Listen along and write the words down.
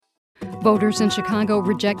Voters in Chicago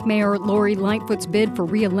reject Mayor Lori Lightfoot's bid for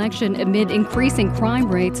re-election amid increasing crime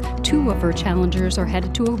rates. Two of her challengers are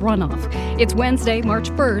headed to a runoff. It's Wednesday,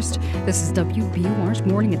 March 1st. This is WBUR's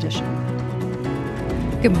Morning Edition.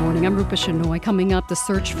 Good morning, I'm Rupa Shenoy. Coming up, the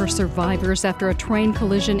search for survivors after a train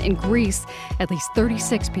collision in Greece. At least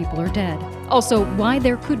 36 people are dead. Also, why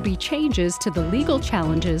there could be changes to the legal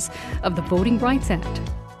challenges of the Voting Rights Act.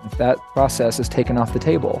 If that process is taken off the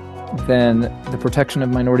table, then the protection of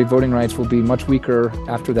minority voting rights will be much weaker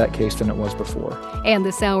after that case than it was before. And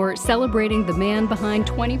this hour, celebrating the man behind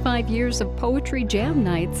 25 years of poetry jam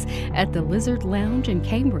nights at the Lizard Lounge in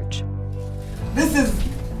Cambridge. This is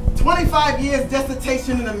 25 years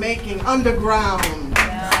dissertation in the making, underground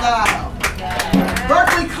style.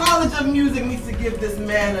 Berkeley College of Music needs to give this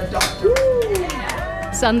man a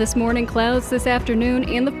doctorate. Sun this morning, clouds this afternoon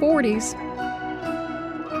in the 40s.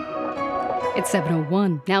 It's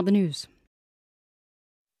 7:01. Now the news.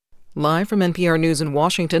 Live from NPR News in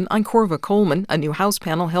Washington, I'm Corva Coleman. A new House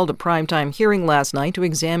panel held a primetime hearing last night to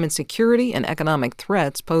examine security and economic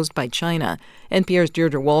threats posed by China. NPR's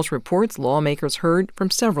Deirdre Walsh reports lawmakers heard from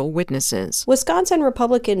several witnesses. Wisconsin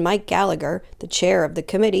Republican Mike Gallagher, the chair of the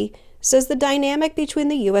committee, says the dynamic between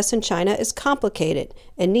the U.S. and China is complicated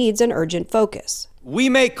and needs an urgent focus. We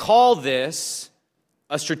may call this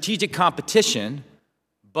a strategic competition,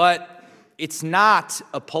 but it's not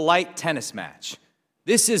a polite tennis match.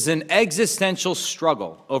 This is an existential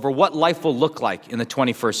struggle over what life will look like in the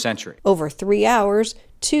 21st century. Over 3 hours,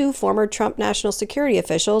 two former Trump national security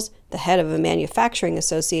officials, the head of a manufacturing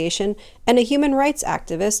association, and a human rights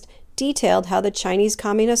activist detailed how the Chinese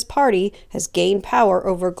Communist Party has gained power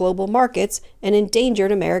over global markets and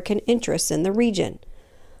endangered American interests in the region.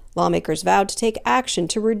 Lawmakers vowed to take action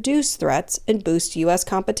to reduce threats and boost U.S.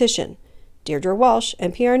 competition. Deirdre Walsh,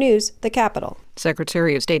 NPR News, the Capitol.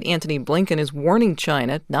 Secretary of State Antony Blinken is warning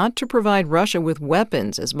China not to provide Russia with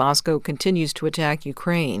weapons as Moscow continues to attack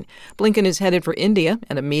Ukraine. Blinken is headed for India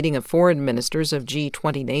at a meeting of foreign ministers of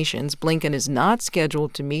G20 nations. Blinken is not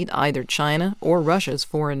scheduled to meet either China or Russia's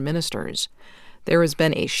foreign ministers. There has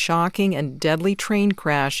been a shocking and deadly train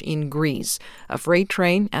crash in Greece. A freight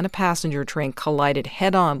train and a passenger train collided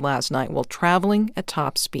head-on last night while traveling at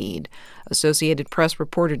top speed. Associated Press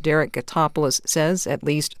reporter Derek Gatopoulos says at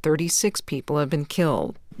least 36 people have been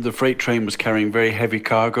killed. The freight train was carrying very heavy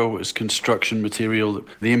cargo. It was construction material.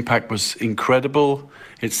 The impact was incredible.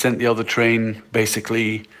 It sent the other train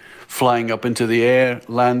basically flying up into the air,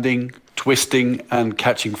 landing, twisting, and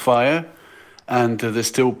catching fire. And they're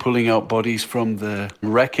still pulling out bodies from the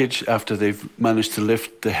wreckage after they've managed to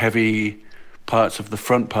lift the heavy parts of the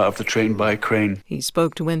front part of the train by a crane. He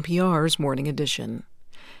spoke to NPR's Morning Edition.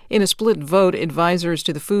 In a split vote, advisors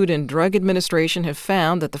to the Food and Drug Administration have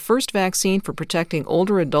found that the first vaccine for protecting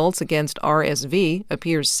older adults against RSV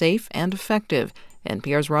appears safe and effective.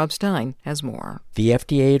 NPR's Rob Stein has more. The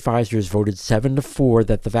FDA advisors voted 7-4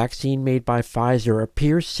 that the vaccine made by Pfizer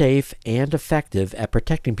appears safe and effective at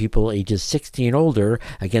protecting people ages 60 and older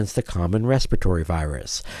against the common respiratory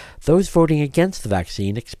virus. Those voting against the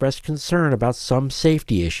vaccine expressed concern about some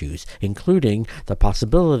safety issues, including the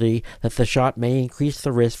possibility that the shot may increase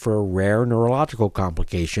the risk for a rare neurological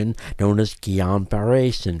complication known as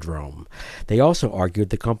Guillain-Barré syndrome. They also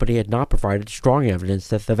argued the company had not provided strong evidence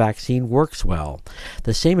that the vaccine works well.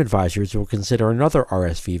 The same advisors will consider another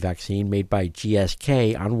RSV vaccine made by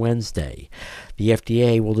GSK on Wednesday. The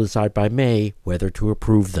FDA will decide by May whether to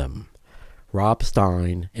approve them. Rob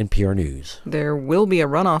Stein, NPR News. There will be a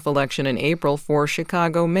runoff election in April for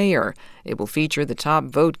Chicago mayor. It will feature the top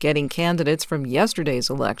vote-getting candidates from yesterday's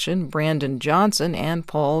election, Brandon Johnson and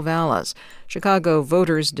Paul Vallas. Chicago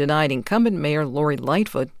voters denied incumbent Mayor Lori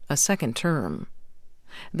Lightfoot a second term.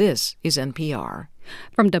 This is NPR.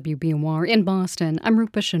 From WBUR in Boston, I'm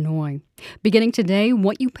Rupa Shenoy. Beginning today,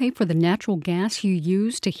 what you pay for the natural gas you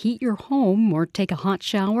use to heat your home or take a hot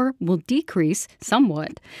shower will decrease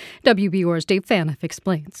somewhat. WBUR's Dave Phaneuf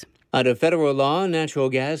explains. Under federal law, natural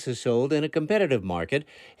gas is sold in a competitive market,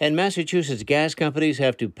 and Massachusetts gas companies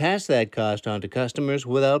have to pass that cost on to customers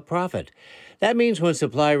without profit. That means when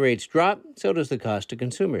supply rates drop, so does the cost to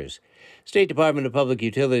consumers. State Department of Public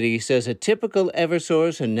Utilities says a typical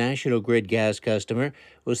Eversource and National Grid gas customer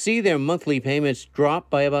will see their monthly payments drop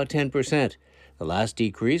by about 10%. The last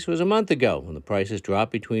decrease was a month ago when the prices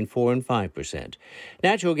dropped between 4% and 5%.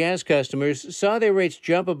 Natural gas customers saw their rates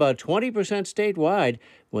jump about 20% statewide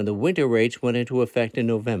when the winter rates went into effect in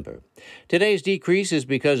November. Today's decrease is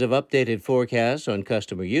because of updated forecasts on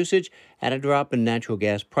customer usage and a drop in natural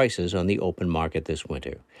gas prices on the open market this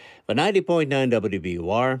winter. For 90.9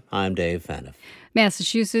 WBUR, I'm Dave Phaneuf.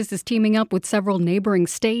 Massachusetts is teaming up with several neighboring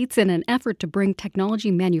states in an effort to bring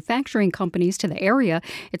technology manufacturing companies to the area.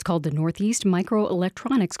 It's called the Northeast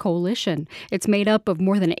Microelectronics Coalition. It's made up of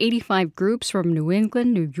more than 85 groups from New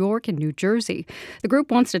England, New York, and New Jersey. The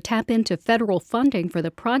group wants to tap into federal funding for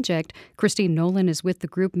the project. Christine Nolan is with the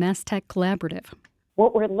group Mass Tech Collaborative.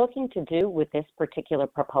 What we're looking to do with this particular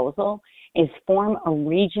proposal is form a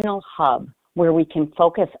regional hub where we can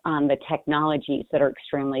focus on the technologies that are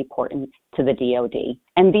extremely important to the DoD.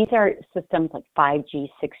 And these are systems like 5G,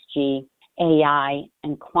 6G, AI,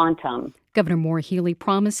 and quantum. Governor Maura Healey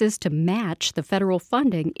promises to match the federal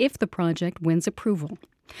funding if the project wins approval.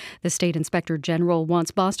 The state inspector general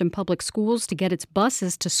wants Boston Public Schools to get its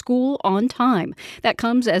buses to school on time. That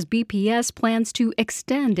comes as BPS plans to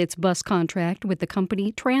extend its bus contract with the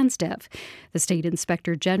company Transdev. The state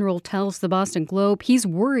inspector general tells the Boston Globe he's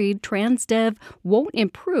worried Transdev won't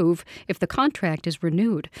improve if the contract is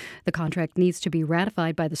renewed. The contract needs to be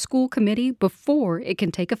ratified by the school committee before it can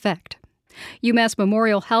take effect. UMass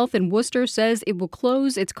Memorial Health in Worcester says it will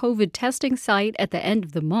close its COVID testing site at the end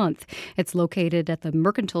of the month. It's located at the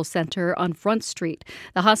Mercantile Center on Front Street.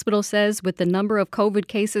 The hospital says with the number of COVID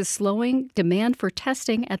cases slowing, demand for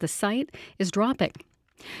testing at the site is dropping.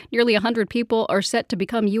 Nearly 100 people are set to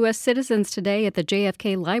become U.S. citizens today at the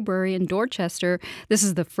JFK Library in Dorchester. This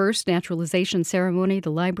is the first naturalization ceremony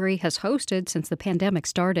the library has hosted since the pandemic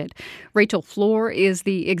started. Rachel Floor is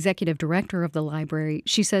the executive director of the library.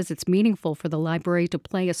 She says it's meaningful for the library to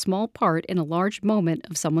play a small part in a large moment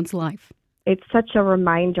of someone's life. It's such a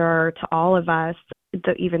reminder to all of us,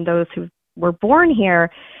 even those who were born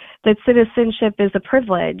here, that citizenship is a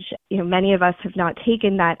privilege. Many of us have not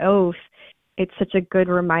taken that oath. It's such a good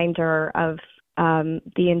reminder of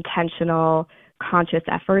the intentional, conscious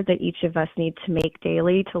effort that each of us need to make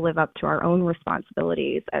daily to live up to our own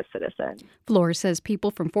responsibilities as citizens. Flores says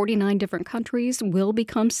people from 49 different countries will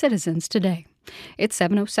become citizens today. It's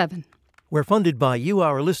 7:07. We're funded by you,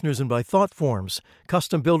 our listeners, and by ThoughtForms,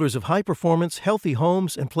 custom builders of high-performance, healthy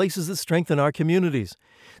homes and places that strengthen our communities.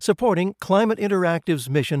 Supporting Climate Interactive's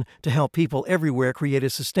mission to help people everywhere create a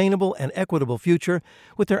sustainable and equitable future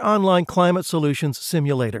with their online climate solutions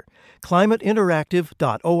simulator.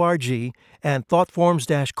 climateinteractive.org and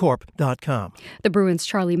thoughtforms-corp.com. The Bruins'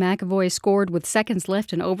 Charlie McAvoy scored with seconds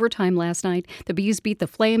left in overtime last night. The Bees beat the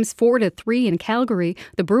Flames 4-3 in Calgary.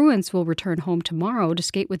 The Bruins will return home tomorrow to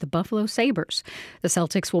skate with the Buffalo Sabres. The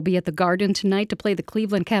Celtics will be at the Garden tonight to play the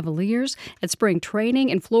Cleveland Cavaliers. At spring training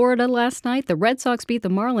in Florida last night, the Red Sox beat the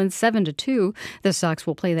Marlins 7-2. The Sox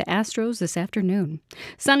will play the Astros this afternoon.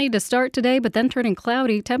 Sunny to start today, but then turning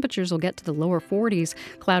cloudy. Temperatures will get to the lower 40s.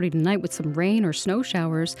 Cloudy tonight with some rain or snow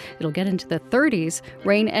showers. It'll get into the 30s.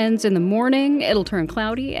 Rain ends in the morning. It'll turn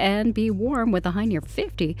cloudy and be warm with a high near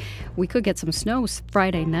 50. We could get some snow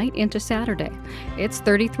Friday night into Saturday. It's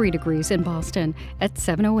 33 degrees in Boston at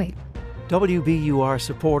 7:08. WBUR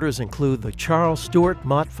supporters include the Charles Stewart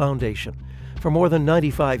Mott Foundation. For more than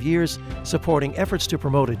 95 years, supporting efforts to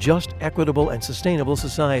promote a just, equitable, and sustainable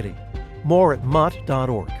society. More at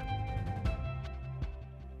mott.org.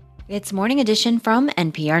 It's Morning Edition from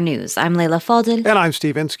NPR News. I'm Leila Fadel. And I'm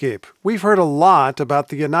Steve Inskeep. We've heard a lot about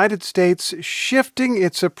the United States shifting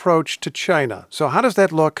its approach to China. So how does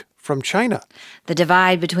that look from China? The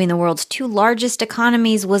divide between the world's two largest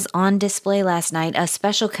economies was on display last night. A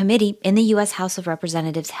special committee in the U.S. House of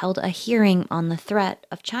Representatives held a hearing on the threat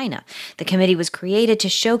of China. The committee was created to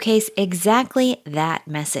showcase exactly that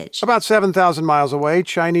message. About 7,000 miles away,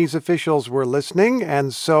 Chinese officials were listening,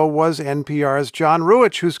 and so was NPR's John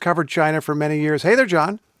Ruich, who's covered China for many years. Hey there,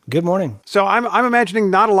 John. Good morning. So I'm imagining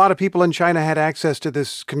not a lot of people in China had access to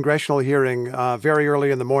this congressional hearing very early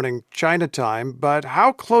in the morning China time, but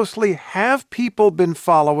how closely have people been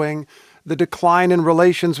following the decline in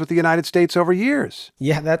relations with the United States over years?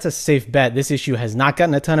 Yeah, that's a safe bet. This issue has not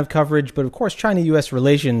gotten a ton of coverage, but of course, China-U.S.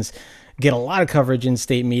 relations get a lot of coverage in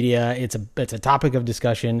state media. It's a topic of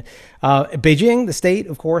discussion. Beijing, the state,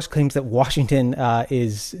 of course, claims that Washington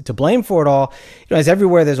is to blame for it all. As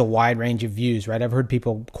everywhere, there's a wide range of views, right? I've heard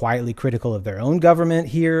people quietly critical of their own government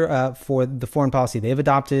here for the foreign policy they've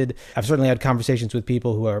adopted. I've certainly had conversations with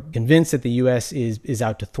people who are convinced that the U.S. is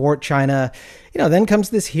out to thwart China. Then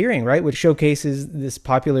comes this hearing, right, which showcases this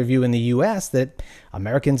popular view in the U.S. that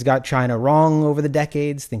Americans got China wrong over the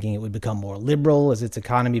decades, thinking it would become more liberal as its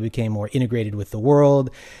economy became more integrated with the world,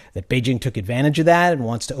 that Beijing took advantage of that and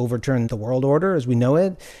wants to overturn the world order as we know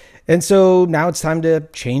it. And so now it's time to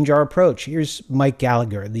change our approach. Here's Mike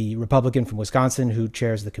Gallagher, the Republican from Wisconsin who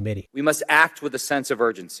chairs the committee. We must act with a sense of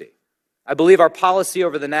urgency. I believe our policy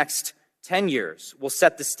over the next 10 years will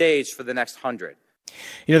set the stage for the next 100.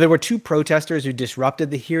 There were two protesters who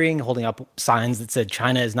disrupted the hearing, holding up signs that said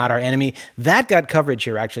China is not our enemy. That got coverage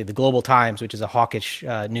here, actually. The Global Times, which is a hawkish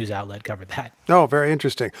news outlet, covered that. Oh, very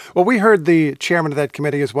interesting. Well, we heard the chairman of that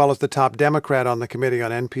committee as well as the top Democrat on the committee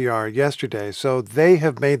on NPR yesterday, so they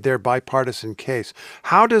have made their bipartisan case.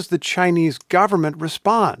 How does the Chinese government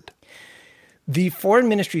respond? The foreign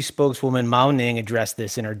ministry spokeswoman Mao Ning addressed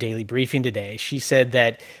this in her daily briefing today. She said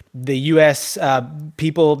that the U.S.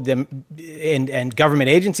 People and government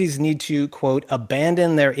agencies need to, quote,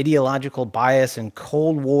 abandon their ideological bias and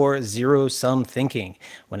Cold War zero-sum thinking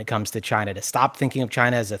when it comes to China, to stop thinking of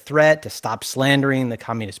China as a threat, to stop slandering the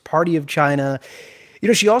Communist Party of China.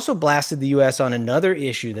 She also blasted the U.S. on another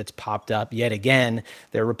issue that's popped up yet again.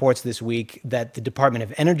 There are reports this week that the Department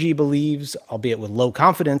of Energy believes, albeit with low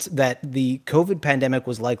confidence, that the COVID pandemic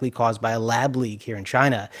was likely caused by a lab leak here in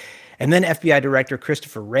China. And then FBI Director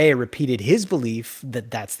Christopher Wray repeated his belief that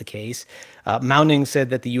that's the case. Mao Ning said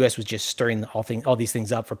that the U.S. was just stirring all these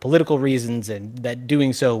things up for political reasons and that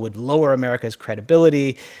doing so would lower America's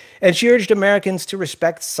credibility. And she urged Americans to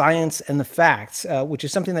respect science and the facts, which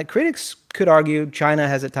is something that critics could argue China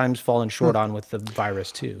has at times fallen short on with the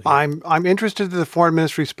virus, too. I'm interested that the foreign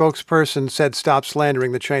ministry spokesperson said stop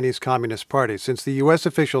slandering the Chinese Communist Party, since the U.S.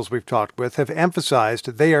 officials we've talked with have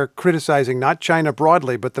emphasized they are criticizing not China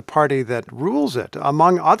broadly, but the party that rules it.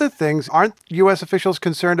 Among other things, aren't U.S. officials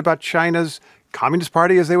concerned about China's Communist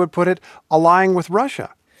Party, as they would put it, allying with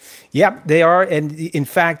Russia? Yeah, they are. And in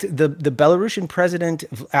fact, the Belarusian president,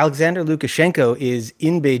 Alexander Lukashenko, is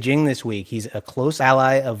in Beijing this week. He's a close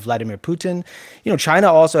ally of Vladimir Putin.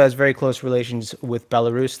 China also has very close relations with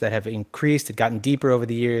Belarus that have increased and gotten deeper over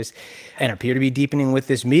the years and appear to be deepening with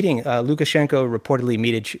this meeting. Lukashenko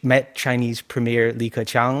reportedly met Chinese Premier Li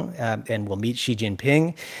Keqiang and will meet Xi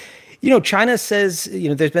Jinping. China says,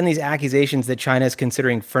 there's been these accusations that China is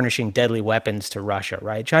considering furnishing deadly weapons to Russia,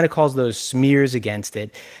 right? China calls those smears against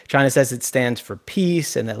it. China says it stands for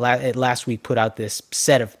peace and that it last week put out this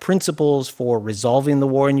set of principles for resolving the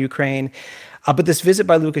war in Ukraine. But this visit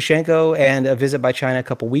by Lukashenko and a visit by China a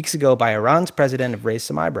couple weeks ago by Iran's president have raised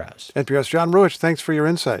some eyebrows. NPR's John Ruich, thanks for your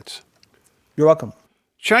insights. You're welcome.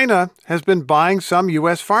 China has been buying some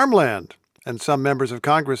U.S. farmland, and some members of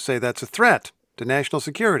Congress say that's a threat to national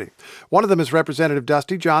security. One of them is Representative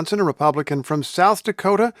Dusty Johnson, a Republican from South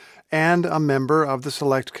Dakota and a member of the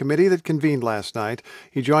Select Committee that convened last night.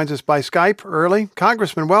 He joins us by Skype early.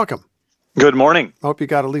 Congressman, welcome. Good morning. Hope you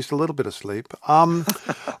got at least a little bit of sleep.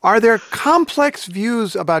 Are there complex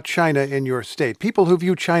views about China in your state? People who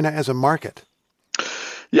view China as a market?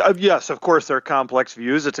 Yeah, yes, of course, there are complex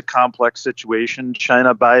views. It's a complex situation.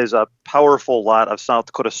 China buys a powerful lot of South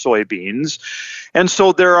Dakota soybeans. And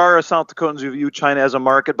so there are South Dakotans who view China as a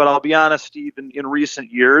market. But I'll be honest, Steve, in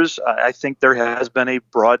recent years, I think there has been a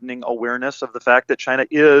broadening awareness of the fact that China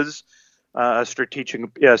is a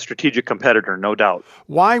strategic competitor, no doubt.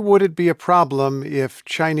 Why would it be a problem if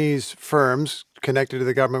Chinese firms, connected to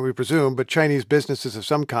the government, we presume, but Chinese businesses of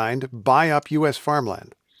some kind, buy up U.S.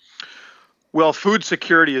 farmland? Well, food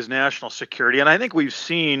security is national security, and I think we've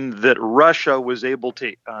seen that Russia was able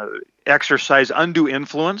to exercise undue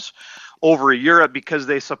influence over Europe because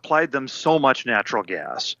they supplied them so much natural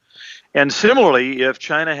gas. And similarly, if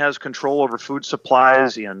China has control over food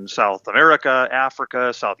supplies in South America,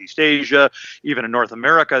 Africa, Southeast Asia, even in North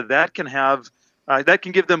America, that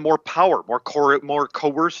can give them more power, more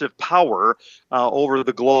coercive power over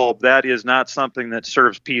the globe. That is not something that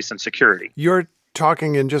serves peace and security. You're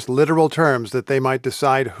talking in just literal terms that they might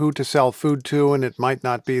decide who to sell food to, and it might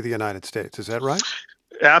not be the United States. Is that right?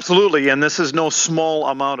 Absolutely. And this is no small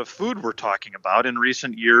amount of food we're talking about. In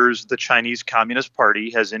recent years, the Chinese Communist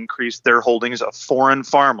Party has increased their holdings of foreign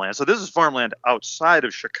farmland. So this is farmland outside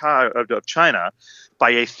of China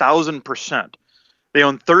by 1,000%. They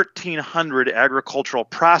own 1,300 agricultural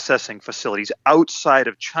processing facilities outside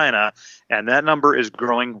of China, and that number is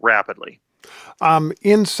growing rapidly.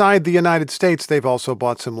 Inside the United States, they've also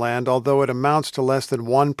bought some land, although it amounts to less than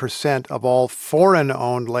 1% of all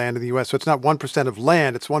foreign-owned land in the U.S. So it's not 1% of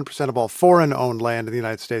land, it's 1% of all foreign-owned land in the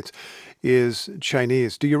United States is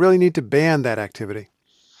Chinese. Do you really need to ban that activity?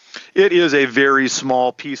 It is a very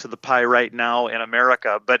small piece of the pie right now in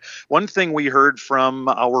America. But one thing we heard from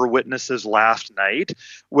our witnesses last night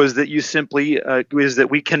was that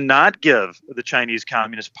we cannot give the Chinese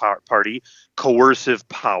Communist Party coercive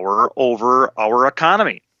power over our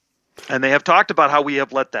economy. And they have talked about how we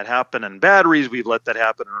have let that happen in batteries. We've let that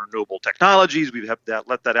happen in renewable technologies. We've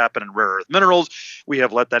let that happen in rare earth minerals. We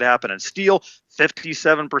have let that happen in steel.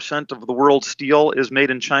 57% of the world's steel is made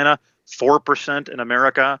in China. 4% in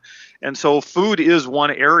America. And so food is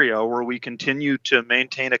one area where we continue to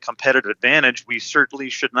maintain a competitive advantage. We certainly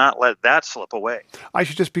should not let that slip away. I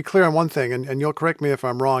should just be clear on one thing, and you'll correct me if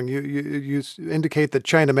I'm wrong. You indicate that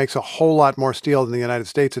China makes a whole lot more steel than the United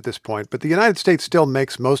States at this point, but the United States still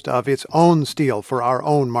makes most of its own steel for our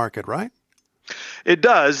own market, right? It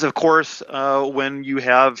does, of course, when you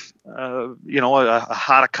have, a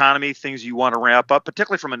hot economy, things you want to ramp up,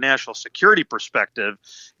 particularly from a national security perspective,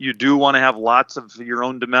 you do want to have lots of your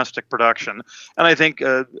own domestic production. And I think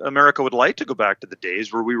America would like to go back to the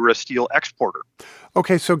days where we were a steel exporter.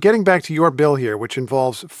 Okay, so getting back to your bill here, which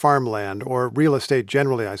involves farmland or real estate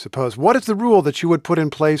generally, I suppose, what is the rule that you would put in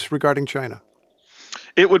place regarding China?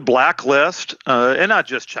 It would blacklist, and not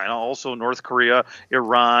just China, also North Korea,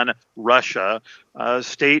 Iran, Russia,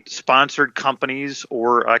 state-sponsored companies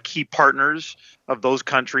or key partners of those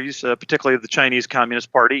countries, particularly of the Chinese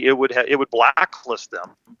Communist Party. It would blacklist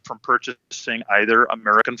them from purchasing either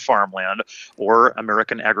American farmland or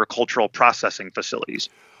American agricultural processing facilities.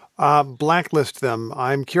 Blacklist them.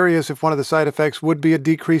 I'm curious if one of the side effects would be a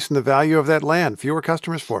decrease in the value of that land, fewer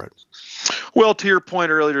customers for it. Well, to your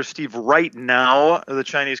point earlier, Steve, right now, the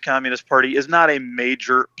Chinese Communist Party is not a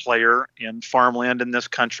major player in farmland in this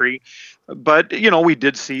country. But, we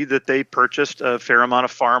did see that they purchased a fair amount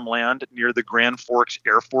of farmland near the Grand Forks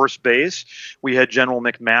Air Force Base. We had General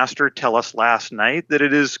McMaster tell us last night that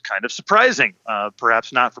it is kind of surprising,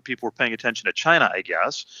 perhaps not for people who are paying attention to China, I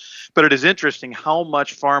guess. But it is interesting how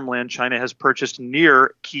much farmland China has purchased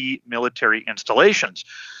near key military installations.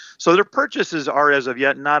 So their purchases are, as of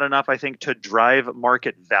yet, not enough, I think, to drive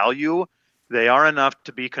market value. They are enough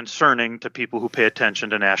to be concerning to people who pay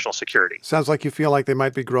attention to national security. Sounds like you feel like they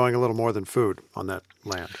might be growing a little more than food on that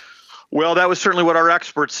land. Well, that was certainly what our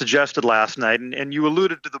experts suggested last night. And you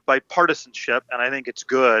alluded to the bipartisanship, and I think it's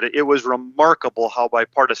good. It was remarkable how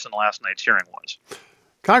bipartisan last night's hearing was.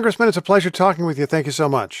 Congressman, it's a pleasure talking with you. Thank you so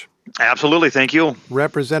much. Absolutely. Thank you.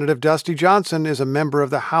 Representative Dusty Johnson is a member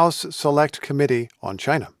of the House Select Committee on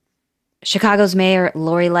China. Chicago's Mayor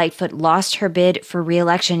Lori Lightfoot lost her bid for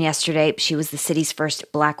re-election yesterday. She was the city's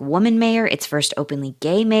first black woman mayor, its first openly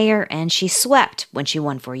gay mayor, and she swept when she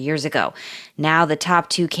won 4 years ago. Now the top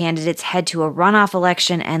two candidates head to a runoff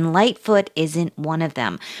election, and Lightfoot isn't one of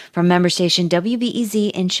them. From member station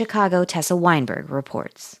WBEZ in Chicago, Tessa Weinberg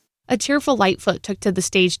reports. A tearful Lightfoot took to the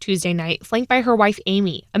stage Tuesday night, flanked by her wife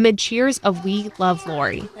Amy, amid cheers of "We Love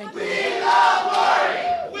Lori."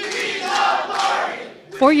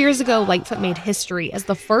 4 years ago, Lightfoot made history as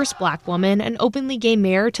the first black woman and openly gay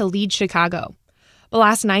mayor to lead Chicago. But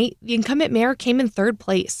last night, the incumbent mayor came in third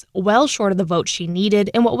place, well short of the vote she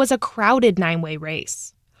needed in what was a crowded 9-way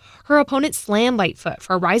race. Her opponent slammed Lightfoot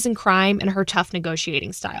for a rise in crime and her tough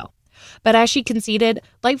negotiating style. But as she conceded,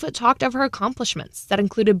 Lightfoot talked of her accomplishments that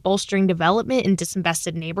included bolstering development in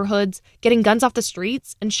disinvested neighborhoods, getting guns off the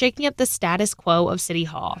streets, and shaking up the status quo of City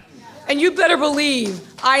Hall. And you better believe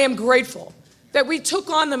I am grateful that we took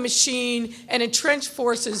on the machine and entrenched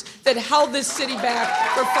forces that held this city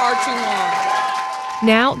back for far too long.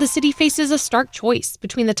 Now, the city faces a stark choice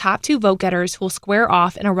between the top two vote-getters who will square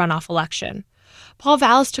off in a runoff election. Paul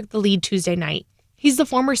Vallis took the lead Tuesday night. He's the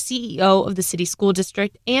former CEO of the city school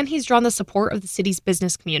district, and he's drawn the support of the city's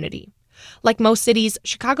business community. Like most cities,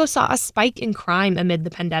 Chicago saw a spike in crime amid the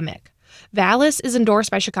pandemic. Vallis is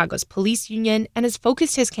endorsed by Chicago's police union and has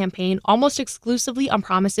focused his campaign almost exclusively on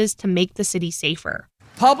promises to make the city safer.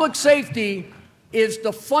 Public safety is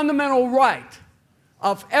the fundamental right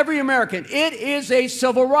of every American. It is a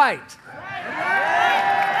civil right.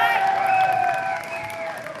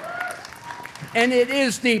 And it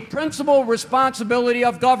is the principal responsibility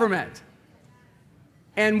of government.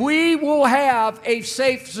 And we will have a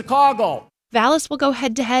safe Chicago. Vallis will go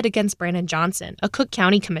head-to-head against Brandon Johnson, a Cook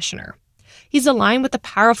County commissioner. He's aligned with the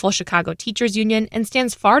powerful Chicago Teachers Union and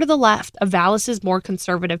stands far to the left of Vallis's more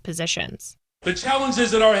conservative positions. The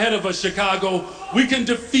challenges that are ahead of us, Chicago, we can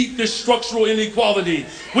defeat this structural inequality.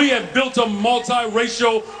 We have built a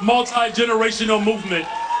multiracial, multi-generational movement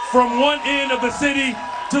from one end of the city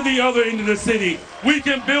to the other end of the city. We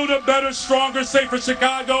can build a better, stronger, safer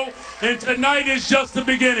Chicago, and tonight is just the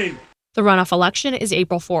beginning. The runoff election is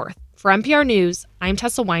April 4th. For NPR News, I'm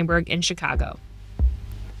Tessa Weinberg in Chicago.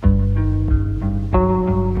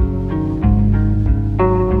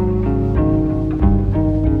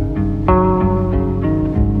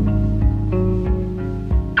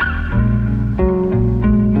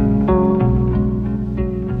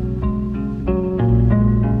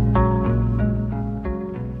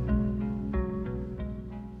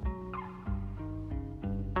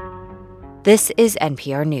 This is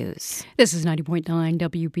NPR News. This is 90.9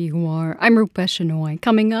 WBUR. I'm Rupesh Shenoy.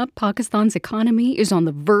 Coming up, Pakistan's economy is on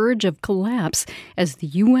the verge of collapse as the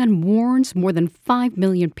UN warns more than 5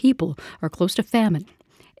 million people are close to famine.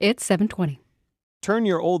 It's 7:20. Turn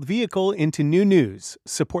your old vehicle into new news.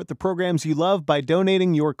 Support the programs you love by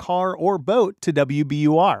donating your car or boat to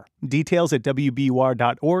WBUR. Details at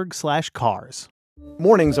wbur.org/cars.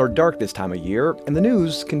 Mornings are dark this time of year, and the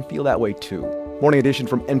news can feel that way too. Morning Edition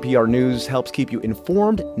from NPR News helps keep you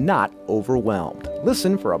informed, not overwhelmed.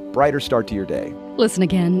 Listen for a brighter start to your day. Listen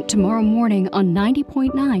again tomorrow morning on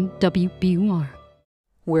 90.9 WBUR.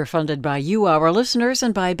 We're funded by you, our listeners,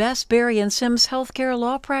 and by Bass, Berry & Sims Healthcare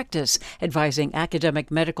Law Practice, advising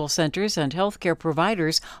academic medical centers and healthcare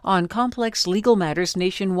providers on complex legal matters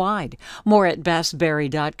nationwide. More at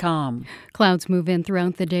bassberry.com. Clouds move in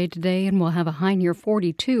throughout the day today, and we'll have a high near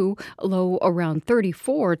 42, a low around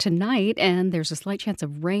 34 tonight, and there's a slight chance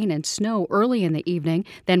of rain and snow early in the evening,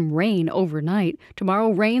 then rain overnight.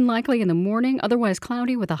 Tomorrow, rain likely in the morning, otherwise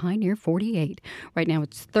cloudy with a high near 48. Right now,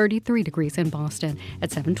 it's 33 degrees in Boston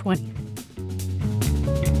at 7:20.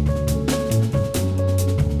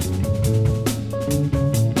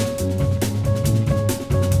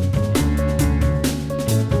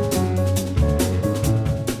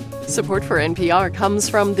 Support for NPR comes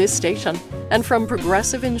from this station and from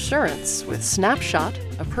Progressive Insurance with Snapshot,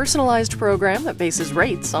 a personalized program that bases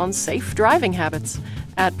rates on safe driving habits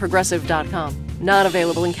at Progressive.com. Not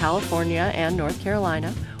available in California and North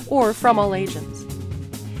Carolina or from all agents.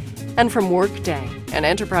 And from Workday, an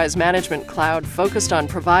enterprise management cloud focused on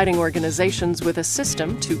providing organizations with a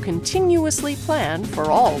system to continuously plan for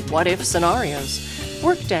all what-if scenarios.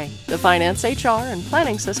 Workday, the finance, HR, and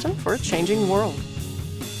planning system for a changing world.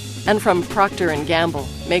 And from Procter & Gamble,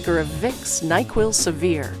 maker of Vicks NyQuil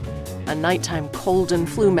Severe, a nighttime cold and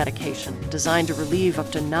flu medication designed to relieve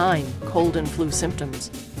up to 9 cold and flu symptoms.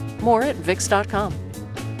 More at Vicks.com.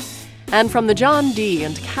 And from the John D.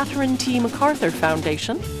 and Catherine T. MacArthur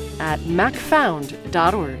Foundation, at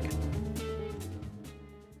macfound.org.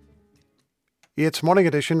 It's Morning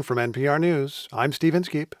Edition from NPR News. I'm Steve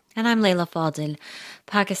Inskeep. And I'm Leila Fadil.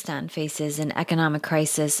 Pakistan faces an economic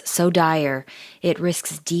crisis so dire it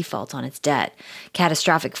risks default on its debt.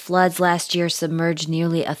 Catastrophic floods last year submerged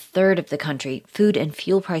nearly a third of the country. Food and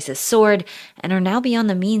fuel prices soared and are now beyond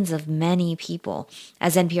the means of many people.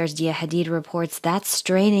 As NPR's Dia Hadid reports, that's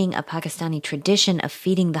straining a Pakistani tradition of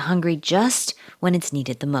feeding the hungry just when it's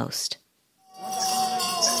needed the most.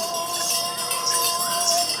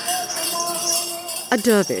 A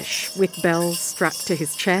dervish with bells strapped to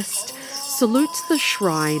his chest salutes the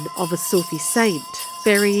shrine of a Sufi saint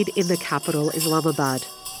buried in the capital Islamabad.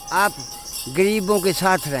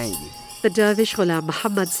 The dervish Ghulam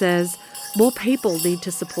Muhammad says more people need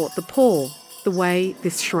to support the poor the way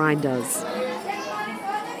this shrine does.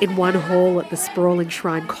 In one hall at the sprawling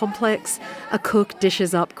shrine complex, a cook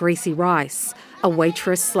dishes up greasy rice, a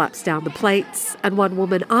waitress slaps down the plates, and one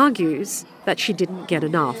woman argues that she didn't get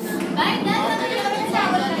enough.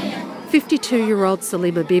 52-year-old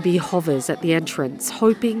Salima Bibi hovers at the entrance,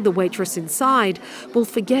 hoping the waitress inside will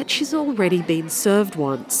forget she's already been served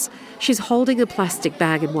once. She's holding a plastic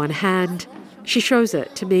bag in one hand. She shows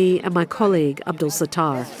it to me and my colleague, Abdul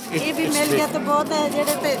Sattar.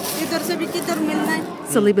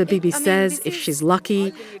 Salima Bibi says if she's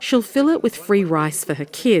lucky, she'll fill it with free rice for her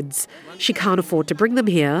kids. She can't afford to bring them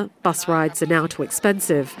here. Bus rides are now too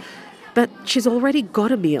expensive. But she's already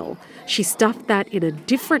got a meal. She stuffed that in a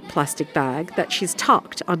different plastic bag that she's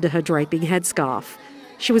tucked under her draping headscarf.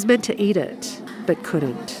 She was meant to eat it, but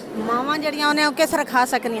couldn't.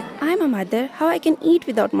 I'm a mother. How I can eat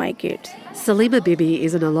without my kids? Salima Bibi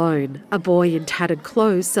isn't alone. A boy in tattered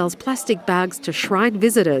clothes sells plastic bags to shrine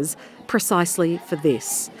visitors precisely for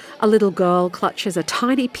this. A little girl clutches a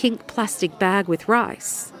tiny pink plastic bag with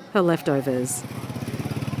rice, her leftovers.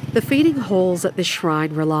 The feeding halls at this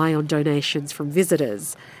shrine rely on donations from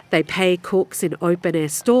visitors. They pay cooks in open-air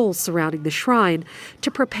stalls surrounding the shrine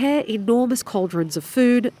to prepare enormous cauldrons of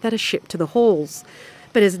food that are shipped to the halls.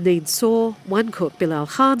 But as Need saw, one cook, Bilal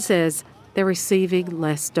Khan, says they're receiving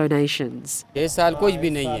less donations.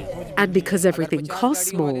 And because everything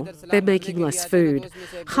costs more, they're making less food.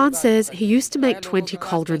 Khan says he used to make 20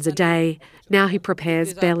 cauldrons a day. Now he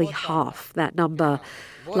prepares barely half that number.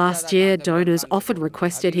 Last year, donors often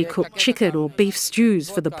requested he cook chicken or beef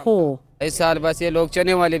stews for the poor. This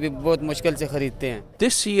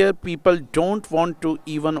year, people don't want to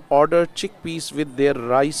even order chickpeas with their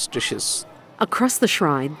rice dishes. Across the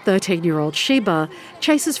shrine, 13-year-old Sheba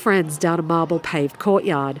chases friends down a marble-paved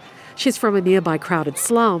courtyard. She's from a nearby crowded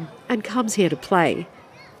slum and comes here to play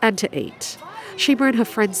and to eat. Sheba and her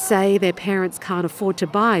friends say their parents can't afford to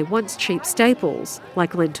buy once cheap staples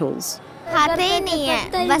like lentils. We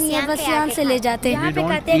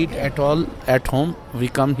don't eat at all at home. We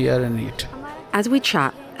come here and eat. As we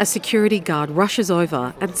chat, a security guard rushes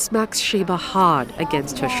over and smacks Sheba hard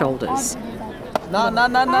against her shoulders.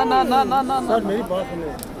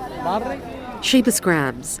 Sheba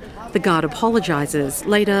scrams. The guard apologises.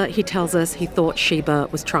 Later, he tells us he thought Sheba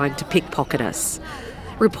was trying to pickpocket us.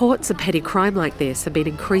 Reports of petty crime like this have been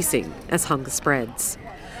increasing as hunger spreads.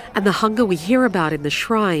 And the hunger we hear about in the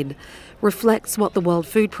shrine reflects what the World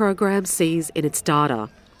Food Programme sees in its data.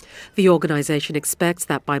 The organisation expects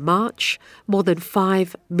that by March, more than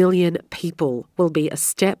 5 million people will be a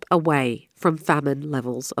step away from famine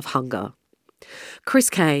levels of hunger.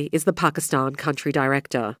 Chris Kay is the Pakistan country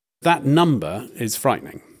director. That number is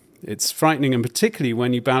frightening. It's frightening, and particularly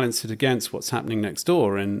when you balance it against what's happening next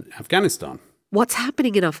door in Afghanistan. What's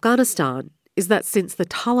happening in Afghanistan is that since the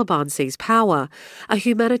Taliban seized power, a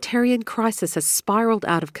humanitarian crisis has spiralled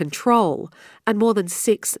out of control, and more than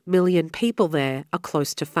 6 million people there are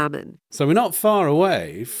close to famine. So we're not far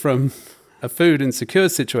away from a food insecure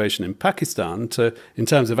situation in Pakistan in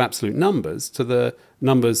terms of absolute numbers, to the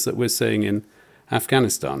numbers that we're seeing in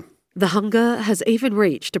Afghanistan. The hunger has even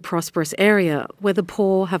reached a prosperous area where the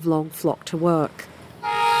poor have long flocked to work.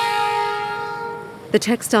 The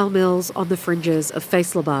textile mills on the fringes of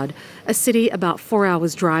Faisalabad, a city about 4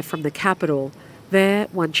 hours' drive from the capital. There,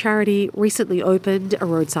 one charity recently opened a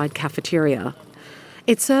roadside cafeteria.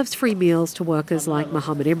 It serves free meals to workers like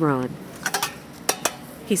Muhammad Imran.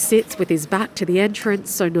 He sits with his back to the entrance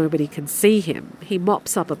so nobody can see him. He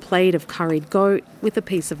mops up a plate of curried goat with a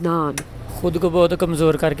piece of naan.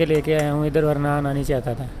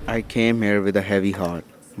 I came here with a heavy heart,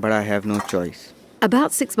 but I have no choice.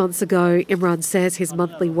 About 6 months ago, Imran says his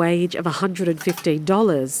monthly wage of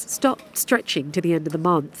 $115 stopped stretching to the end of the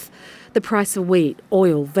month. The price of wheat,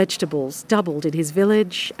 oil, vegetables doubled in his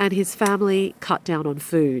village, and his family cut down on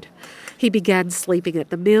food. He began sleeping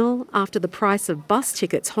at the mill after the price of bus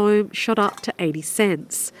tickets home shot up to 80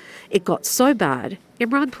 cents. It got so bad,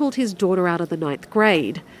 Imran pulled his daughter out of the 9th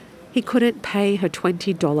grade. He couldn't pay her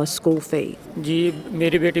 $20 school fee.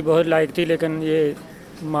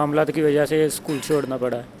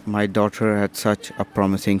 My daughter had such a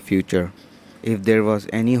promising future. If there was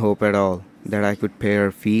any hope at all that I could pay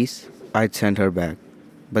her fees, I'd send her back.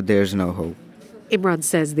 But there's no hope. Imran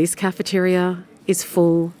says this cafeteria is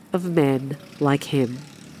full of men like him.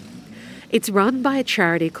 It's run by a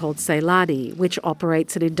charity called Ceylani, which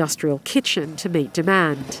operates an industrial kitchen to meet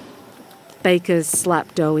demand. Bakers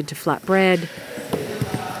slap dough into flat bread.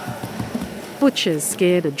 Butchers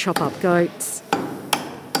skin and chop up goats.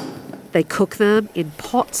 They cook them in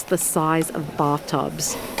pots the size of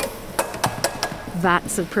bathtubs.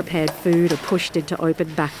 Vats of prepared food are pushed into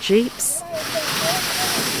open-back jeeps.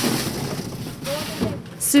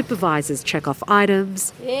 Supervisors check off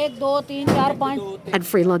items. And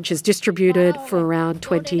free lunch is distributed for around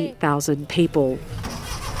 20,000 people.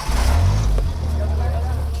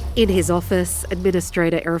 In his office,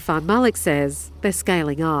 Administrator Irfan Malik says they're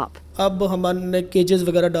scaling up. From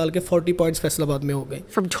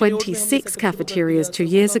 26 cafeterias 2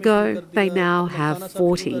 years ago, they now have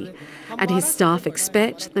 40. And his staff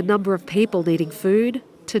expect the number of people needing food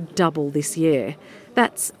to double this year.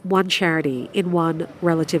 That's one charity in one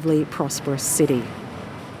relatively prosperous city.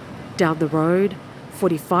 Down the road,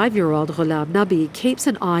 45-year-old Ghulam Nabi keeps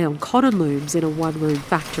an eye on cotton looms in a one-room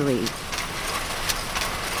factory.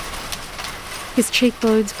 His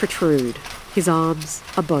cheekbones protrude. His arms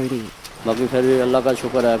are bony.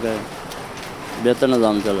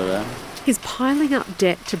 He's piling up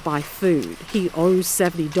debt to buy food. He owes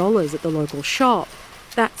 $70 at the local shop.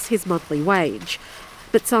 That's his monthly wage.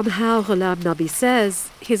 But somehow Ghulam Nabi says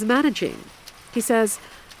he's managing. He says,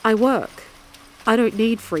 I work. I don't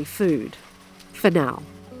need free food. For now.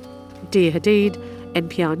 Dia Hadid,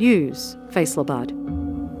 NPR News, Faisalabad.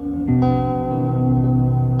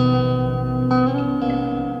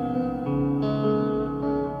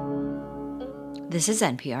 This is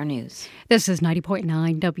NPR News. This is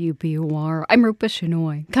 90.9 WBUR. I'm Rupa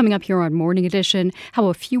Shenoy. Coming up here on Morning Edition, how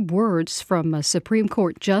a few words from a Supreme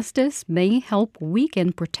Court justice may help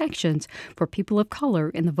weaken protections for people of color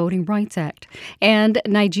in the Voting Rights Act. And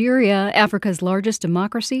Nigeria, Africa's largest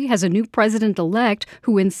democracy, has a new president-elect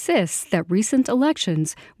who insists that recent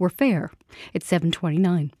elections were fair. It's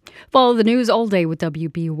 7:29. Follow the news all day with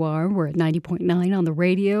WBUR. We're at 90.9 on the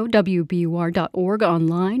radio, WBUR.org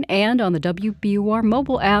online, and on the WBUR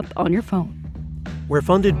mobile app on your phone. We're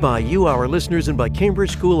funded by you, our listeners, and by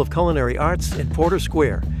Cambridge School of Culinary Arts in Porter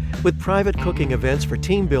Square, with private cooking events for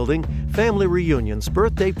team building, family reunions,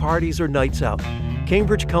 birthday parties, or nights out.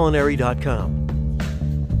 CambridgeCulinary.com.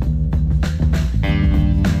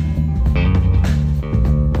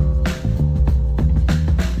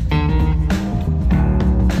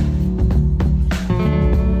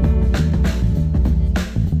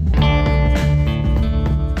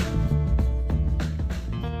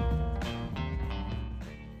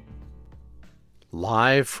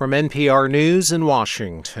 Live from NPR News in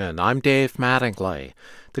Washington, I'm Dave Mattingly.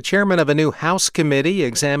 The chairman of a new House committee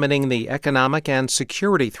examining the economic and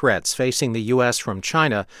security threats facing the U.S. from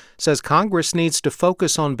China says Congress needs to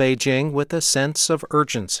focus on Beijing with a sense of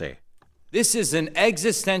urgency. This is an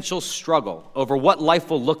existential struggle over what life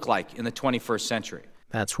will look like in the 21st century.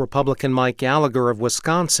 That's Republican Mike Gallagher of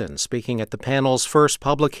Wisconsin speaking at the panel's first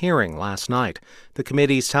public hearing last night. The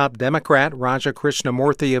committee's top Democrat, Raja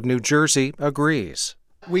Krishnamurthy of New Jersey, agrees.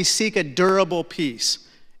 We seek a durable peace,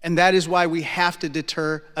 and that is why we have to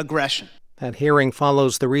deter aggression. That hearing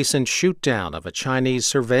follows the recent shoot-down of a Chinese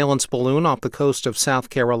surveillance balloon off the coast of South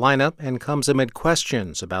Carolina and comes amid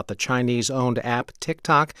questions about the Chinese-owned app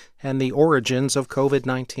TikTok and the origins of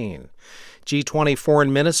COVID-19. G20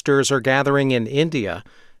 foreign ministers are gathering in India.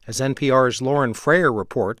 As NPR's Lauren Freyer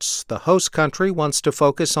reports, the host country wants to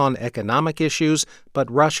focus on economic issues,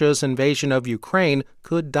 but Russia's invasion of Ukraine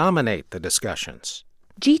could dominate the discussions.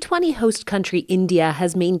 G20 host country India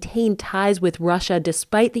has maintained ties with Russia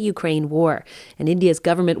despite the Ukraine war, and India's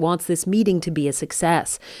government wants this meeting to be a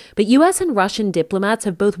success. But U.S. and Russian diplomats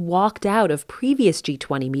have both walked out of previous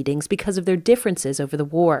G20 meetings because of their differences over the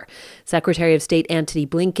war. Secretary of State Antony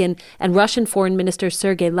Blinken and Russian Foreign Minister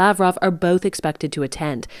Sergei Lavrov are both expected to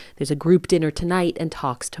attend. There's a group dinner tonight and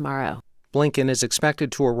talks tomorrow. Blinken is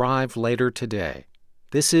expected to arrive later today.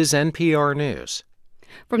 This is NPR News.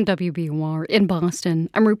 From WBUR in Boston,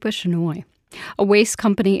 I'm Rupa Shenoy. A waste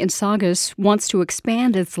company in Saugus wants to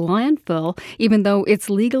expand its landfill, even though it's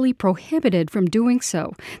legally prohibited from doing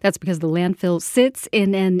so. That's because the landfill sits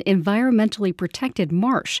in an environmentally protected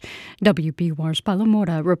marsh. WBUR's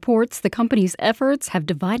Palomora reports the company's efforts have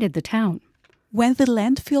divided the town. When the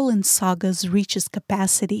landfill in Saugus reaches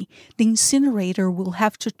capacity, the incinerator will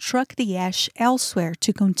have to truck the ash elsewhere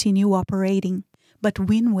to continue operating. But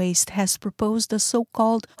Wind Waste has proposed a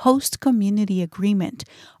so-called host community agreement,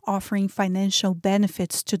 offering financial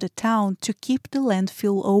benefits to the town to keep the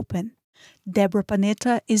landfill open. Deborah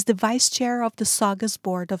Panetta is the vice chair of the Saugus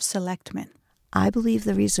Board of Selectmen. I believe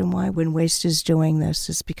the reason why Wind Waste is doing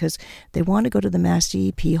this is because they want to go to the Mass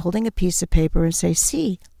DEP holding a piece of paper and say,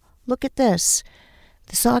 see, look at this.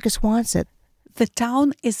 The Saugus wants it. The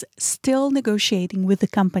town is still negotiating with the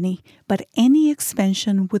company, but any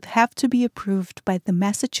expansion would have to be approved by the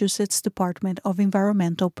Massachusetts Department of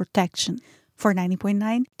Environmental Protection. For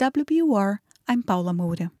 90.9 WBUR, I'm Paula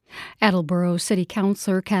Moura. Attleboro City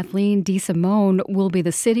Councilor Kathleen DeSimone will be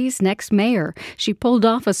the city's next mayor. She pulled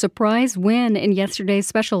off a surprise win in yesterday's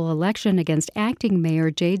special election against acting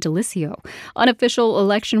Mayor Jay Delisio. Unofficial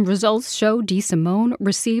election results show DeSimone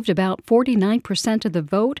received about 49% of the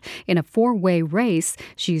vote in a four-way race.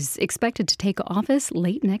 She's expected to take office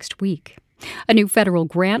late next week. A new federal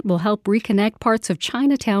grant will help reconnect parts of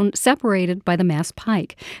Chinatown separated by the Mass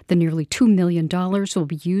Pike. The nearly $2 million will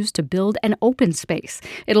be used to build an open space.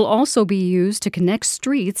 It'll also be used to connect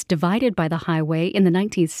streets divided by the highway in the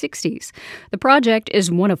 1960s. The project is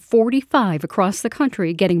one of 45 across the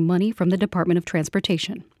country getting money from the Department of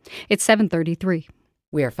Transportation. It's 7:33.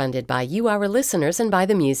 We're funded by you, our listeners, and by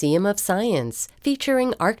the Museum of Science,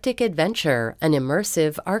 featuring Arctic Adventure, an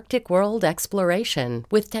immersive Arctic world exploration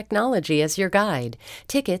with technology as your guide.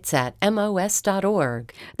 Tickets at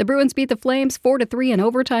mos.org. The Bruins beat the Flames 4-3 in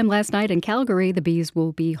overtime last night in Calgary. The Bees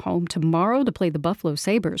will be home tomorrow to play the Buffalo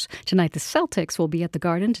Sabres. Tonight, the Celtics will be at the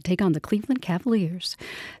Garden to take on the Cleveland Cavaliers.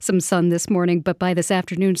 Some sun this morning, but by this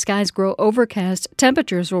afternoon, skies grow overcast.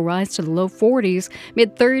 Temperatures will rise to the low 40s,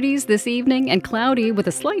 mid-30s this evening, and cloudy with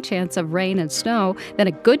a slight chance of rain and snow, then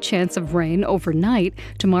a good chance of rain overnight.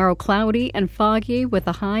 Tomorrow, cloudy and foggy with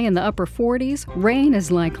a high in the upper 40s. Rain is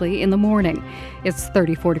likely in the morning. It's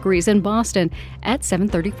 34 degrees in Boston at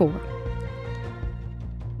 7:34.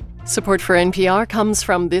 Support for NPR comes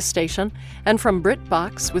from this station and from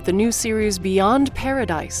BritBox with the new series Beyond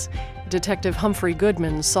Paradise. Detective Humphrey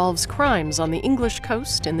Goodman solves crimes on the English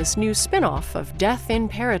coast in this new spin-off of Death in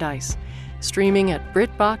Paradise. Streaming at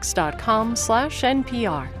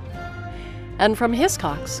BritBox.com/NPR. And from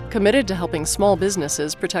Hiscox, committed to helping small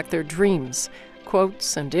businesses protect their dreams.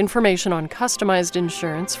 Quotes and information on customized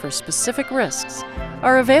insurance for specific risks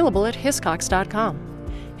are available at Hiscox.com.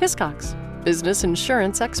 Hiscox. business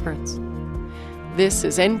insurance experts. This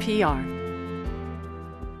is NPR.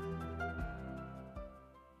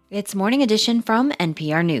 It's Morning Edition from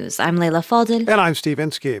NPR News. I'm Leila Fadel. And I'm Steve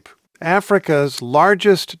Inskeep. Africa's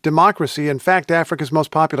largest democracy, in fact, Africa's most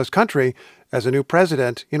populous country, as a new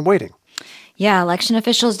president in waiting. Yeah, election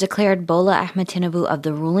officials declared Bola Ahmed Tinubu of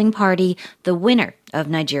the ruling party the winner of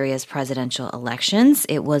Nigeria's presidential elections.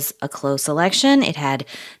 It was a close election. It had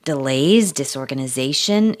delays,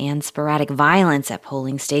 disorganization, and sporadic violence at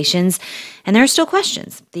polling stations. And there are still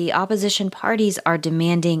questions. The opposition parties are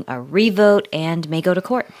demanding a revote and may go to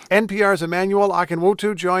court. NPR's Emmanuel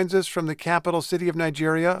Akinwotu joins us from the capital city of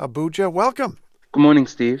Nigeria, Abuja. Welcome. Good morning,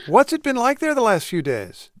 Steve. What's it been like there the last few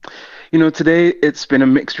days? You know, today it's been a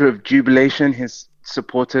mixture of jubilation. His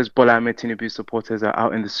supporters, Bola Ahmed Tinubu's supporters, are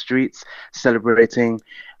out in the streets celebrating,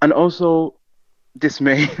 and also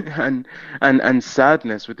dismay and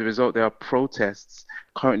sadness with the result. There are protests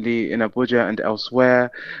currently in Abuja and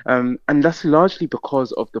elsewhere, and that's largely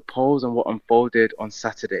because of the polls and what unfolded on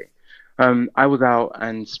Saturday. I was out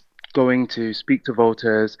and going to speak to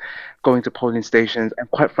voters, going to polling stations, and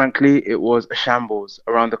quite frankly, it was a shambles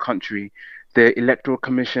around the country. The Electoral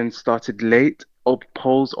Commission started late.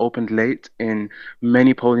 Polls opened late in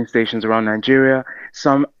many polling stations around Nigeria.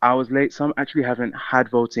 Some hours late. Some actually haven't had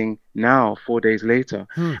voting now, 4 days later.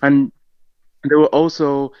 And there were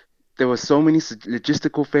so many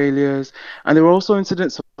logistical failures, and there were also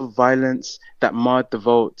incidents of violence that marred the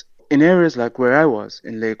vote. In areas like where I was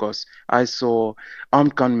in Lagos, I saw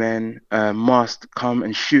armed gunmen masked come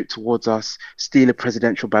and shoot towards us, steal a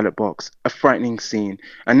presidential ballot box, a frightening scene.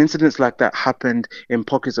 And incidents like that happened in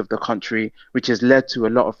pockets of the country, which has led to a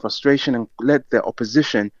lot of frustration and led the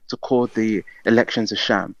opposition to call the elections a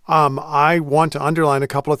sham. I want to underline a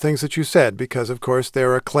couple of things that you said, because, of course,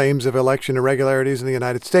 there are claims of election irregularities in the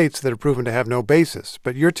United States that are proven to have no basis.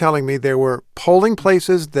 But you're telling me there were polling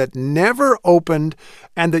places that never opened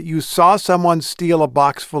and that you saw someone steal a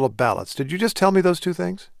box full of ballots. Did you just tell me those two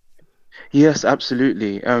things? Yes,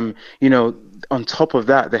 absolutely. On top of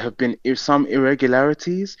that, there have been some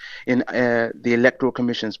irregularities in the Electoral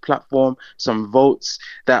Commission's platform, some votes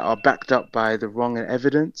that are backed up by the wrong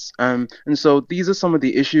evidence. And so these are some of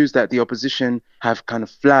the issues that the opposition have kind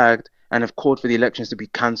of flagged and have called for the elections to be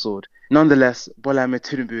cancelled. Nonetheless, Bola Ahmed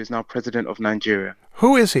Tinubu is now president of Nigeria.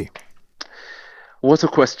 Who is he? What a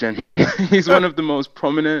question. He's one of the most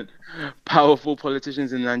prominent, powerful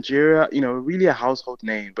politicians in Nigeria, really a household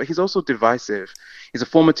name, but he's also divisive. He's a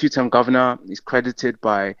former two-term governor. He's credited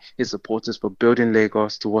by his supporters for building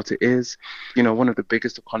Lagos to what it is, one of the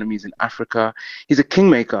biggest economies in Africa. He's a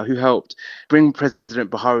kingmaker who helped bring outgoing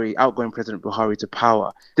President Buhari to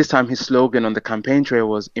power. This time his slogan on the campaign trail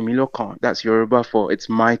was Emilokan, that's Yoruba for it's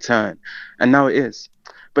my turn. And now it is.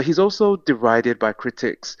 But he's also derided by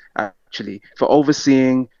critics, actually, for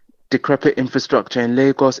overseeing decrepit infrastructure in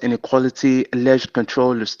Lagos, inequality, alleged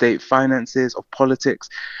control of state finances, of politics.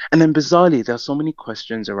 And then bizarrely, there are so many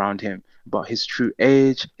questions around him about his true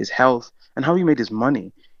age, his health, and how he made his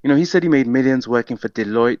money. He said he made millions working for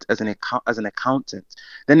Deloitte as an accountant.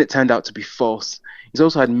 Then it turned out to be false. He's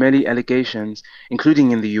also had many allegations, including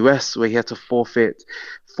in the US, where he had to forfeit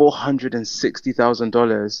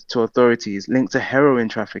 $460,000 to authorities linked to heroin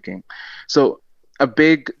trafficking. So a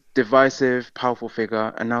big, divisive, powerful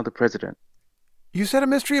figure, and now the president. You said a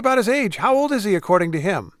mystery about his age. How old is he, according to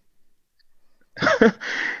him?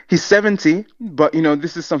 He's 70, but,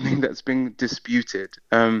 this is something that's been disputed.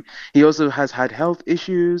 He also has had health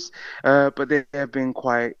issues, but they have been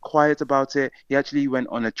quite quiet about it. He actually went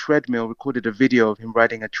on a treadmill, recorded a video of him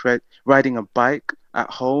riding a bike at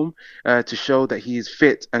home to show that he's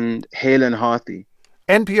fit and hale and hearty.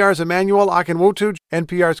 NPR's Emmanuel Akinwotu,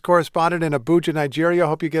 NPR's correspondent in Abuja, Nigeria.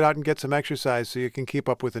 Hope you get out and get some exercise so you can keep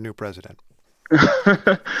up with the new president.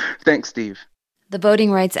 Thanks, Steve. The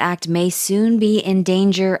Voting Rights Act may soon be in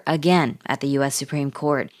danger again at the U.S. Supreme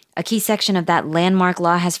Court. A key section of that landmark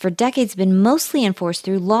law has for decades been mostly enforced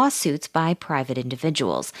through lawsuits by private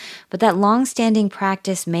individuals. But that long-standing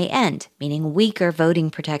practice may end, meaning weaker voting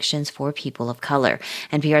protections for people of color.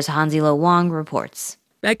 NPR's Hanzilo Wong reports.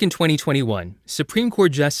 Back in 2021, Supreme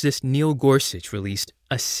Court Justice Neil Gorsuch released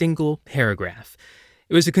a single paragraph.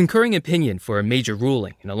 It was a concurring opinion for a major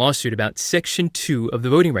ruling in a lawsuit about Section 2 of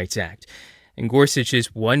the Voting Rights Act. And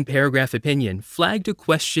Gorsuch's one-paragraph opinion flagged a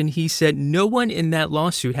question he said no one in that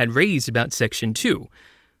lawsuit had raised about Section 2.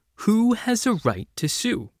 Who has a right to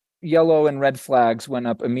sue? Yellow and red flags went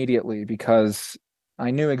up immediately because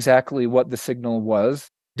I knew exactly what the signal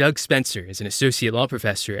was. Doug Spencer is an associate law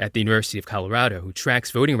professor at the University of Colorado who tracks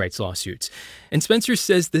voting rights lawsuits. And Spencer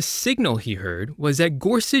says the signal he heard was that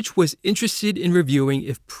Gorsuch was interested in reviewing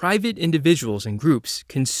if private individuals and groups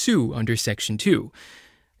can sue under Section 2.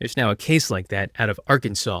 There's now a case like that out of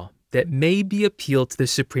Arkansas that may be appealed to the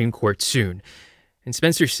Supreme Court soon. And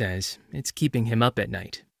Spencer says it's keeping him up at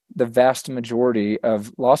night. The vast majority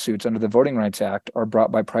of lawsuits under the Voting Rights Act are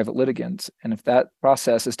brought by private litigants. And if that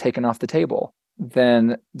process is taken off the table,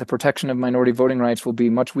 then the protection of minority voting rights will be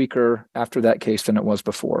much weaker after that case than it was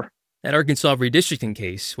before. That Arkansas redistricting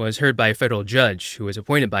case was heard by a federal judge who was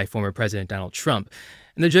appointed by former President Donald Trump.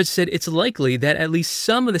 And the judge said it's likely that at least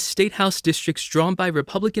some of the state house districts drawn by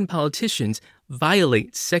Republican politicians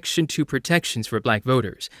violate Section 2 protections for black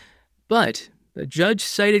voters. But the judge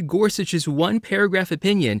cited Gorsuch's one-paragraph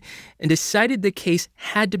opinion and decided the case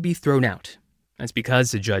had to be thrown out. That's because,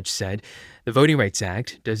 the judge said, the Voting Rights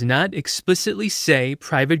Act does not explicitly say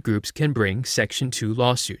private groups can bring Section 2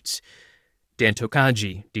 lawsuits. Dan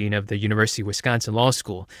Tokaji, dean of the University of Wisconsin Law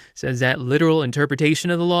School, says that literal interpretation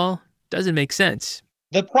of the law doesn't make sense.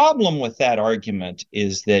 The problem with that argument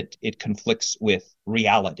is that it conflicts with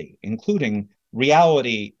reality, including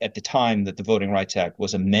reality at the time that the Voting Rights Act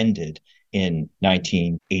was amended in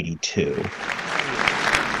 1982.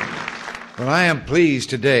 Well, I am pleased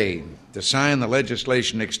today to sign the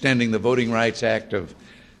legislation extending the Voting Rights Act of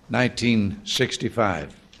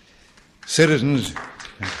 1965. Citizens.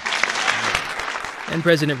 And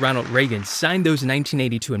President Ronald Reagan signed those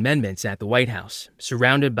 1982 amendments at the White House,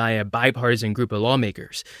 surrounded by a bipartisan group of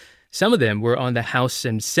lawmakers. Some of them were on the House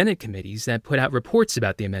and Senate committees that put out reports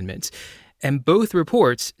about the amendments. And both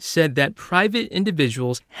reports said that private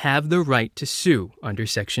individuals have the right to sue under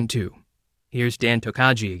Section 2. Here's Dan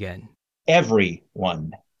Tokaji again.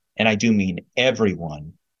 Everyone, and I do mean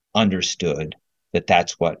everyone, understood that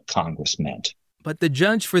that's what Congress meant. But the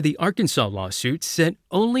judge for the Arkansas lawsuit said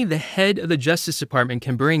only the head of the Justice Department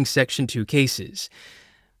can bring Section 2 cases.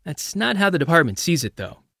 That's not how the department sees it,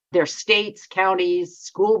 though. They're states, counties,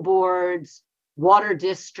 school boards, water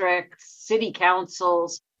districts, city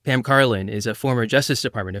councils. Pam Karlan is a former Justice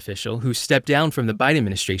Department official who stepped down from the Biden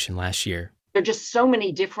administration last year. There are just so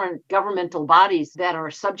many different governmental bodies that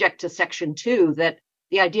are subject to Section 2 that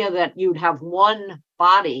the idea that you'd have one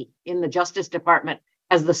body in the Justice Department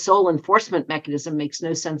as the sole enforcement mechanism makes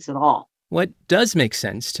no sense at all. What does make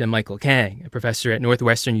sense to Michael Kang, a professor at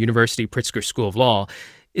Northwestern University Pritzker School of Law,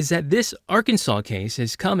 is that this Arkansas case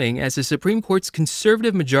is coming as the Supreme Court's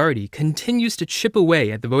conservative majority continues to chip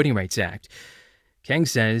away at the Voting Rights Act. Kang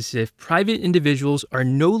says if private individuals are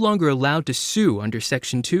no longer allowed to sue under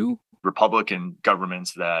Section 2, Republican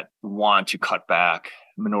governments that want to cut back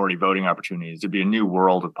minority voting opportunities, there'd be a new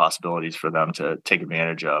world of possibilities for them to take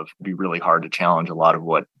advantage of. It'd be really hard to challenge a lot of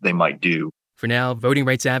what they might do. For now, voting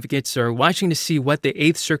rights advocates are watching to see what the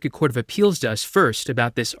Eighth Circuit Court of Appeals does first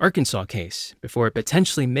about this Arkansas case before it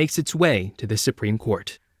potentially makes its way to the Supreme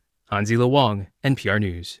Court. Hanzila Wong, NPR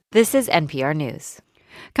News. This is NPR News.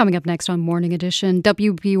 Coming up next on Morning Edition,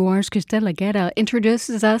 WBUR's Cristela Guerra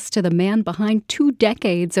introduces us to the man behind 2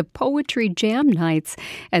 decades of poetry jam nights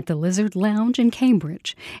at the Lizard Lounge in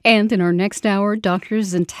Cambridge. And in our next hour,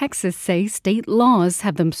 doctors in Texas say state laws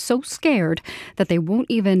have them so scared that they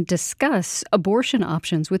won't even discuss abortion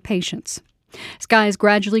options with patients. Skies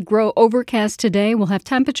gradually grow overcast today. We'll have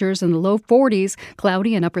temperatures in the low 40s,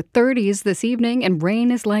 cloudy and upper 30s this evening, and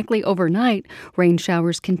rain is likely overnight. Rain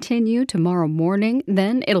showers continue tomorrow morning.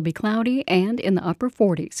 Then it'll be cloudy and in the upper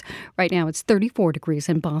 40s. Right now it's 34 degrees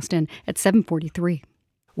in Boston at 7:43.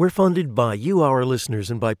 We're funded by you, our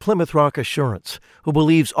listeners, and by Plymouth Rock Assurance, who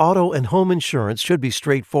believes auto and home insurance should be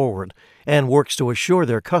straightforward and works to assure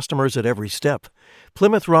their customers at every step.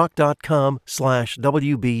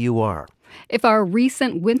 PlymouthRock.com/WBUR. If our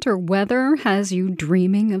recent winter weather has you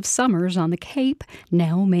dreaming of summers on the Cape,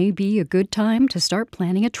 now may be a good time to start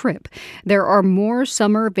planning a trip. There are more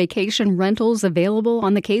summer vacation rentals available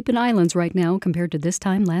on the Cape and Islands right now compared to this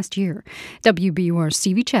time last year. WBUR's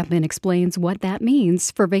Stevie Chapman explains what that means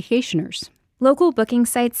for vacationers. Local booking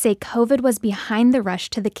sites say COVID was behind the rush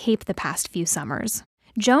to the Cape the past few summers.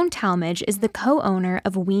 Joan Talmadge is the co-owner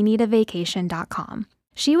of WeNeedAVacation.com.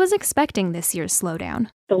 She was expecting this year's slowdown.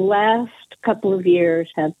 The last couple of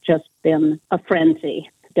years have just been a frenzy.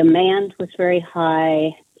 Demand was very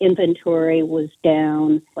high, inventory was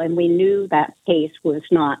down, and we knew that pace was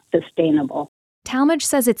not sustainable. Talmadge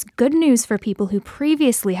says it's good news for people who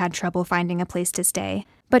previously had trouble finding a place to stay,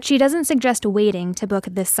 but she doesn't suggest waiting to book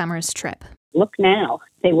this summer's trip. Look now.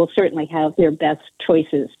 They will certainly have their best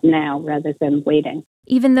choices now rather than waiting.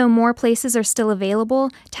 Even though more places are still available,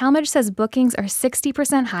 Talmadge says bookings are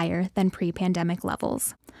 60% higher than pre-pandemic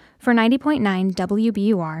levels. For 90.9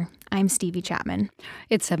 WBUR, I'm Stevie Chapman.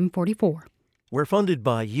 It's 7:44. We're funded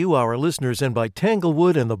by you, our listeners, and by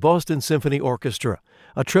Tanglewood and the Boston Symphony Orchestra.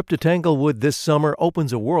 A trip to Tanglewood this summer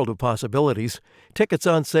opens a world of possibilities. Tickets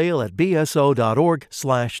on sale at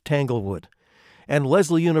bso.org/Tanglewood. And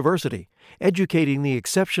Leslie University, educating the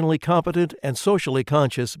exceptionally competent and socially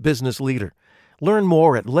conscious business leader. Learn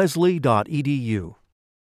more at leslie.edu.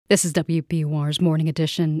 This is WBUR's Morning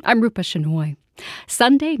Edition. I'm Rupa Shenoy.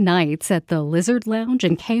 Sunday nights at the Lizard Lounge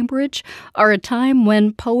in Cambridge are a time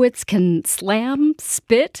when poets can slam,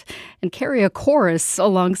 spit, and carry a chorus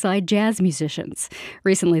alongside jazz musicians.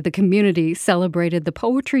 Recently, the community celebrated the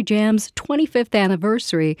Poetry Jam's 25th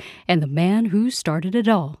anniversary and the man who started it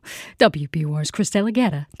all. WBUR's Chris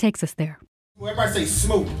Delegata takes us there. Everybody say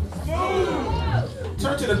smooth.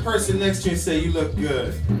 Turn to the person next to you and say, you look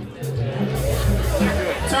good.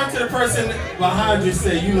 Turn to the person behind you and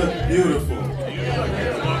say, you look beautiful.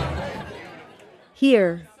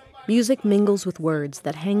 Here, music mingles with words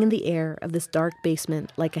that hang in the air of this dark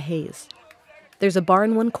basement like a haze. There's a bar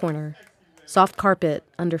in one corner, soft carpet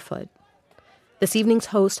underfoot. This evening's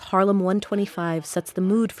host, Harlem 125, sets the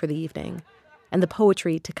mood for the evening and the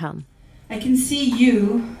poetry to come. I can see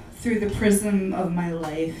you through the prism of my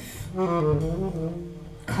life,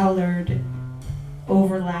 colored,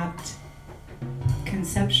 overlapped,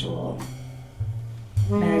 conceptual,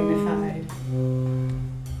 magnified.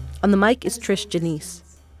 On the mic is Trish Janice.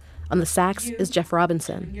 On the sax is Jeff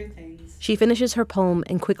Robinson. She finishes her poem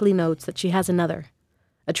and quickly notes that she has another,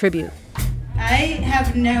 a tribute. I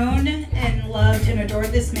have known and loved and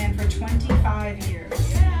adored this man for 25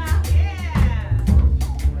 years.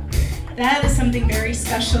 That is something very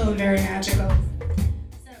special and very magical.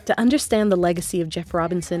 To understand the legacy of Jeff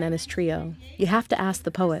Robinson and his trio, you have to ask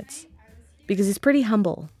the poets. Because he's pretty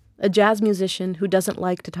humble, a jazz musician who doesn't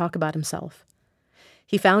like to talk about himself.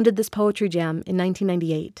 He founded this poetry jam in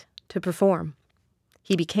 1998 to perform.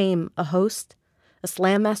 He became a host, a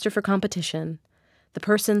slam master for competition, the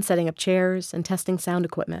person setting up chairs and testing sound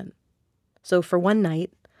equipment. So for one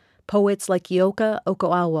night, poets like Yoka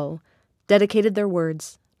Okoawo dedicated their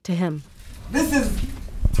words to him. This is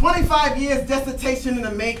 25 years dissertation in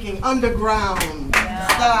the making, underground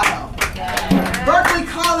style. Berklee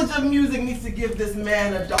College of Music needs to give this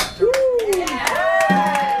man a doctorate.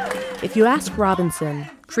 If you ask Robinson,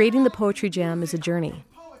 creating the Poetry Jam is a journey,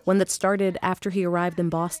 one that started after he arrived in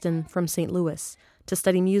Boston from St. Louis to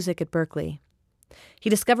study music at Berklee. He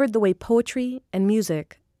discovered the way poetry and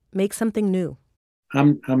music make something new.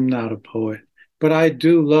 I'm not a poet, but I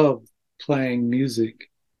do love playing music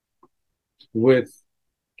with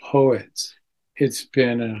poets. It's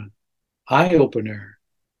been an eye-opener,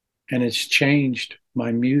 and it's changed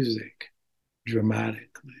my music dramatically.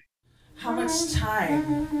 How much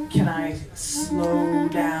time can I slow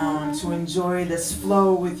down to enjoy this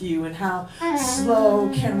flow with you, and how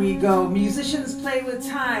slow can we go? Musicians play with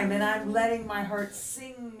time, and I'm letting my heart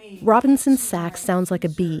sing me. Robinson's sax sounds like a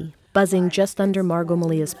bee, buzzing just under Margot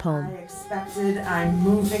Malia's poem. I expected, I'm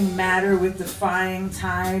moving matter with defying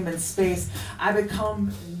time and space. I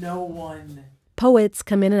become no one. Poets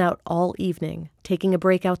come in and out all evening, taking a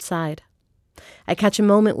break outside. I catch a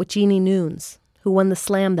moment with Jeannie Nunes, who won the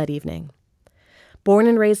slam that evening. Born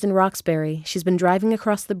and raised in Roxbury, she's been driving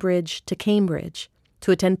across the bridge to Cambridge to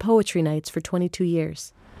attend poetry nights for 22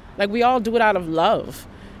 years. Like, we all do it out of love,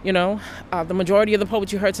 you know. The majority of the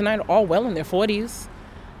poets you heard tonight are all well in their 40s,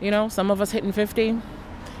 you know, some of us hitting 50,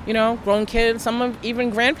 you know, grown kids, some of even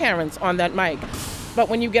grandparents on that mic. But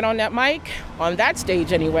when you get on that mic, on that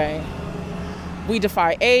stage anyway, we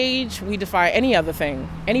defy age, we defy any other thing,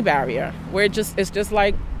 any barrier. It's just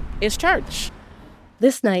like, it's church.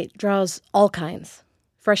 This night draws all kinds.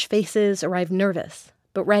 Fresh faces arrive nervous,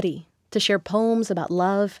 but ready to share poems about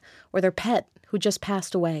love or their pet who just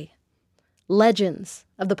passed away. Legends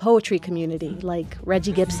of the poetry community like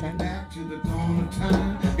Reggie Gibson. Back to the dawn of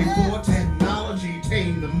time, before technology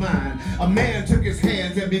tamed the mind. A man took his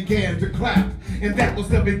hands and began to clap, and that was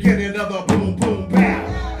the beginning of the boom, boom,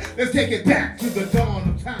 bap. Let's take it back to the dawn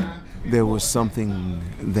of time. There was something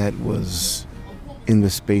that was in the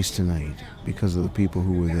space tonight because of the people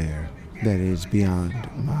who were there that is beyond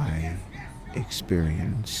my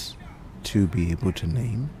experience to be able to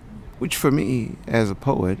name, which for me as a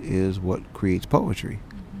poet is what creates poetry,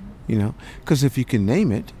 you know, because if you can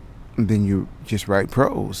name it, then you just write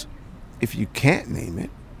prose. If you can't name it,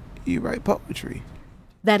 you write poetry.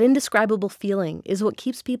 That indescribable feeling is what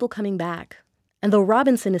keeps people coming back. And though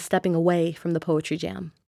Robinson is stepping away from the Poetry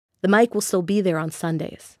Jam, the mic will still be there on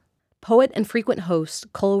Sundays. Poet and frequent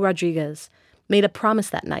host Cole Rodriguez made a promise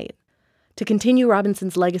that night to continue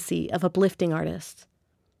Robinson's legacy of uplifting artists.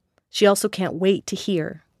 She also can't wait to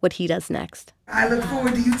hear what he does next. I look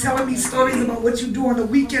forward to you telling me stories about what you do on the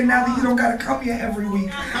weekend now that you don't got to come here every week.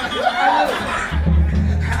 I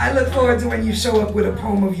look forward to when you show up with a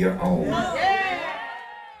poem of your own.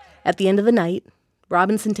 At the end of the night,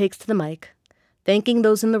 Robinson takes to the mic, thanking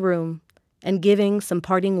those in the room and giving some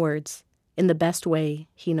parting words in the best way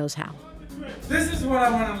he knows how. This is what I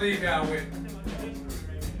want to leave y'all with.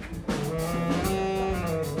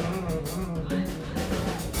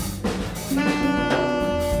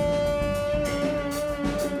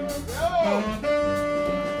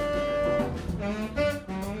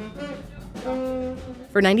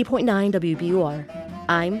 For 90.9 WBUR,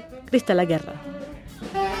 I'm Cristela Guerra.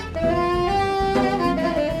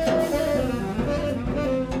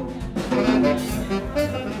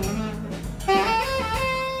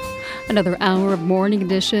 Another hour of Morning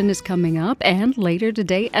Edition is coming up, and later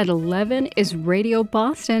today at 11 is Radio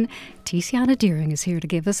Boston. Tiziana Deering is here to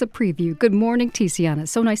give us a preview. Good morning, Tiziana.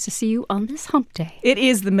 So nice to see you on this hump day. It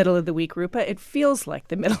is the middle of the week, Rupa. It feels like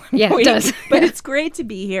the middle of the week. Yeah, it does. But it's great to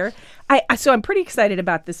be here. So I'm pretty excited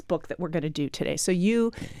about this book that we're going to do today. So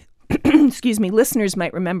you, excuse me, listeners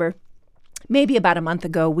might remember, maybe about a month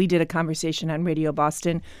ago, we did a conversation on Radio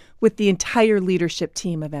Boston with the entire leadership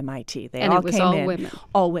team of MIT. They and all it was came all in. Women.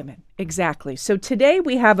 All women, exactly. So today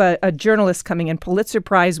we have a journalist coming in, Pulitzer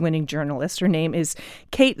Prize-winning journalist. Her name is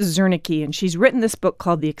Kate Zernike, and she's written this book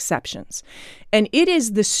called The Exceptions. And it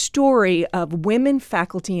is the story of women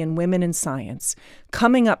faculty and women in science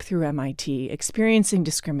coming up through MIT, experiencing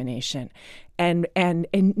discrimination. And in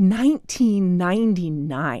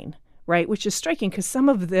 1999, right, which is striking because some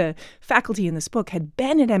of the faculty in this book had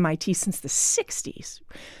been at MIT since the 60s,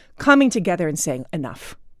 coming together and saying,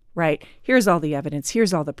 enough, right? Here's all the evidence.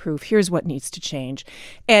 Here's all the proof. Here's what needs to change.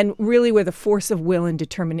 And really with a force of will and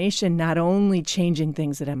determination, not only changing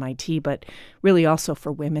things at MIT, but really also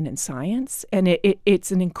for women in science. And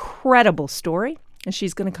it's an incredible story. And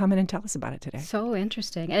she's going to come in and tell us about it today. So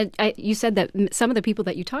interesting. And you said that some of the people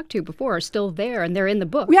that you talked to before are still there and they're in the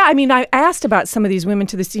book. Yeah, I mean, I asked about some of these women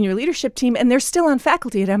to the senior leadership team, and they're still on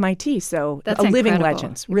faculty at MIT. So that's living incredible.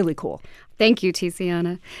 legends. Really cool. Thank you,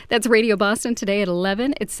 Tiziana. That's Radio Boston today at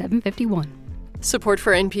 11. It's 7:51. Support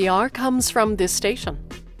for NPR comes from this station.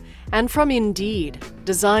 And from Indeed,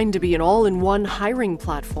 designed to be an all-in-one hiring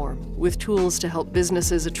platform with tools to help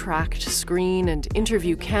businesses attract, screen, and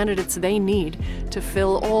interview candidates they need to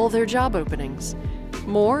fill all their job openings.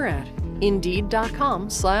 More at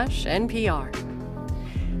Indeed.com/NPR.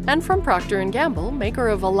 And from Procter & Gamble, maker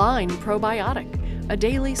of Align Probiotic, a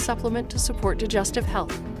daily supplement to support digestive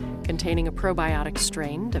health, containing a probiotic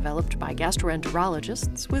strain developed by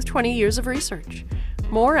gastroenterologists with 20 years of research.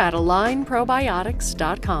 More at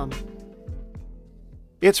AlignProbiotics.com.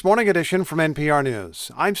 It's Morning Edition from NPR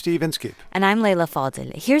News. I'm Steve Inskeep. And I'm Leila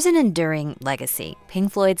Fadel. Here's an enduring legacy.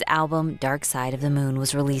 Pink Floyd's album Dark Side of the Moon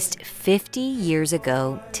was released 50 years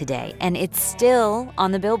ago today, and it's still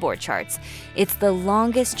on the Billboard charts. It's the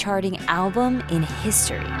longest charting album in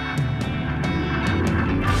history. And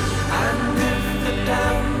if the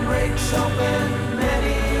dam breaks open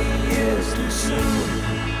many years too soon,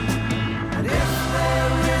 and if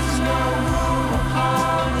there is no room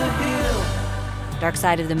upon the hill. Dark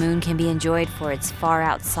Side of the Moon can be enjoyed for its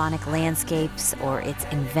far-out sonic landscapes or its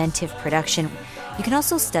inventive production. You can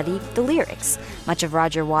also study the lyrics. Much of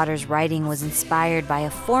Roger Waters' writing was inspired by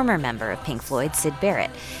a former member of Pink Floyd, Syd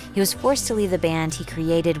Barrett. He was forced to leave the band he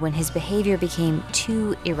created when his behavior became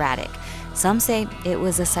too erratic. Some say it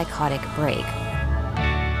was a psychotic break.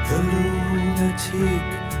 The lunatic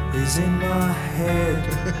is in my head.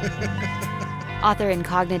 Author and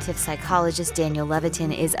cognitive psychologist Daniel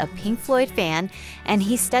Levitin is a Pink Floyd fan, and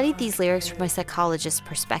he studied these lyrics from a psychologist's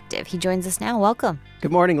perspective. He joins us now. Welcome.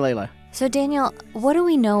 Good morning, Layla. So, Daniel, what do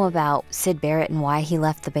we know about Syd Barrett and why he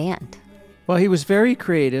left the band? Well, he was very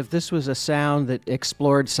creative. This was a sound that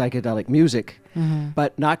explored psychedelic music.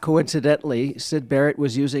 But not coincidentally, Syd Barrett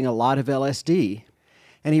was using a lot of LSD,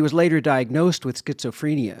 and he was later diagnosed with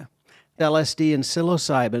schizophrenia. LSD and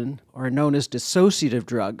psilocybin are known as dissociative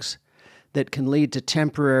drugs that can lead to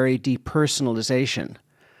temporary depersonalization.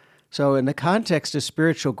 So in the context of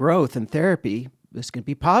spiritual growth and therapy, this can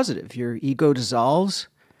be positive. Your ego dissolves.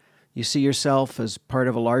 You see yourself as part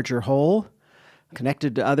of a larger whole,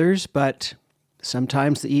 connected to others, but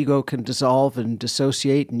sometimes the ego can dissolve and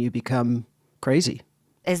dissociate and you become crazy.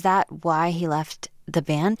 Is that why he left the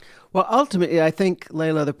band? Well, ultimately, I think,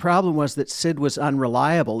 Layla, the problem was that Syd was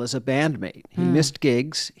unreliable as a bandmate. He missed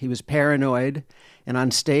gigs, he was paranoid, and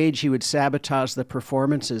on stage he would sabotage the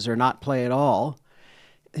performances or not play at all.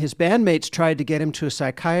 His bandmates tried to get him to a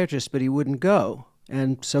psychiatrist, but he wouldn't go,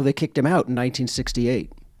 and so they kicked him out in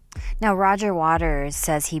 1968. Now, Roger Waters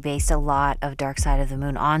says he based a lot of Dark Side of the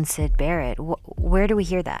Moon on Syd Barrett. Where do we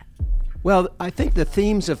hear that? Well, I think the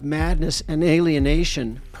themes of madness and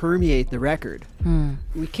alienation permeate the record.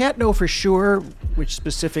 We can't know for sure which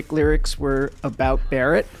specific lyrics were about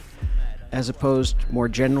Barrett, as opposed more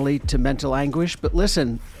generally to mental anguish, but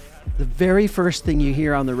listen, the very first thing you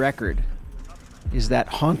hear on the record is that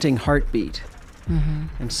haunting heartbeat.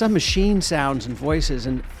 And some machine sounds and voices,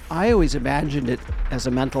 and I always imagined it as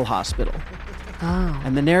a mental hospital. Oh.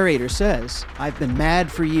 And the narrator says, "I've been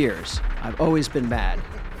mad for years. I've always been mad."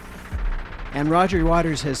 And Roger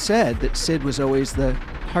Waters has said that Syd was always the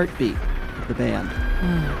heartbeat of the band.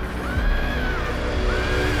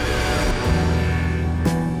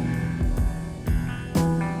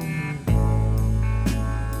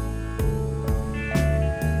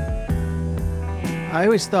 I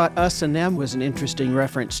always thought Us and Them was an interesting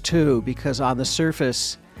reference too, because on the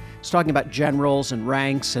surface, it's talking about generals and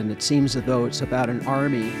ranks, and it seems as though it's about an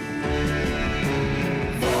army.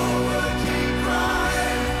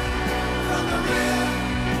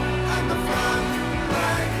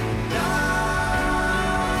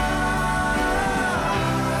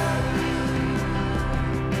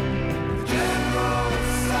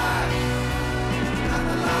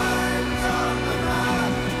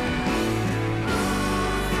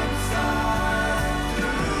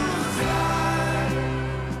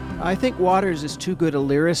 I think Waters is too good a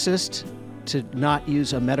lyricist to not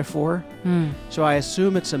use a metaphor. So I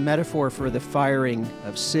assume it's a metaphor for the firing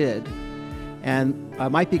of Syd. And I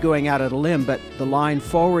might be going out on a limb, but the line,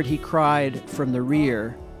 "Forward he cried from the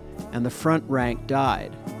rear, and the front rank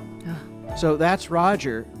died." So that's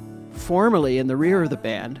Roger, formerly in the rear of the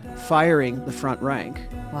band, firing the front rank.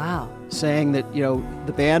 Wow. Saying that,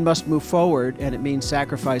 the band must move forward, and it means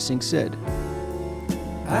sacrificing Syd.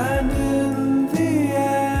 And in the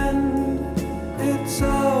end, it's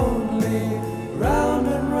only round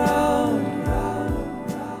and round,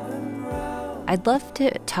 round and round. I'd love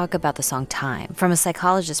to talk about the song Time. From a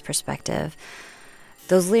psychologist's perspective,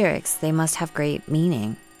 those lyrics, they must have great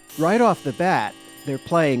meaning. Right off the bat, they're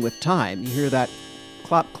playing with time. You hear that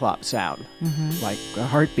clop-clop sound, like a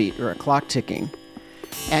heartbeat or a clock ticking.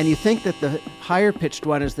 And you think that the higher-pitched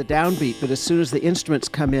one is the downbeat, but as soon as the instruments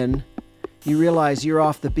come in, you realize you're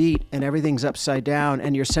off the beat and everything's upside down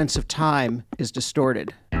and your sense of time is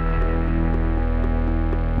distorted. And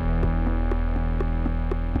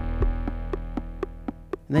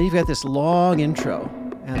then you've got this long intro,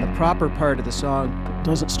 and the proper part of the song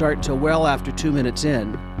doesn't start until well after 2 minutes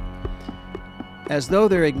in, as though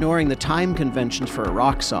they're ignoring the time conventions for a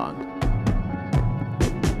rock song.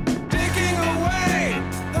 Taking away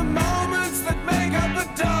the moments that make up a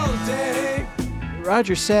dull day.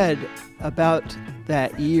 Roger said about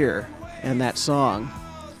that year and that song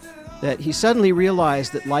that he suddenly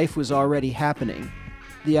realized that life was already happening.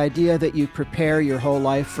 The idea that you prepare your whole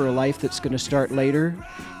life for a life that's going to start later,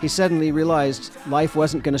 he suddenly realized life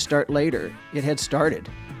wasn't going to start later. It had started.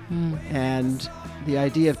 And the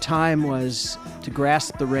idea of time was to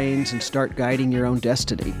grasp the reins and start guiding your own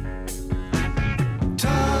destiny.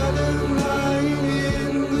 Tired of lying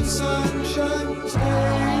in the sunshine,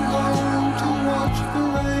 staying home to watch the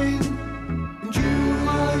rain. And you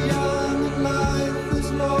are young and life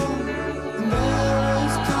is long, and there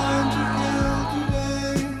is time to kill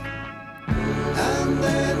today. And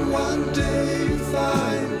then one day you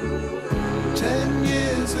find 10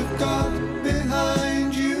 years have gone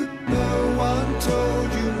behind you. No one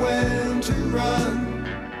told you when to run.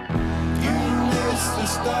 You missed the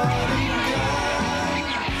starting gun.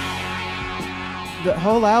 The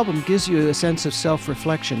whole album gives you a sense of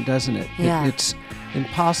self-reflection, doesn't it? Yeah. It's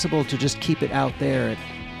impossible to just keep it out there. It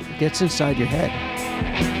gets inside your head.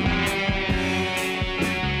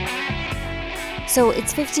 So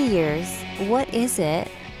it's 50 years. What is it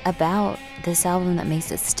about this album that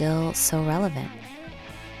makes it still so relevant?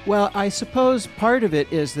 Well, I suppose part of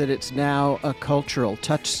it is that it's now a cultural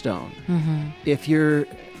touchstone. If you're,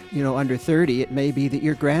 under 30, it may be that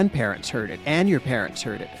your grandparents heard it and your parents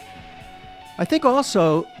heard it. I think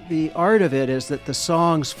also the art of it is that the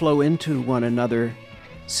songs flow into one another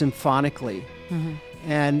symphonically.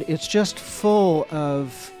 And it's just full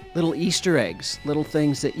of little Easter eggs, little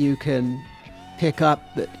things that you can pick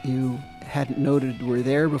up that you hadn't noted were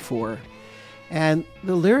there before. And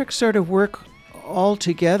the lyrics sort of work all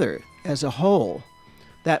together as a whole.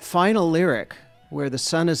 That final lyric where the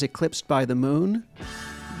sun is eclipsed by the moon,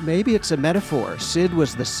 maybe it's a metaphor. Syd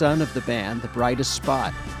was the sun of the band, the brightest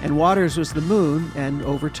spot, and Waters was the moon and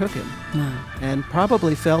overtook him. And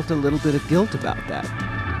probably felt a little bit of guilt about that.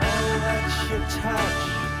 Oh, that's your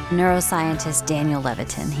touch. neuroscientist Daniel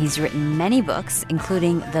Levitin. He's written many books,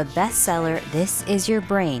 including the bestseller This Is Your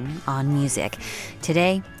Brain on music.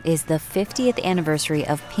 Today is the 50th anniversary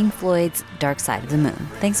of Pink Floyd's Dark Side of the Moon.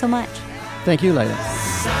 Thanks so much. Thank you, Layla.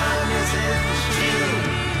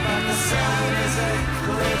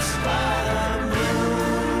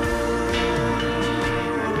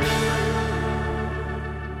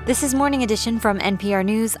 This is Morning Edition from NPR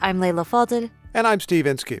News. I'm Layla Falded. And I'm Steve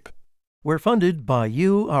Inskeep. We're funded by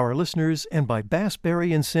you, our listeners, and by Bass,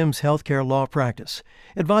 Berry & Sims Healthcare Law Practice,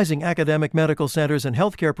 advising academic medical centers and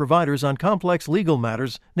healthcare providers on complex legal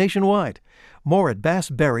matters nationwide. More at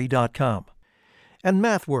bassberry.com. And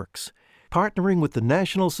MathWorks, partnering with the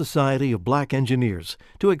National Society of Black Engineers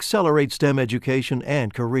to accelerate STEM education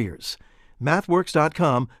and careers.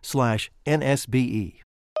 mathworks.com/NSBE.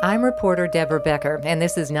 I'm reporter Deborah Becker, and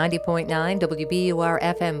this is 90.9 WBUR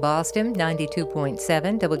FM Boston,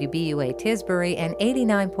 92.7 WBUA Tisbury, and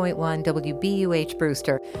 89.1 WBUH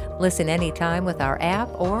Brewster. Listen anytime with our app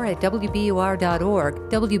or at WBUR.org.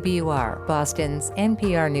 WBUR, Boston's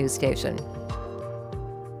NPR news station.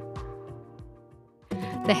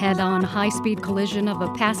 The head-on high-speed collision of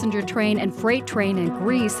a passenger train and freight train in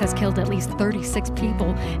Greece has killed at least 36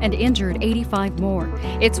 people and injured 85 more.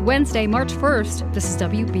 It's Wednesday, March 1st. This is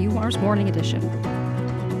WBUR's Morning Edition.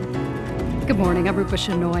 Good morning, I'm Rupa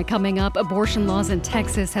Shenoy. Coming up, abortion laws in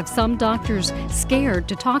Texas have some doctors scared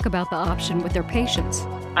to talk about the option with their patients.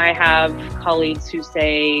 I have colleagues who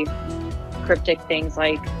say cryptic things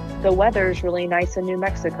like, the weather's really nice in New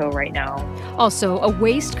Mexico right now. Also, a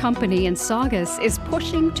waste company in Saugus is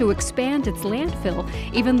pushing to expand its landfill,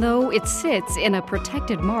 even though it sits in a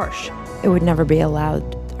protected marsh. It would never be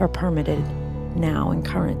allowed or permitted now in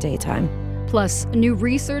current daytime. Plus, new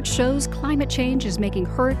research shows climate change is making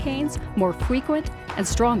hurricanes more frequent and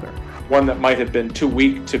stronger. One that might have been too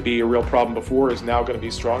weak to be a real problem before is now going to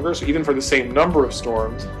be stronger. So even for the same number of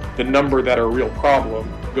storms, the number that are a real problem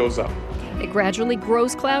goes up. It gradually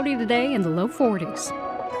grows cloudy today in the low 40s.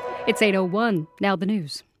 It's 8:01. Now the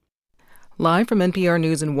news. Live from NPR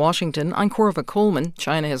News in Washington, I'm Corva Coleman.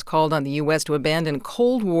 China has called on the U.S. to abandon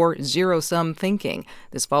Cold War zero-sum thinking.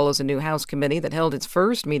 This follows a new House committee that held its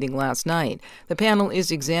first meeting last night. The panel is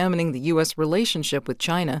examining the U.S. relationship with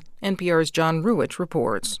China. NPR's John Ruwitch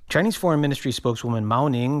reports. Chinese Foreign Ministry spokeswoman Mao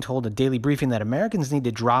Ning told a daily briefing that Americans need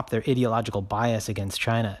to drop their ideological bias against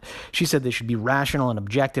China. She said they should be rational and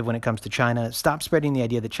objective when it comes to China, stop spreading the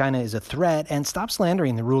idea that China is a threat, and stop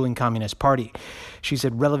slandering the ruling Communist Party. She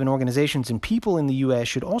said relevant organizations and people in the U.S.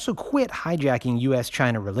 should also quit hijacking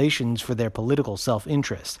U.S.-China relations for their political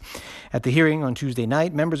self-interest. At the hearing on Tuesday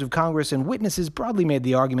night, members of Congress and witnesses broadly made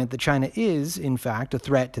the argument that China is, in fact, a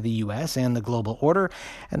threat to the U.S. and the global order,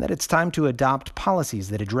 and that it's time to adopt policies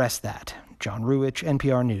that address that. John Ruwitch,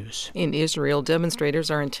 NPR News. In Israel, demonstrators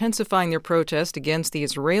are intensifying their protest against the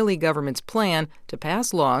Israeli government's plan to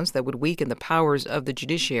pass laws that would weaken the powers of the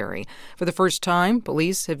judiciary. For the first time,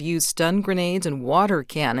 police have used stun grenades and water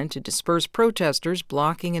cannon to disperse protesters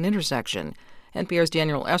blocking an intersection. NPR's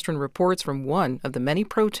Daniel Estrin reports from one of the many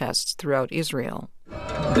protests throughout Israel.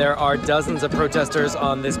 There are dozens of protesters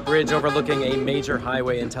on this bridge overlooking a major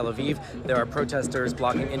highway in Tel Aviv. There are protesters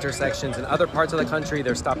blocking intersections in other parts of the country.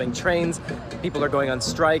 They're stopping trains. People are going on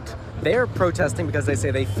strike. They're protesting because they say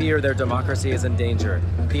they fear their democracy is in danger.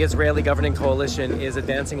 The Israeli governing coalition is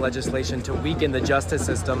advancing legislation to weaken the justice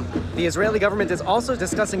system. The Israeli government is also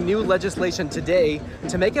discussing new legislation today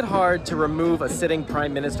to make it hard to remove a sitting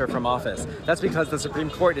prime minister from office. That's because the Supreme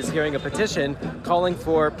Court is hearing a petition calling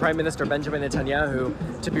for Prime Minister Benjamin Netanyahu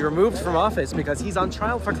to be removed from office because he's on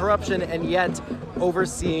trial for corruption and yet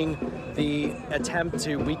overseeing the attempt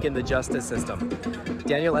to weaken the justice system.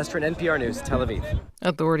 Daniel Estrin, NPR News, Tel Aviv.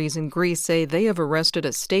 Authorities in Greece say they have arrested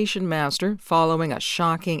a station master following a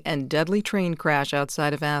shocking and deadly train crash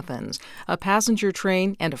outside of Athens. A passenger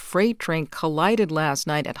train and a freight train collided last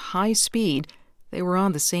night at high speed. They were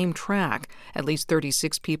on the same track. At least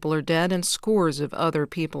 36 people are dead and scores of other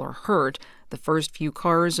people are hurt. The first few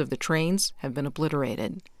cars of the trains have been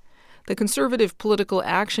obliterated. The Conservative Political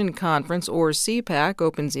Action Conference, or CPAC,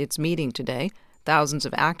 opens its meeting today. Thousands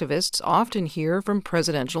of activists often hear from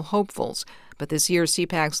presidential hopefuls. But this year,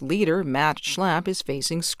 CPAC's leader, Matt Schlapp, is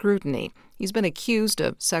facing scrutiny. He's been accused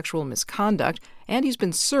of sexual misconduct, and he's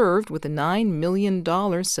been served with a $9 million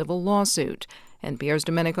civil lawsuit. NPR's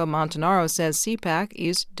Domenico Montanaro says CPAC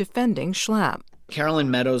is defending Schlapp.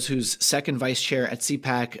 Carolyn Meadows, who's second vice chair at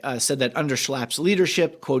CPAC, said that under Schlapp's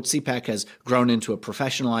leadership, quote, CPAC has grown into a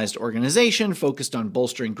professionalized organization focused on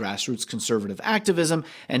bolstering grassroots conservative activism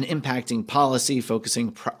and impacting policy,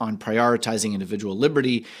 focusing on prioritizing individual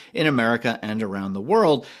liberty in America and around the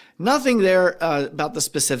world. Nothing there about the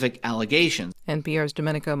specific allegations. NPR's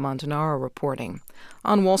Domenico Montanaro reporting.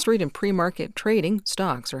 On Wall Street and pre-market trading,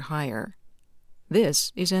 stocks are higher.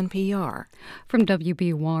 This is NPR. From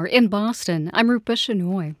WBUR in Boston, I'm Rupa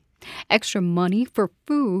Shenoy. Extra money for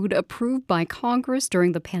food approved by Congress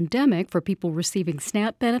during the pandemic for people receiving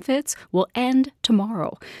SNAP benefits will end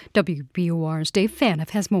tomorrow. WBUR's Dave Phaneuf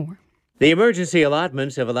has more. The emergency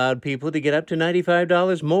allotments have allowed people to get up to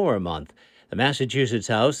 $95 more a month. The Massachusetts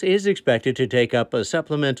House is expected to take up a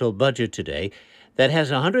supplemental budget today that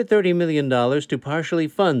has $130 million to partially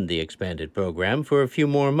fund the expanded program for a few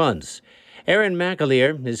more months. Erin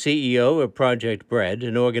McAleer is CEO of Project Bread,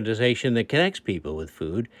 an organization that connects people with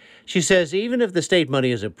food. She says even if the state money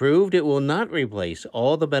is approved, it will not replace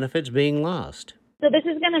all the benefits being lost. So this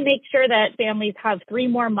is going to make sure that families have 3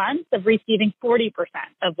 more months of receiving 40%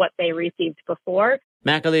 of what they received before.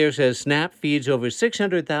 McAleer says SNAP feeds over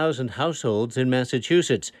 600,000 households in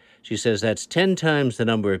Massachusetts. She says that's 10 times the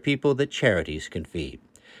number of people that charities can feed.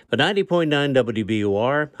 For 90.9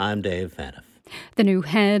 WBUR, I'm Dave Phaneuf. The new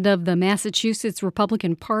head of the Massachusetts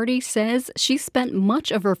Republican Party says she spent much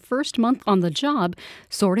of her first month on the job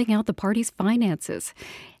sorting out the party's finances.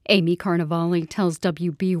 Amy Carnevale tells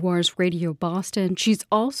WBUR's Radio Boston she's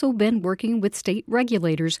also been working with state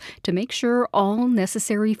regulators to make sure all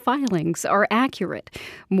necessary filings are accurate.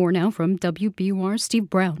 More now from WBUR's Steve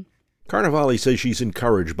Brown. Carnevale says she's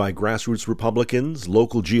encouraged by grassroots Republicans,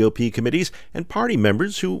 local GOP committees, and party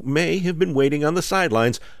members who may have been waiting on the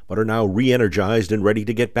sidelines but are now re-energized and ready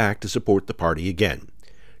to get back to support the party again.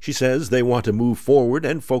 She says they want to move forward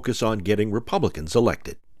and focus on getting Republicans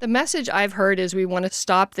elected. The message I've heard is we want to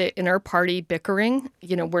stop the inter-party bickering.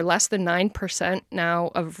 We're less than 9% now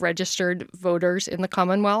of registered voters in the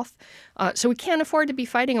Commonwealth. So we can't afford to be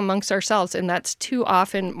fighting amongst ourselves, and that's too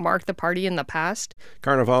often marked the party in the past.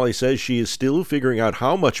 Carnevale says she is still figuring out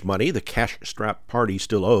how much money the cash-strapped party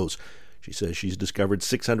still owes. She says she's discovered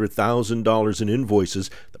 $600,000 in invoices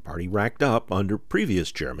the party racked up under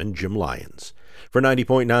previous chairman Jim Lyons. For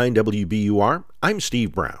 90.9 WBUR, I'm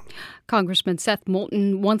Steve Brown. Congressman Seth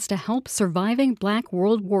Moulton wants to help surviving Black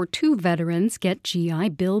World War II veterans get GI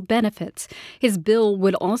Bill benefits. His bill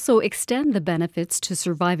would also extend the benefits to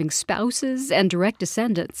surviving spouses and direct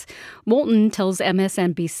descendants. Moulton tells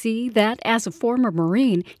MSNBC that as a former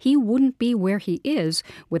Marine, he wouldn't be where he is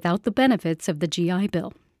without the benefits of the GI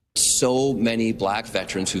Bill. So many black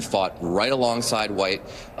veterans who fought right alongside white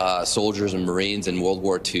soldiers and Marines in World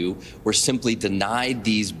War II were simply denied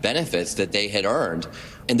these benefits that they had earned.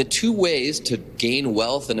 And the 2 ways to gain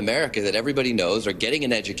wealth in America that everybody knows are getting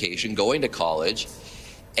an education, going to college,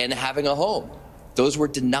 and having a home. Those were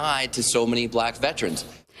denied to so many black veterans.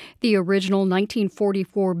 The original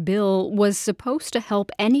 1944 bill was supposed to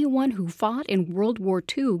help anyone who fought in World War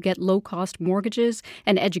II get low-cost mortgages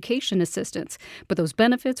and education assistance, but those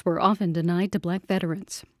benefits were often denied to black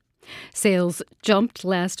veterans. Sales jumped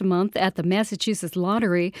last month at the Massachusetts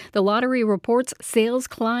Lottery. The lottery reports sales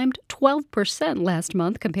climbed 12% last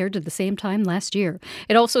month compared to the same time last year.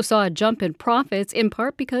 It also saw a jump in profits, in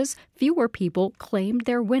part because fewer people claimed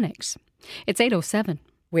their winnings. It's 8:07.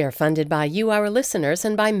 We are funded by you, our listeners,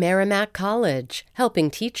 and by Merrimack College, helping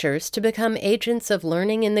teachers to become agents of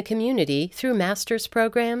learning in the community through master's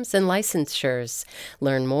programs and licensures.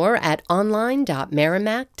 Learn more at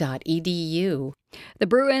online.merrimack.edu. The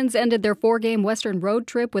Bruins ended their 4-game Western road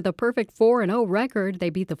trip with a perfect 4-0 record. They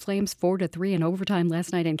beat the Flames 4-3 in overtime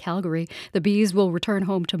last night in Calgary. The Bees will return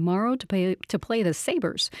home tomorrow to play the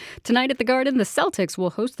Sabres. Tonight at the Garden, the Celtics will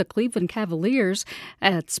host the Cleveland Cavaliers.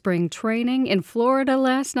 At spring training in Florida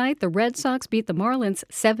last night, the Red Sox beat the Marlins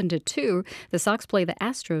 7-2. The Sox play the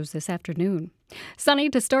Astros this afternoon. Sunny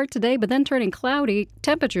to start today, but then turning cloudy.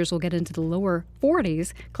 Temperatures will get into the lower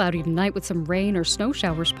 40s. Cloudy tonight with some rain or snow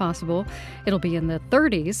showers possible. It'll be in the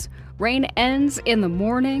 30s. Rain ends in the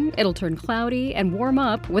morning. It'll turn cloudy and warm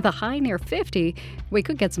up with a high near 50. We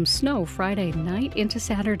could get some snow Friday night into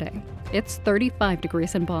Saturday. It's 35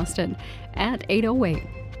 degrees in Boston at 8:08.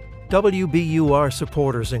 WBUR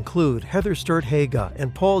supporters include Heather Sturt Haga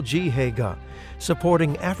and Paul G. Haga,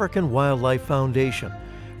 supporting African Wildlife Foundation,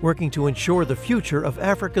 working to ensure the future of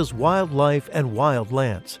Africa's wildlife and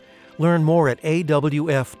wildlands. Learn more at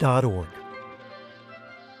awf.org.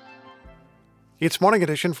 It's Morning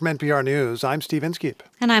Edition from NPR News. I'm Steve Inskeep.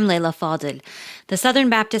 And I'm Leila Fadel. The Southern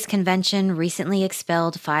Baptist Convention recently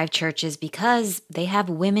expelled 5 churches because they have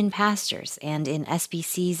women pastors. And in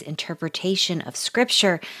SBC's interpretation of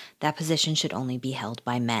Scripture, that position should only be held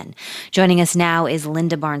by men. Joining us now is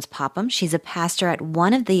Linda Barnes Popham. She's a pastor at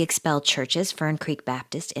one of the expelled churches, Fern Creek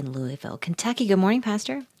Baptist in Louisville, Kentucky. Good morning,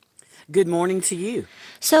 Pastor. Good morning to you.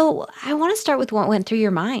 So I want to start with what went through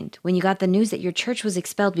your mind when you got the news that your church was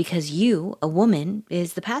expelled because you, a woman,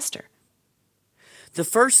 is the pastor. The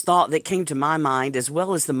first thought that came to my mind, as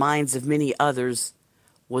well as the minds of many others,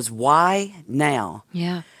 was why now?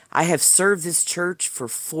 Yeah. I have served this church for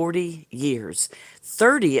 40 years.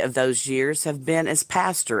 30 of those years have been as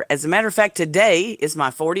pastor. As a matter of fact, today is my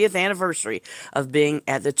 40th anniversary of being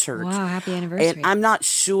at the church. Wow, happy anniversary. And I'm not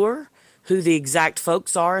sure who the exact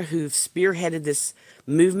folks are who've spearheaded this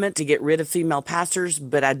movement to get rid of female pastors,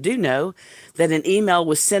 but I do know that an email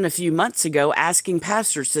was sent a few months ago asking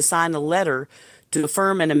pastors to sign a letter to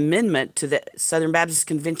affirm an amendment to the Southern Baptist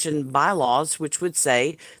Convention bylaws, which would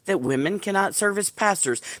say that women cannot serve as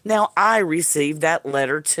pastors. Now, I received that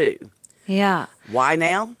letter too. Yeah. Why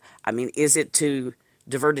now? I mean, is it to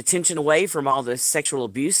divert attention away from all the sexual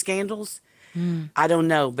abuse scandals? I don't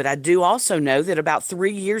know, but I do also know that about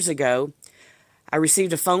 3 years ago, I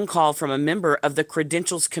received a phone call from a member of the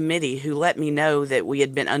Credentials Committee who let me know that we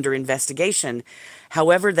had been under investigation.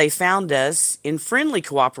 However, they found us in friendly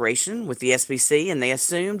cooperation with the SBC, and they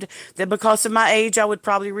assumed that because of my age, I would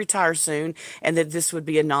probably retire soon and that this would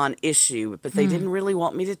be a non-issue. But they didn't really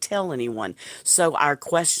want me to tell anyone. So our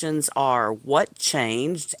questions are, what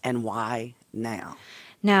changed and why now?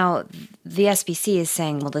 Now, the SBC is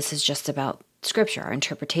saying, well, this is just about Scripture, our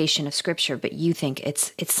interpretation of Scripture, but you think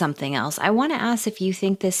it's something else. I want to ask if you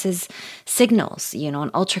think this is signals,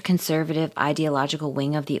 an ultra-conservative ideological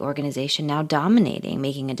wing of the organization now dominating,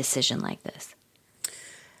 making a decision like this.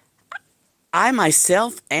 I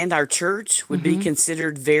myself and our church would be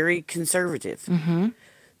considered very conservative.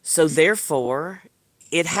 So therefore,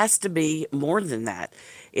 it has to be more than that.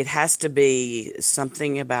 It has to be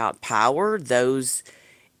something about power, those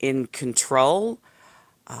in control.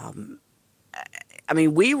 I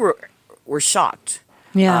mean, we were shocked,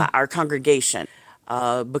 our congregation,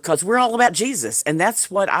 because we're all about Jesus, and that's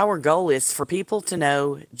what our goal is, for people to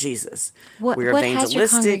know Jesus. We're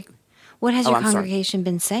evangelistic. What has your congregation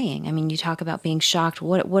been saying? I mean, you talk about being shocked.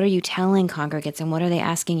 What are you telling congregants, and what are they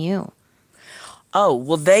asking you? Oh,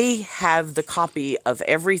 well, they have the copy of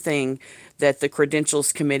everything that the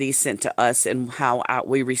Credentials Committee sent to us and how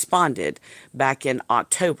we responded back in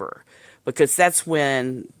October, because that's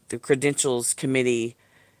when the Credentials Committee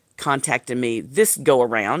contacted me this go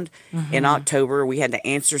around. In October. We had to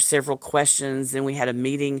answer several questions. Then we had a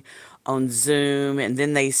meeting on Zoom, and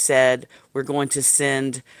then they said, we're going to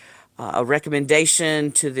send a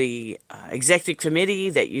recommendation to the executive committee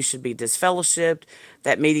that you should be disfellowshipped.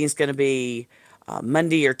 That meeting is going to be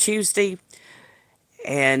Monday or Tuesday.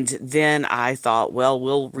 And then I thought, well,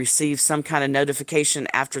 we'll receive some kind of notification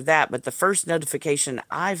after that. But the first notification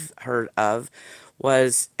I've heard of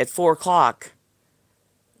was at 4 o'clock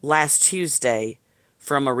last Tuesday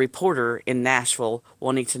from a reporter in Nashville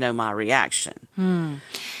wanting to know my reaction.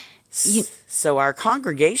 So our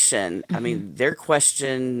congregation, I mean, their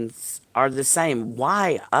questions are the same.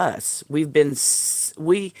 Why us? We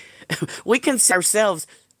consider ourselves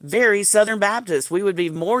very Southern Baptist. We would be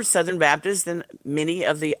more Southern Baptist than many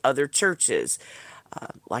of the other churches.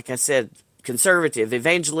 Like I said, conservative,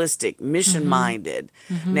 evangelistic, mission-minded.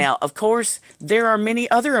 Now, of course, there are many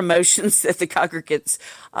other emotions that the congregants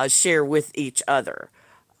share with each other.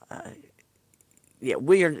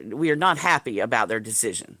 We are not happy about their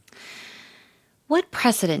decision. What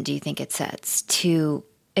precedent do you think it sets to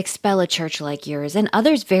expel a church like yours and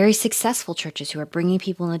others very successful churches who are bringing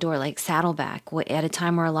people in the door, like Saddleback, at a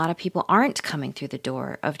time where a lot of people aren't coming through the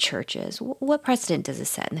door of churches? What precedent does it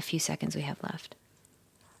set in the few seconds we have left?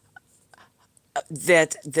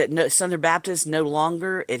 That Southern Baptists no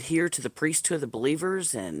longer adhere to the priesthood of the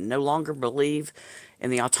believers and no longer believe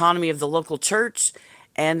in the autonomy of the local church,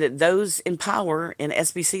 and that those in power in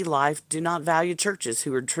SBC life do not value churches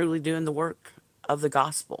who are truly doing the work of the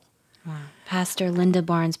gospel. Wow. Pastor Linda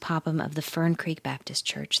Barnes Popham of the Fern Creek Baptist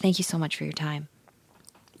Church, thank you so much for your time.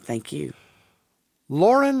 Thank you.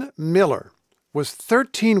 Lauren Miller was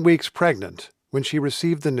 13 weeks pregnant when she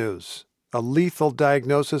received the news, a lethal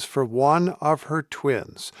diagnosis for one of her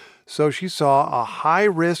twins. So she saw a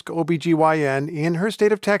high-risk OBGYN in her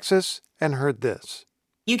state of Texas and heard this.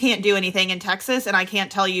 You can't do anything in Texas, and I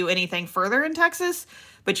can't tell you anything further in Texas,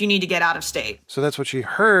 but you need to get out of state. So that's what she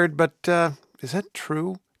heard, but is that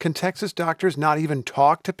true? Can Texas doctors not even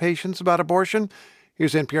talk to patients about abortion?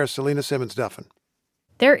 Here's NPR's Selena Simmons-Duffin.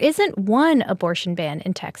 There isn't one abortion ban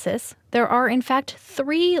in Texas. There are, in fact,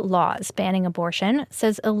 3 laws banning abortion,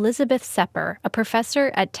 says Elizabeth Sepper, a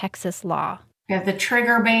professor at Texas Law. We have the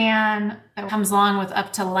trigger ban that comes along with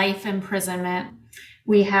up to life imprisonment.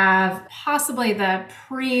 We have possibly the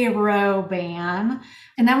pre-Roe ban.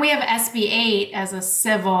 And then we have SB 8 as a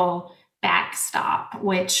civil backstop,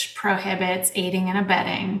 which prohibits aiding and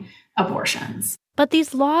abetting abortions. But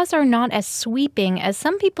these laws are not as sweeping as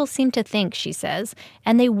some people seem to think, she says,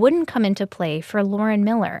 and they wouldn't come into play for Lauren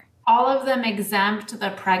Miller. All of them exempt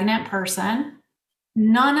the pregnant person.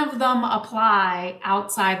 None of them apply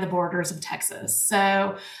outside the borders of Texas.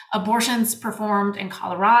 So abortions performed in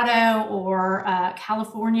Colorado or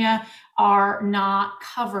California are not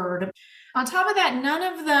covered. On top of that, none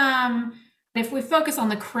of them, if we focus on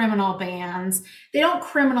the criminal bans, they don't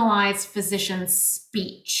criminalize physicians'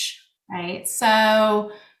 speech. Right?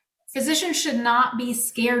 So physicians should not be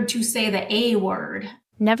scared to say the A word.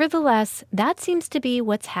 Nevertheless, that seems to be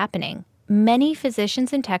what's happening. Many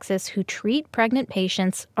physicians in Texas who treat pregnant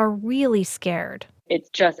patients are really scared. It's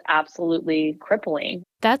just absolutely crippling.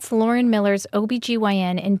 That's Lauren Miller's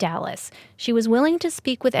OBGYN in Dallas. She was willing to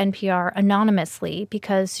speak with NPR anonymously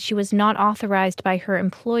because she was not authorized by her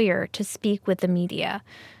employer to speak with the media.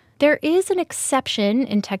 There is an exception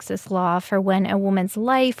in Texas law for when a woman's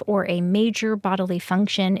life or a major bodily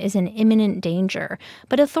function is in imminent danger,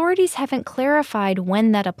 but authorities haven't clarified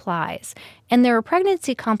when that applies. And there are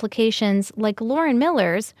pregnancy complications like Lauren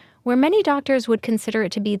Miller's, where many doctors would consider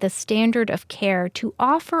it to be the standard of care to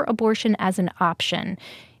offer abortion as an option.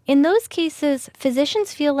 In those cases,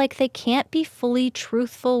 physicians feel like they can't be fully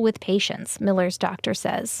truthful with patients, Miller's doctor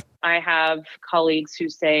says. I have colleagues who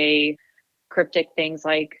say cryptic things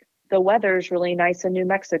like, the weather's really nice in New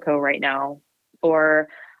Mexico right now. Or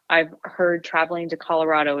I've heard traveling to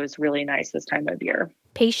Colorado is really nice this time of year.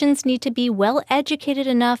 Patients need to be well educated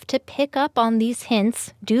enough to pick up on these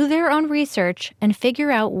hints, do their own research, and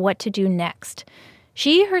figure out what to do next.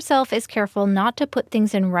 She herself is careful not to put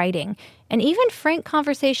things in writing, and even frank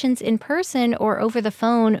conversations in person or over the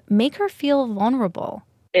phone make her feel vulnerable.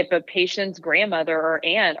 If a patient's grandmother or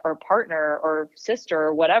aunt or partner or sister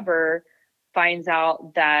or whatever finds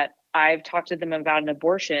out that I've talked to them about an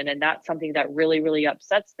abortion and that's something that really, really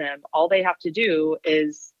upsets them, all they have to do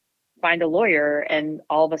is find a lawyer and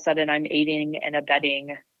all of a sudden I'm aiding and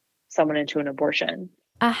abetting someone into an abortion.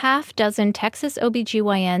 A half dozen Texas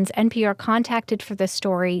OBGYNs NPR contacted for this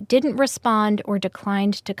story didn't respond or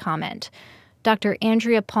declined to comment. Dr.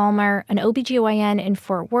 Andrea Palmer, an OBGYN in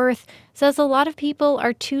Fort Worth, says a lot of people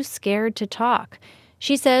are too scared to talk.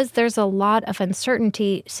 She says there's a lot of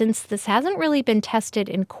uncertainty since this hasn't really been tested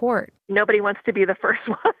in court. Nobody wants to be the first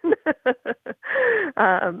one.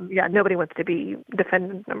 Nobody wants to be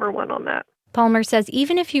defendant number one on that. Palmer says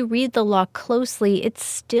even if you read the law closely, it's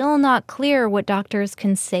still not clear what doctors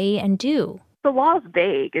can say and do. The law is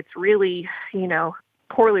vague. It's really,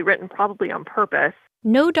 poorly written, probably on purpose.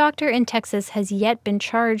 No doctor in Texas has yet been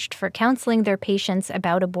charged for counseling their patients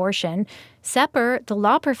about abortion. Sepper, the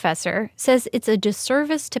law professor, says it's a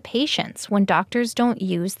disservice to patients when doctors don't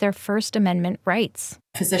use their First Amendment rights.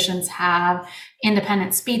 Physicians have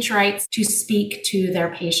independent speech rights to speak to their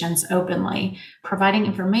patients openly, providing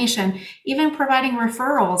information, even providing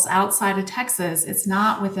referrals outside of Texas. It's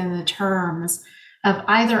not within the terms of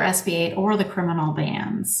either SB 8 or the criminal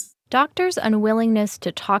bans. Doctors' unwillingness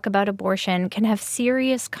to talk about abortion can have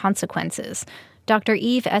serious consequences. Dr.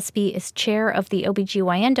 Eve Espy is chair of the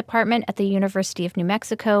OBGYN department at the University of New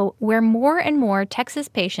Mexico, where more and more Texas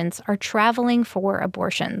patients are traveling for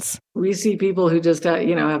abortions. We see people who just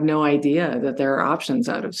have no idea that there are options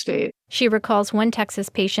out of state. She recalls one Texas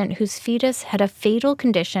patient whose fetus had a fatal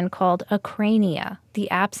condition called acrania, the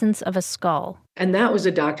absence of a skull. And that was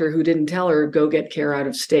a doctor who didn't tell her, go get care out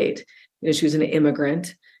of state. She was an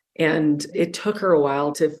immigrant. And it took her a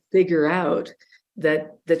while to figure out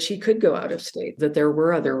that she could go out of state, that there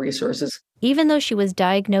were other resources. Even though she was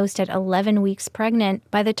diagnosed at 11 weeks pregnant,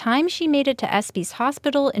 by the time she made it to Espy's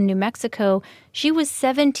hospital in New Mexico, she was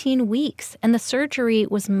 17 weeks, and the surgery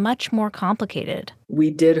was much more complicated.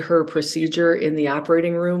 We did her procedure in the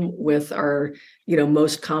operating room with our,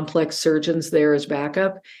 most complex surgeons there as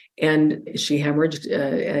backup. And she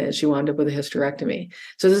hemorrhaged, she wound up with a hysterectomy.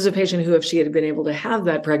 So this is a patient who, if she had been able to have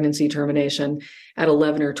that pregnancy termination at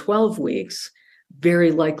 11 or 12 weeks,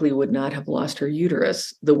 very likely would not have lost her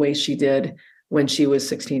uterus the way she did when she was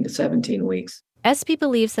 16 to 17 weeks. Espy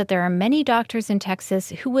believes that there are many doctors in Texas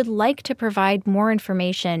who would like to provide more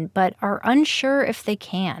information, but are unsure if they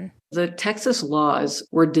can. The Texas laws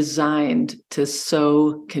were designed to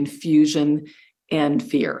sow confusion and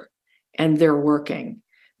fear, and they're working.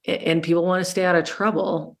 And people want to stay out of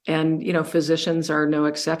trouble, and physicians are no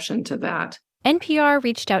exception to that. NPR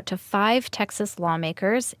reached out to 5 Texas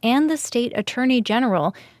lawmakers and the state attorney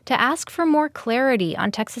general to ask for more clarity on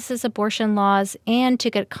Texas's abortion laws and to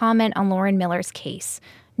get comment on Lauren Miller's case.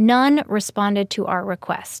 None responded to our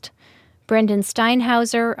request. Brendan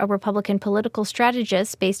Steinhauser, a Republican political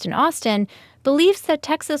strategist based in Austin, believes that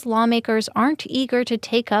Texas lawmakers aren't eager to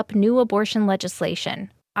take up new abortion legislation,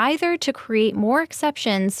 either to create more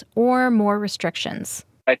exceptions or more restrictions.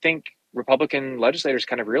 I think Republican legislators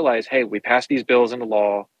kind of realize, hey, we passed these bills into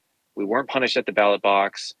law. We weren't punished at the ballot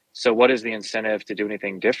box. So what is the incentive to do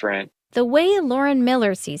anything different? The way Lauren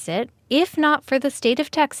Miller sees it, if not for the state of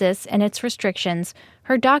Texas and its restrictions,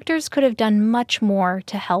 her doctors could have done much more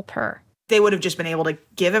to help her. They would have just been able to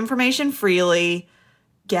give information freely,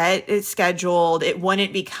 get it scheduled. It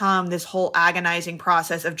wouldn't become this whole agonizing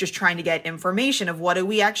process of just trying to get information of what do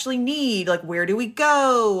we actually need? Like, where do we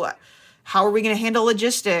go? How are we going to handle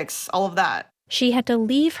logistics? All of that. She had to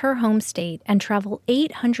leave her home state and travel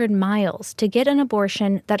 800 miles to get an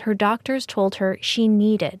abortion that her doctors told her she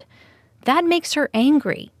needed. That makes her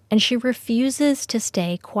angry, and she refuses to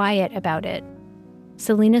stay quiet about it.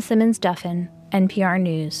 Selena Simmons-Duffin, NPR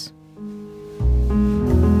News.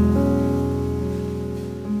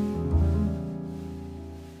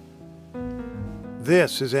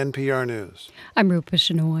 This is NPR News. I'm Rupa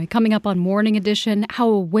Shenoy. Coming up on Morning Edition, how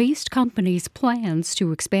a waste company's plans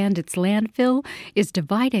to expand its landfill is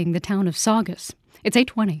dividing the town of Saugus. It's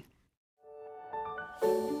 8:20.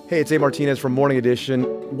 Hey, it's A. Martinez from Morning Edition.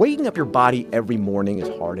 Waking up your body every morning is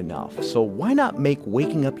hard enough, so why not make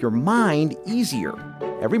waking up your mind easier?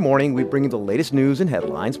 Every morning, we bring you the latest news and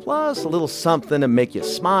headlines, plus a little something to make you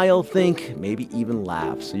smile, think, maybe even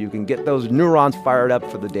laugh, so you can get those neurons fired up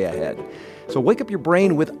for the day ahead. So wake up your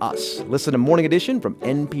brain with us. Listen to Morning Edition from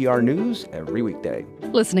NPR News every weekday.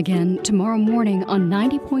 Listen again tomorrow morning on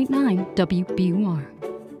 90.9 WBUR.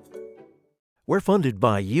 We're funded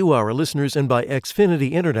by you, our listeners, and by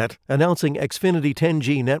Xfinity Internet, announcing Xfinity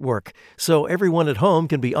 10G network, so everyone at home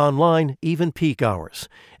can be online, even peak hours.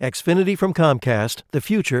 Xfinity from Comcast, the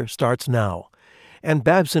future starts now. And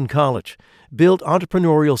Babson College. Build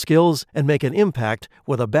entrepreneurial skills and make an impact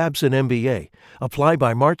with a Babson MBA. Apply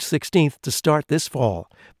by March 16th to start this fall.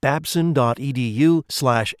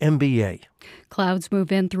 babson.edu/MBA. Clouds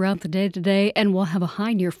move in throughout the day today, and we'll have a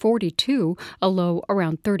high near 42, a low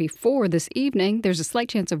around 34 this evening. There's a slight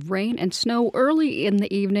chance of rain and snow early in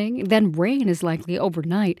the evening. Then rain is likely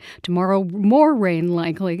overnight. Tomorrow, more rain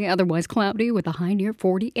likely, otherwise cloudy with a high near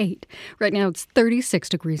 48. Right now, it's 36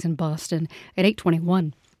 degrees in Boston at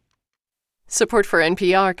 8:21. Support for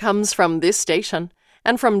NPR comes from this station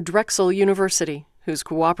and from Drexel University, whose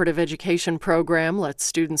cooperative education program lets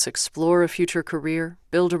students explore a future career,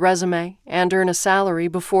 build a resume, and earn a salary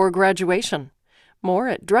before graduation. More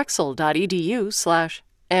at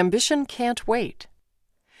drexel.edu/ambition can't wait.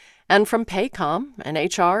 And from Paycom, an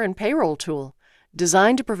HR and payroll tool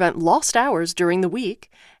designed to prevent lost hours during the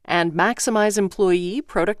week and maximize employee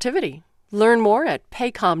productivity. Learn more at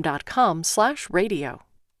paycom.com/radio.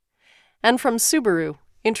 And from Subaru,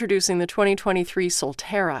 introducing the 2023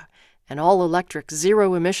 Solterra, an all-electric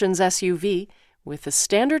zero-emissions SUV with the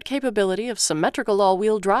standard capability of symmetrical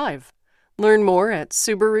all-wheel drive. Learn more at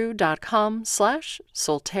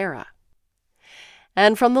subaru.com/Solterra.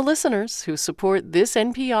 And from the listeners who support this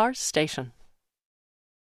NPR station.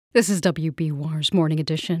 This is WBUR's Morning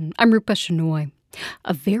Edition. I'm Rupa Shenoy.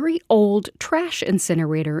 A very old trash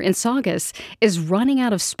incinerator in Saugus is running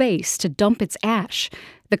out of space to dump its ash.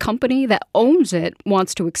 The company that owns it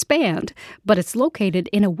wants to expand, but it's located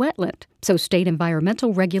in a wetland, so state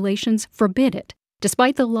environmental regulations forbid it.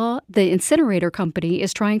 Despite the law, the incinerator company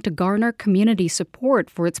is trying to garner community support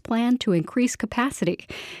for its plan to increase capacity.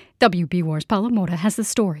 WBUR's Paula Mota has the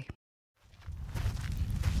story.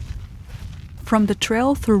 From the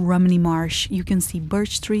trail through Rumney Marsh, you can see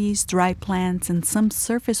birch trees, dry plants, and some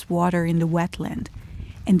surface water in the wetland.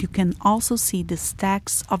 And you can also see the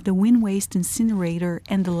stacks of the wind waste incinerator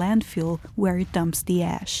and the landfill where it dumps the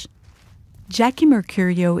ash. Jackie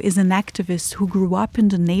Mercurio is an activist who grew up in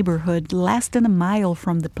the neighborhood less than a mile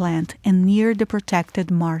from the plant and near the protected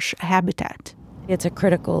marsh habitat. It's a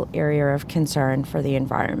critical area of concern for the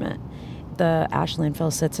environment. The ash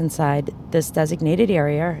landfill sits inside this designated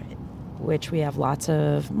area, which we have lots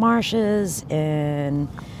of marshes in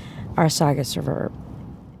our Saugus River.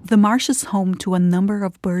 The marsh is home to a number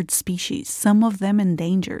of bird species, some of them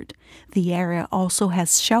endangered. The area also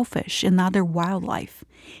has shellfish and other wildlife,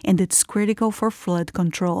 and it's critical for flood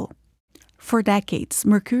control. For decades,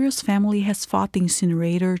 Mercurio's family has fought the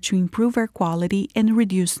incinerator to improve air quality and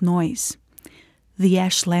reduce noise. The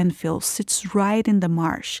ash landfill sits right in the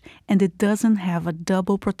marsh, and it doesn't have a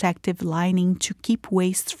double protective lining to keep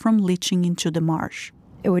waste from leaching into the marsh.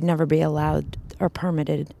 It would never be allowed or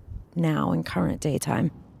permitted now in current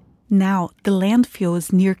daytime. Now, the landfill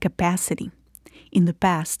is near capacity. In the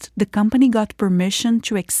past, the company got permission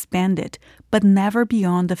to expand it, but never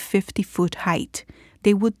beyond a 50-foot height.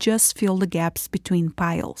 They would just fill the gaps between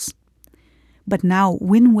piles. But now,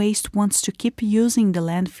 WinWaste wants to keep using the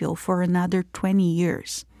landfill for another 20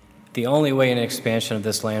 years. The only way an expansion of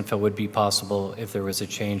this landfill would be possible if there was a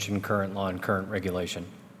change in current law and current regulation.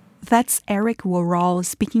 That's Eric Worrall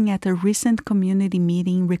speaking at a recent community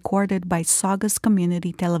meeting recorded by Saugus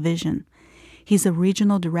Community Television. He's a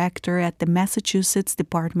regional director at the Massachusetts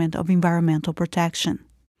Department of Environmental Protection.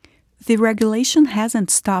 The regulation hasn't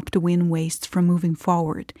stopped WinWaste from moving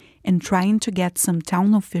forward and trying to get some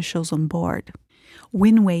town officials on board.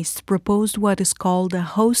 WinWaste proposed what is called a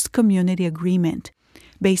host community agreement.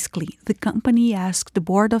 Basically, the company asked the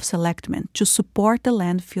Board of Selectmen to support the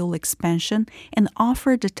landfill expansion and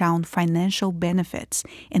offer the town financial benefits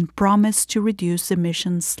and promise to reduce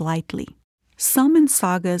emissions slightly. Some in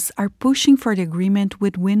Saugus are pushing for the agreement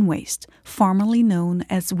with WinWaste, formerly known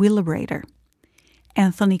as Wheelabrator.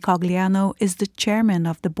 Anthony Cogliano is the chairman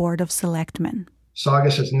of the Board of Selectmen.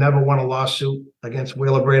 Saugus has never won a lawsuit against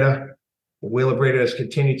Wheelabrator. Wheelabrator has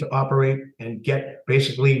continued to operate and get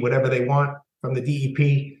basically whatever they want from the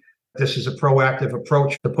DEP. This is a proactive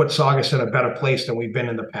approach to put Saugus in a better place than we've been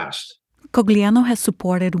in the past. Cogliano has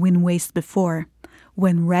supported WinWaste before.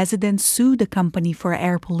 When residents sued the company for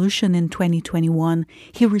air pollution in 2021,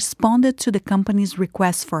 he responded to the company's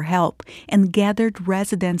request for help and gathered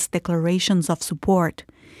residents' declarations of support.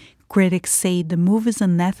 Critics say the move is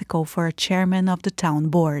unethical for a chairman of the town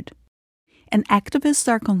board. And activists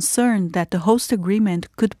are concerned that the host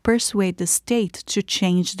agreement could persuade the state to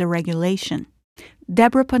change the regulation.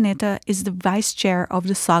 Deborah Panetta is the vice chair of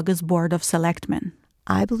the Saugus Board of Selectmen.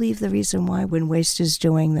 I believe the reason why WinWaste is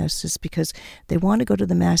doing this is because they want to go to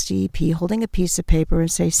the Mass DEP holding a piece of paper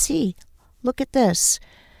and say, see, look at this.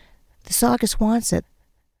 The Saugus wants it.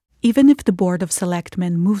 Even if the Board of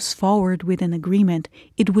Selectmen moves forward with an agreement,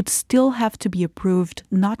 it would still have to be approved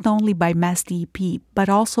not only by Mass DEP, but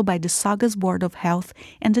also by the Saugus Board of Health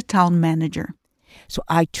and the town manager. So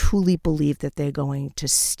I truly believe that they're going to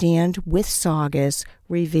stand with Saugus,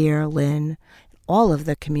 Revere, Lynn, all of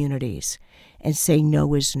the communities, and say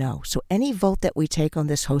no is no. So any vote that we take on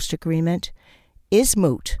this host agreement is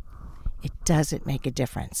moot. It doesn't make a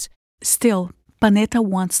difference. Still, Panetta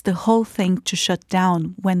wants the whole thing to shut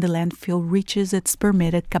down when the landfill reaches its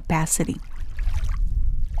permitted capacity.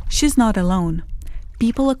 She's not alone.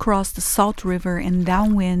 People across the Salt River and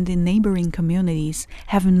downwind in neighboring communities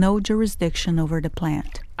have no jurisdiction over the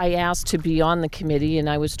plant. I asked to be on the committee, and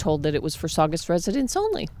I was told that it was for Saugus residents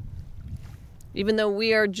only, even though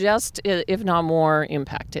we are just, if not more,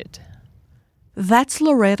 impacted. That's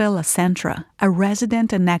Loretta LaCentra, a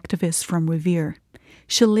resident and activist from Revere.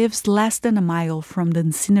 She lives less than a mile from the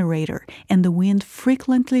incinerator, and the wind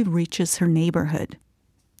frequently reaches her neighborhood.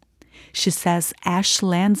 She says ash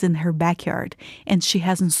lands in her backyard, and she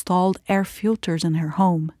has installed air filters in her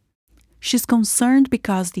home. She's concerned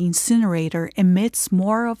because the incinerator emits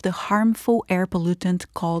more of the harmful air pollutant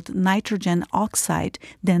called nitrogen oxide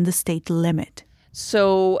than the state limit.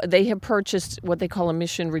 So they have purchased what they call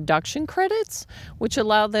emission reduction credits, which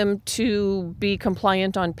allow them to be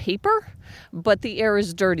compliant on paper, but the air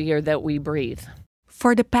is dirtier that we breathe.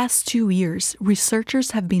 For the past 2 years,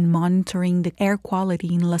 researchers have been monitoring the air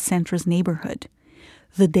quality in LaCentra's neighborhood.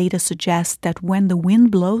 The data suggests that when the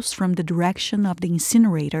wind blows from the direction of the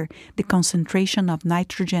incinerator, the concentration of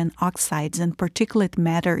nitrogen oxides and particulate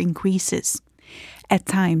matter increases. At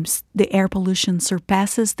times, the air pollution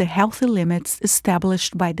surpasses the healthy limits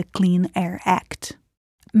established by the Clean Air Act.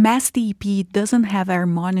 Mass DEP doesn't have air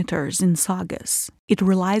monitors in Saugus. It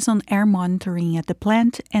relies on air monitoring at the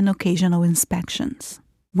plant and occasional inspections.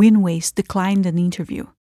 WinWaste declined an interview.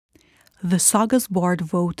 The Saugus board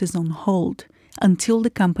vote is on hold until the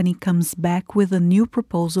company comes back with a new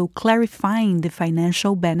proposal clarifying the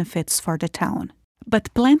financial benefits for the town.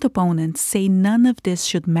 But plant opponents say none of this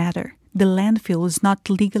should matter. The landfill is not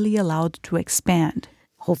legally allowed to expand.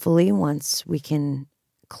 Hopefully, once we can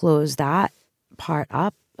close that part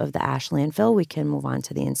up of the ash landfill, we can move on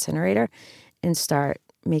to the incinerator and start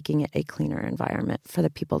making it a cleaner environment for the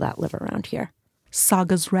people that live around here.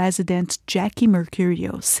 Saugus resident Jackie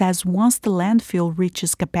Mercurio says once the landfill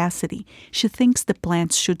reaches capacity, she thinks the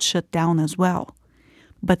plant should shut down as well.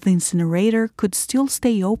 but the incinerator could still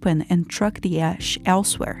stay open and truck the ash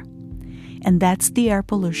elsewhere. And that's the air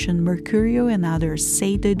pollution Mercurio and others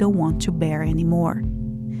say they don't want to bear anymore.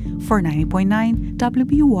 For 90.9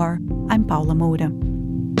 WBUR, I'm Paula Moura.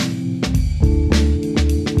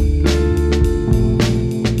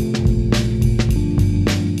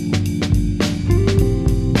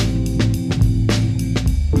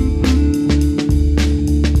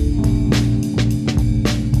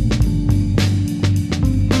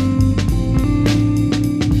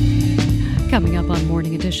 Coming up on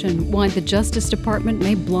Morning Edition, why the Justice Department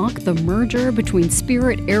may block the merger between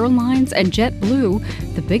Spirit Airlines and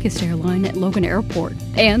JetBlue, the biggest airline at Logan Airport.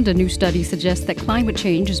 And a new study suggests that climate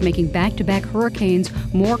change is making back-to-back hurricanes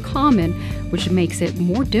more common, which makes it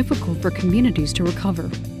more difficult for communities to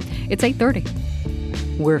recover. It's 8:30.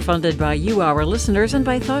 We're funded by you, our listeners, and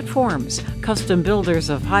by ThoughtForms, custom builders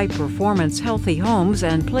of high-performance, healthy homes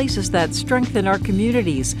and places that strengthen our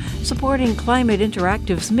communities, supporting Climate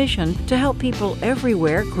Interactive's mission to help people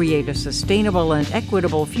everywhere create a sustainable and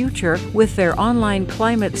equitable future with their online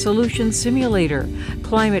climate solution simulator,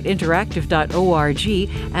 climateinteractive.org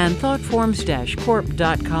and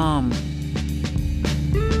thoughtforms-corp.com.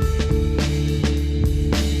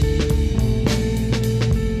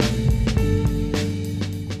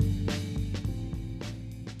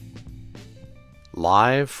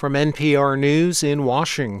 Live from NPR News in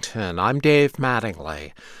Washington, I'm Dave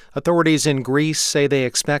Mattingly. Authorities in Greece say they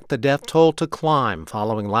expect the death toll to climb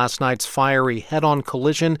following last night's fiery head-on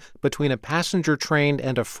collision between a passenger train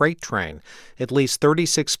and a freight train. At least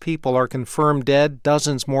 36 people are confirmed dead,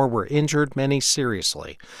 dozens more were injured, many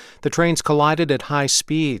seriously. The trains collided at high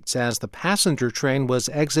speeds as the passenger train was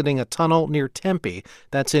exiting a tunnel near Tempe,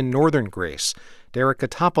 that's in northern Greece. Derek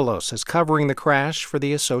Katopoulos is covering the crash for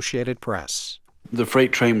the Associated Press. The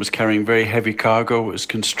freight train was carrying very heavy cargo. It was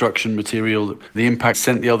construction material. The impact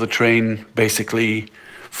sent the other train basically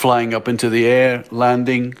flying up into the air,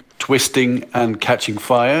 landing, twisting, and catching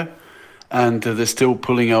fire. And they're still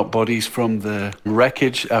pulling out bodies from the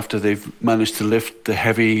wreckage after they've managed to lift the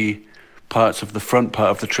heavy parts of the front part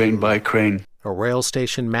of the train by a crane. A rail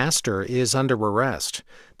station master is under arrest.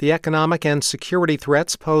 The economic and security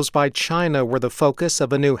threats posed by China were the focus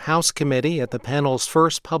of a new House committee at the panel's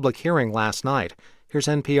first public hearing last night. Here's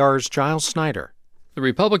NPR's Giles Snyder. The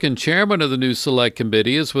Republican chairman of the new Select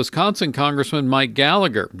Committee is Wisconsin Congressman Mike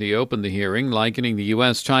Gallagher. He opened the hearing likening the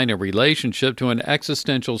U.S.-China relationship to an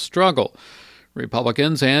existential struggle.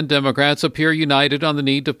 Republicans and Democrats appear united on the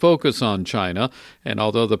need to focus on China, and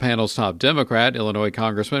although the panel's top Democrat, Illinois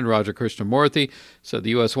Congressman Roger Krishnamurthy, said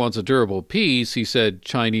the U.S. wants a durable peace, he said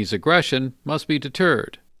Chinese aggression must be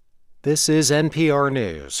deterred. This is NPR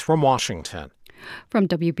News from Washington. From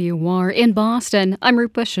WBUR in Boston, I'm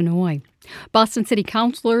Rupa Shenoy. Boston City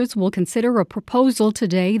Councilors will consider a proposal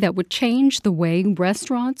today that would change the way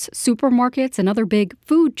restaurants, supermarkets, and other big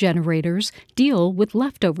food generators deal with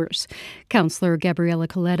leftovers. Councilor Gabriella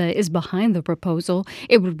Coletta is behind the proposal.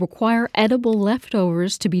 It would require edible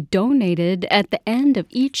leftovers to be donated at the end of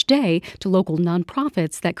each day to local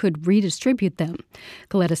nonprofits that could redistribute them.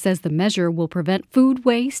 Coletta says the measure will prevent food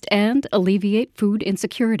waste and alleviate food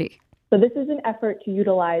insecurity. So this is an effort to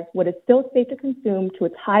utilize what is still safe to consume to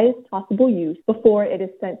its highest possible use before it is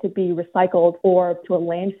sent to be recycled or to a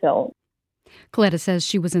landfill. Coletta says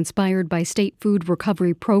she was inspired by state food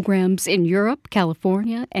recovery programs in Europe,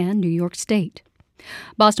 California, and New York State.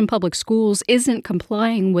 Boston Public Schools isn't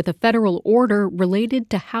complying with a federal order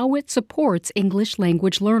related to how it supports English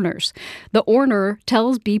language learners. The order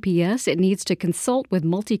tells BPS it needs to consult with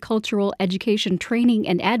Multicultural Education Training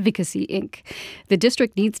and Advocacy, Inc. The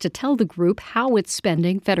district needs to tell the group how it's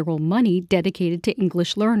spending federal money dedicated to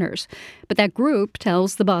English learners. But that group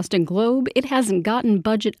tells the Boston Globe it hasn't gotten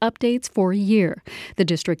budget updates for a year. The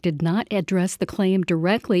district did not address the claim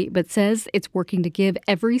directly, but says it's working to give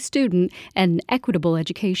every student an equitable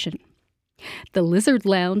education. The Lizard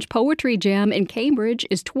Lounge Poetry Jam in Cambridge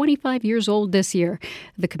is 25 years old this year.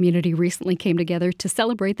 The community recently came together to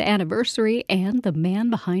celebrate the anniversary and the man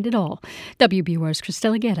behind it all. WBUR's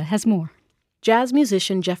Christella Guetta has more. Jazz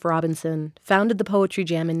musician Jeff Robinson founded the Poetry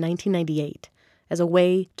Jam in 1998 as a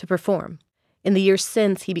way to perform. In the years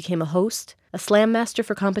since, he became a host, a slam master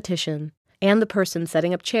for competition, and the person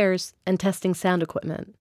setting up chairs and testing sound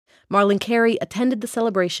equipment. Marlon Carey attended the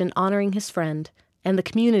celebration honoring his friend and the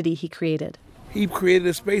community he created. He created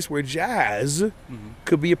a space where jazz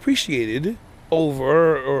could be appreciated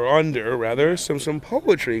under some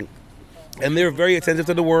poetry. And they're very attentive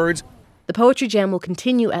to the words. The Poetry Jam will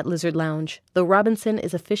continue at Lizard Lounge, though Robinson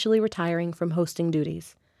is officially retiring from hosting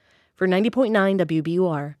duties. For 90.9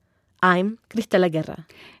 WBUR, I'm Cristela Guerra.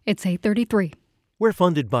 It's 8:33. We're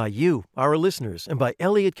funded by you, our listeners, and by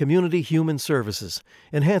Elliott Community Human Services,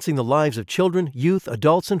 enhancing the lives of children, youth,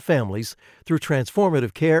 adults, and families through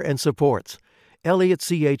transformative care and supports.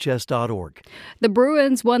 ElliottCHS.org. The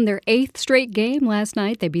Bruins won their 8th straight game last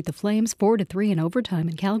night. They beat the Flames 4-3 in overtime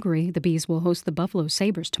in Calgary. The Bees will host the Buffalo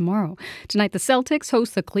Sabres tomorrow. Tonight, the Celtics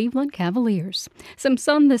host the Cleveland Cavaliers. Some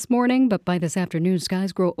sun this morning, but by this afternoon,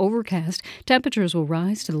 skies grow overcast. Temperatures will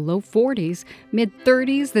rise to the low 40s,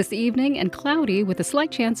 mid-30s this evening, and cloudy with a slight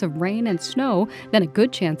chance of rain and snow, then a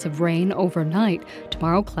good chance of rain overnight.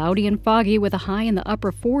 Tomorrow, cloudy and foggy with a high in the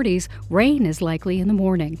upper 40s. Rain is likely in the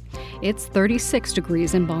morning. It's 36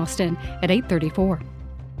 degrees in Boston at 8:34.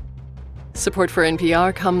 Support for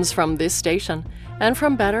NPR comes from this station and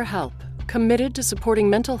from BetterHelp, committed to supporting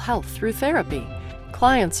mental health through therapy.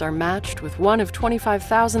 Clients are matched with one of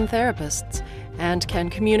 25,000 therapists and can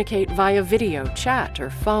communicate via video, chat, or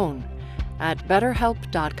phone at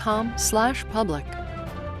betterhelp.com/public.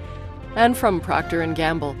 And from Procter &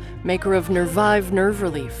 Gamble, maker of Nervive Nerve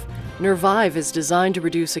Relief. Nervive is designed to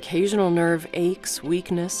reduce occasional nerve aches,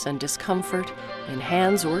 weakness, and discomfort in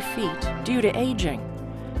hands or feet due to aging.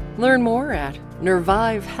 Learn more at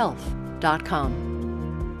nervivehealth.com.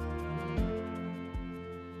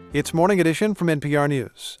 It's Morning Edition from NPR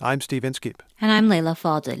News. I'm Steve Inskeep. And I'm Leila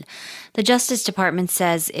Fadel. The Justice Department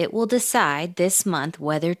says it will decide this month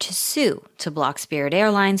whether to sue to block Spirit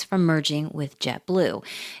Airlines from merging with JetBlue.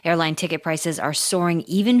 Airline ticket prices are soaring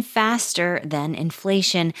even faster than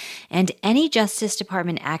inflation, and any Justice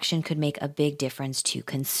Department action could make a big difference to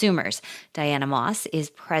consumers. Diana Moss is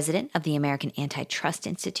president of the American Antitrust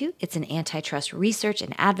Institute. It's an antitrust research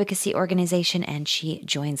and advocacy organization, and she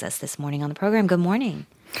joins us this morning on the program. Good morning.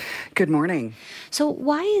 Good morning. So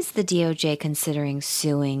why is the DOJ considering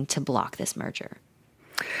suing to block this merger?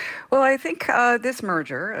 Well, I think this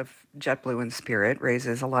merger of JetBlue and Spirit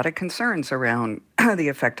raises a lot of concerns around the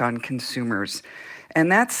effect on consumers. And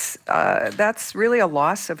that's really a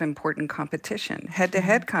loss of important competition,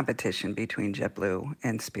 head-to-head competition between JetBlue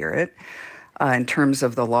and Spirit in terms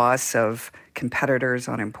of the loss of competitors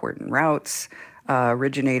on important routes,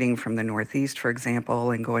 originating from the Northeast, for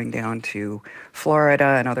example, and going down to Florida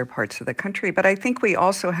and other parts of the country. But I think we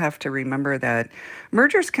also have to remember that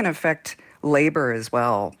mergers can affect labor as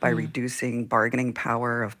well by reducing bargaining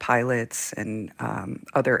power of pilots and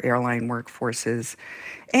other airline workforces.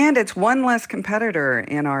 And it's one less competitor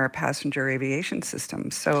in our passenger aviation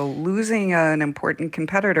system. So losing an important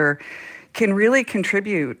competitor can really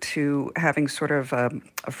contribute to having sort of a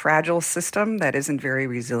fragile system that isn't very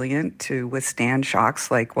resilient to withstand shocks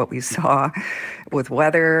like what we saw with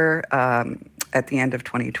weather at the end of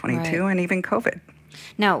 2022 and even COVID.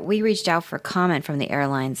 Now, we reached out for comment from the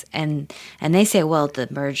airlines, and they say, well, the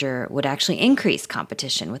merger would actually increase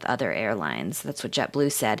competition with other airlines. That's what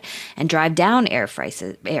JetBlue said, and drive down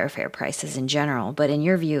airfare prices in general. But in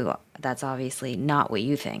your view, that's obviously not what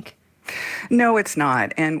you think. No, it's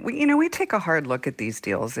not. And we take a hard look at these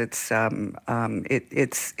deals. It's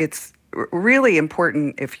really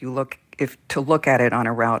important to look at it on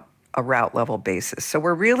a route level basis. So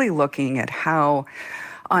we're really looking at how,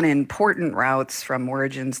 on important routes from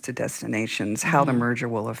origins to destinations, how the merger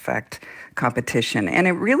will affect competition. And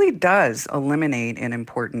it really does eliminate an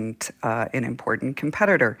important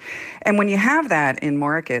competitor. And when you have that in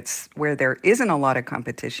markets where there isn't a lot of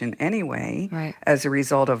competition anyway, as a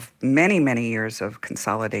result of many, many years of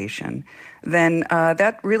consolidation, then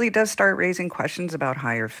that really does start raising questions about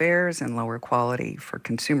higher fares and lower quality for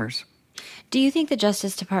consumers. Do you think the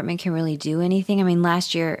Justice Department can really do anything? I mean,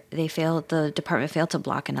 last year the department failed to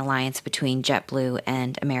block an alliance between JetBlue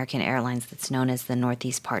and American Airlines that's known as the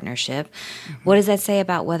Northeast Partnership. What does that say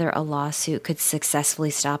about whether a lawsuit could successfully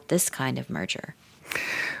stop this kind of merger?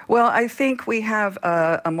 Well, I think we have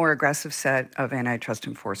a more aggressive set of antitrust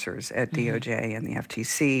enforcers at DOJ and the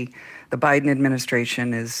FTC. The Biden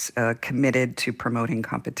administration is committed to promoting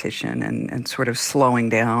competition and sort of slowing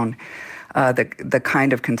down the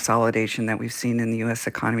kind of consolidation that we've seen in the U.S.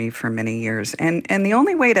 economy for many years. And the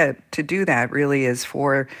only way to do that really is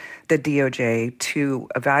for the DOJ to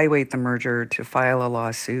evaluate the merger, to file a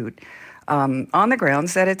lawsuit on the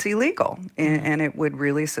grounds that it's illegal, and it would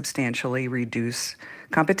really substantially reduce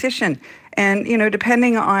competition. And,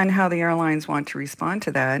 depending on how the airlines want to respond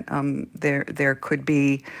to that, there could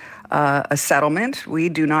be a settlement. We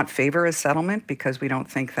do not favor a settlement because we don't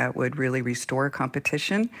think that would really restore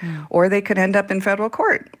competition. Or they could end up in federal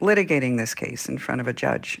court litigating this case in front of a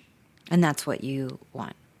judge. And that's what you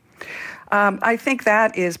want? I think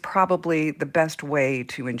that is probably the best way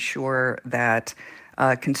to ensure that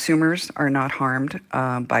consumers are not harmed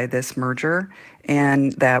by this merger,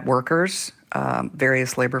 and that workers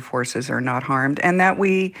various labor forces are not harmed, and that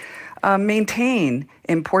we maintain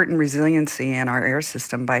important resiliency in our air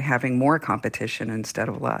system by having more competition instead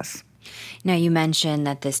of less. Now, you mentioned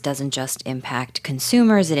that this doesn't just impact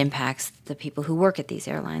consumers, it impacts the people who work at these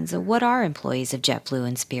airlines. So what are employees of JetBlue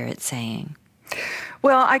and Spirit saying?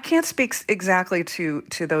 Well, I can't speak exactly to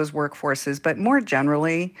those workforces, but more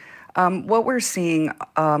generally, what we're seeing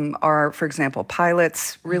are, for example,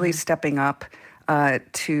 pilots really stepping up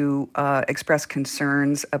to express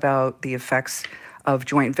concerns about the effects of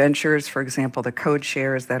joint ventures, for example, the code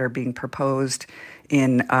shares that are being proposed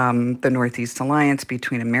in the Northeast Alliance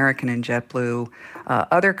between American and JetBlue.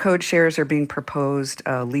 Other code shares are being proposed,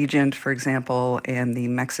 Allegiant, for example, and the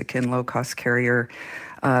Mexican low-cost carrier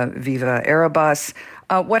Viva Aerobus.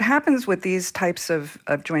 What happens with these types of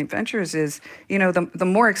joint ventures is, the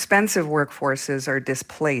more expensive workforces are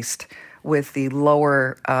displaced with the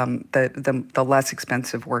lower, the less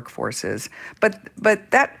expensive workforces. But that,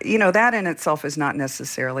 that in itself is not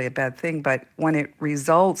necessarily a bad thing. But when it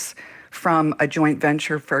results from a joint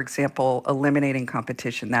venture, for example, eliminating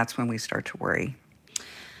competition, that's when we start to worry.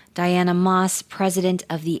 Diana Moss, president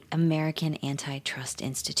of the American Antitrust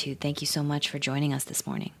Institute. Thank you so much for joining us this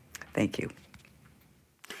morning. Thank you.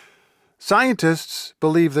 Scientists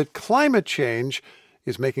believe that climate change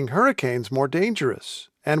is making hurricanes more dangerous.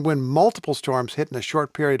 And when multiple storms hit in a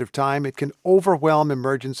short period of time, it can overwhelm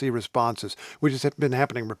emergency responses, which has been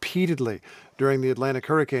happening repeatedly during the Atlantic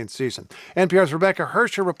hurricane season. NPR's Rebecca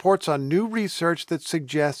Hersher reports on new research that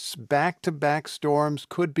suggests back-to-back storms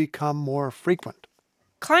could become more frequent.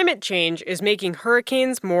 Climate change is making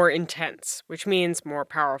hurricanes more intense, which means more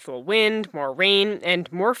powerful wind, more rain,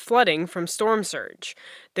 and more flooding from storm surge.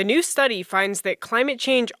 The new study finds that climate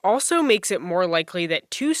change also makes it more likely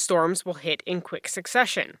that two storms will hit in quick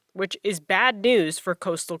succession, which is bad news for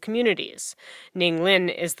coastal communities. Ning Lin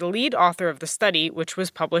is the lead author of the study, which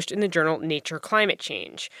was published in the journal Nature Climate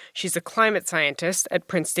Change. She's a climate scientist at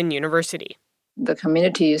Princeton University. The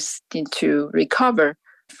communities need to recover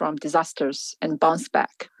from disasters and bounce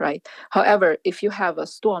back, right? However, if you have a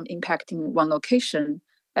storm impacting one location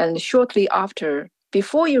and shortly after,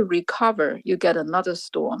 before you recover, you get another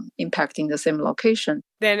storm impacting the same location,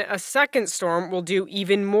 then a second storm will do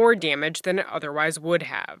even more damage than it otherwise would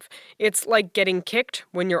have. It's like getting kicked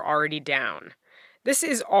when you're already down. This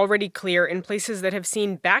is already clear in places that have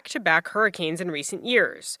seen back-to-back hurricanes in recent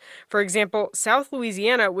years. For example, South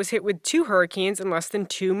Louisiana was hit with 2 hurricanes in less than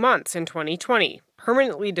 2 months in 2020,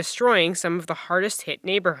 permanently destroying some of the hardest-hit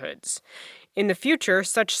neighborhoods. In the future,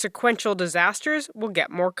 such sequential disasters will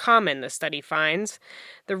get more common, the study finds.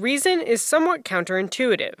 The reason is somewhat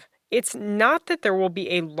counterintuitive. It's not that there will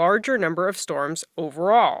be a larger number of storms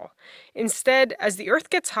overall. Instead, as the Earth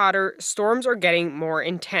gets hotter, storms are getting more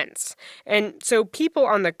intense. And so people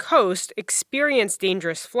on the coast experience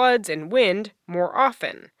dangerous floods and wind more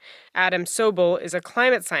often. Adam Sobel is a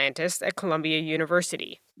climate scientist at Columbia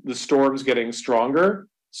University. The storm's getting stronger.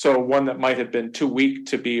 So one that might have been too weak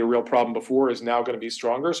to be a real problem before is now going to be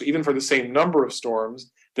stronger. So even for the same number of storms,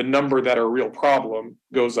 the number that are a real problem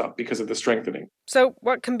goes up because of the strengthening. So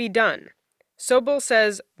what can be done? Sobel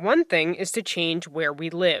says one thing is to change where we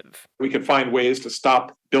live. We could find ways to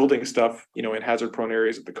stop building stuff, in hazard-prone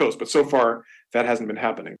areas at the coast. But so far, that hasn't been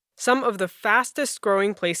happening. Some of the fastest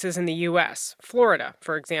growing places in the U.S., Florida,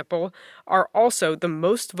 for example, are also the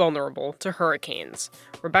most vulnerable to hurricanes.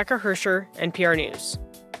 Rebecca Hersher, NPR News.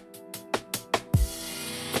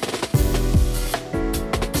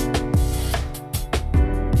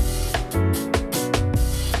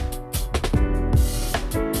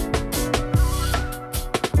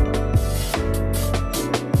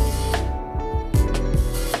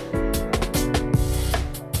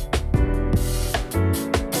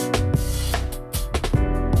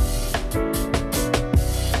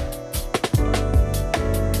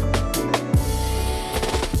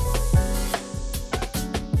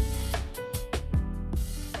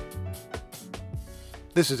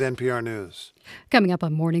 This is NPR News. Coming up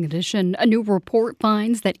on Morning Edition, a new report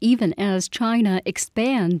finds that even as China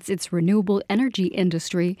expands its renewable energy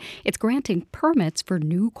industry, it's granting permits for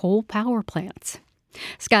new coal power plants.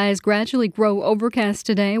 Skies gradually grow overcast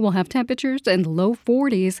today. We'll have temperatures in the low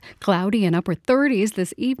 40s, cloudy and upper 30s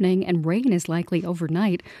this evening, and rain is likely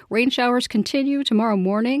overnight. Rain showers continue tomorrow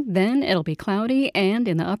morning, then it'll be cloudy and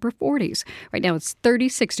in the upper 40s. Right now it's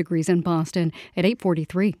 36 degrees in Boston at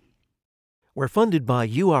 8:43. We're funded by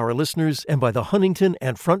you, our listeners, and by the Huntington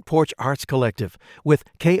and Front Porch Arts Collective with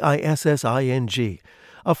KISSING,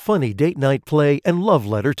 a funny date night play and love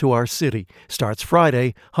letter to our city. Starts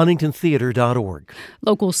Friday, huntingtontheater.org.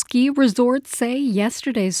 Local ski resorts say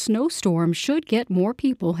yesterday's snowstorm should get more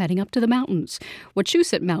people heading up to the mountains.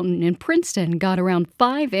 Wachusett Mountain in Princeton got around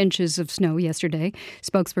 5 inches of snow yesterday.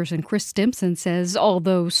 Spokesperson Chris Stimson says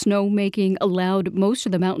although snowmaking allowed most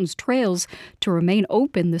of the mountain's trails to remain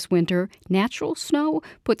open this winter, natural snow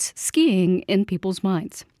puts skiing in people's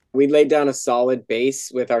minds. We laid down a solid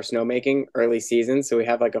base with our snowmaking early season, so we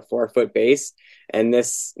have like a 4-foot base, and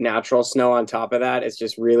this natural snow on top of that is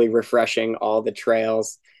just really refreshing all the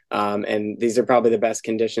trails. And these are probably the best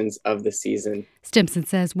conditions of the season. Stimson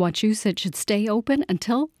says Wachusett should stay open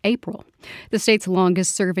until April. The state's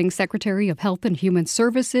longest-serving Secretary of Health and Human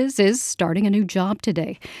Services is starting a new job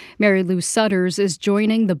today. Mary Lou Sutters is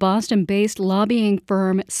joining the Boston-based lobbying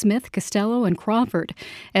firm Smith, Costello & Crawford.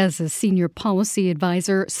 As a senior policy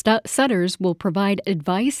advisor, Sutters will provide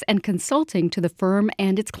advice and consulting to the firm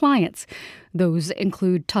and its clients. Those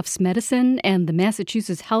include Tufts Medicine and the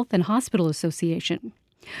Massachusetts Health and Hospital Association.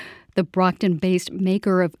 The Brockton-based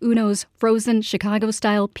maker of Uno's frozen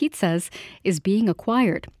Chicago-style pizzas is being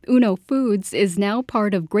acquired. Uno Foods is now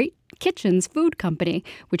part of Great Kitchens Food Company,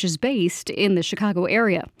 which is based in the Chicago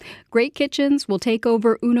area. Great Kitchens will take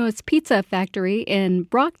over Uno's pizza factory in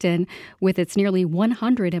Brockton with its nearly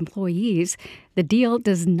 100 employees. The deal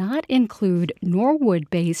does not include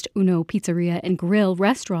Norwood-based Uno Pizzeria and Grill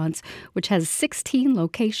restaurants, which has 16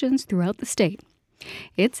 locations throughout the state.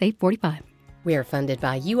 It's 8:45. We are funded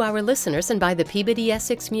by you, our listeners, and by the Peabody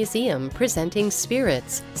Essex Museum, presenting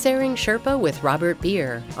Spirits, Sairing Sherpa with Robert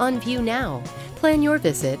Beer, on view now. Plan your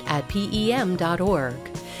visit at pem.org.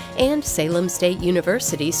 And Salem State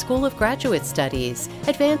University School of Graduate Studies.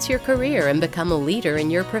 Advance your career and become a leader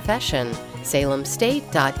in your profession.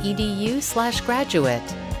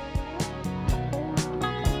 salemstate.edu/graduate.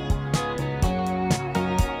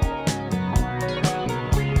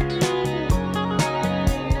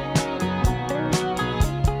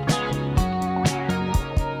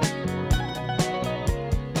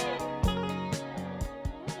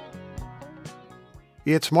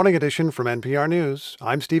 It's Morning Edition from NPR News.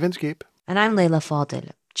 I'm Steve Inskeep. And I'm Leila Fadel.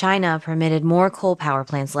 China permitted more coal power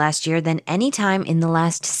plants last year than any time in the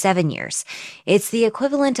last 7 years. It's the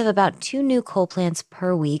equivalent of about 2 new coal plants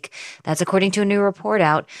per week. That's according to a new report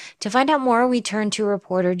out. To find out more, we turn to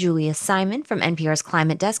reporter Julia Simon from NPR's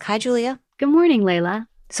Climate Desk. Hi, Julia. Good morning, Leila.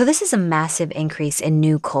 So this is a massive increase in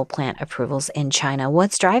new coal plant approvals in China.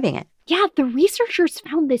 What's driving it? Yeah, the researchers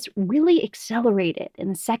found this really accelerated in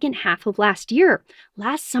the second half of last year.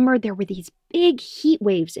 Last summer, there were these big heat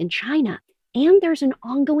waves in China, and there's an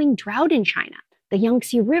ongoing drought in China. The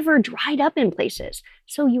Yangtze River dried up in places,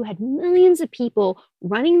 so you had millions of people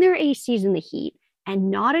running their ACs in the heat and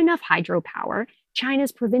not enough hydropower.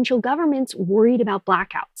 China's provincial governments worried about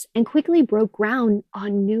blackouts and quickly broke ground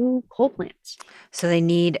on new coal plants. So they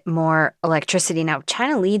need more electricity. Now,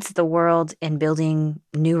 China leads the world in building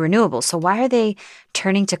new renewables. So why are they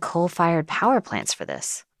turning to coal-fired power plants for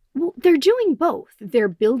this? Well, they're doing both. They're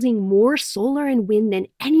building more solar and wind than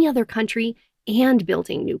any other country and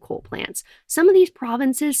building new coal plants. Some of these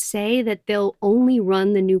provinces say that they'll only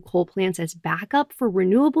run the new coal plants as backup for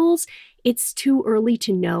renewables. It's too early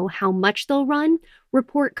to know how much they'll run.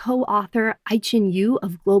 Report co-author Aichin Yu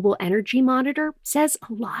of Global Energy Monitor says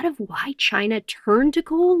a lot of why China turned to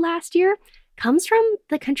coal last year comes from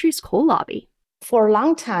the country's coal lobby. For a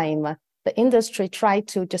long time, the industry tried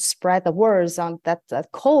to just spread the words on that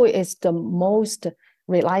coal is the most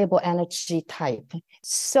reliable energy type.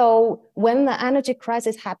 So when the energy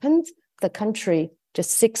crisis happened, the country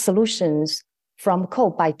just seeks solutions from coal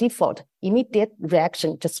by default. Immediate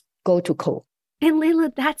reaction, just go to coal. And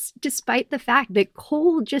Leila, that's despite the fact that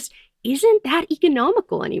coal just isn't that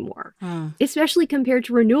economical anymore, especially compared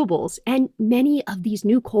to renewables. And many of these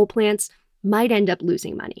new coal plants might end up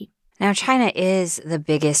losing money. Now, China is the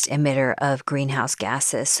biggest emitter of greenhouse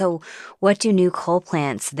gases. So what do new coal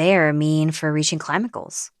plants there mean for reaching climate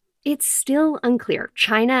goals? It's still unclear.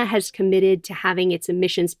 China has committed to having its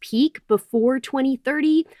emissions peak before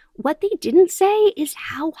 2030. What they didn't say is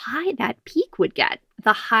how high that peak would get.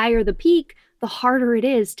 The higher the peak, the harder it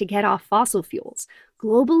is to get off fossil fuels.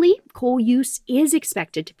 Globally, coal use is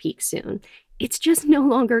expected to peak soon. It's just no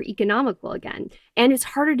longer economical again, and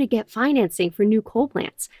it's harder to get financing for new coal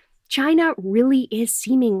plants. China really is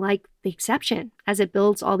seeming like the exception as it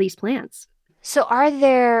builds all these plants. So are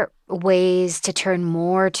there ways to turn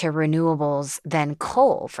more to renewables than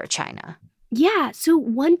coal for China? Yeah, so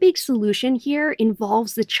one big solution here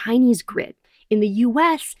involves the Chinese grid. In the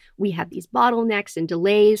US, we have these bottlenecks and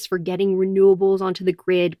delays for getting renewables onto the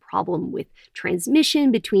grid, problem with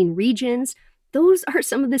transmission between regions. those are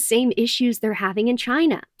some of the same issues they're having in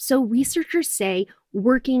China. So researchers say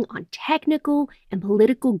working on technical and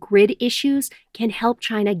political grid issues can help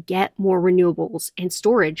China get more renewables and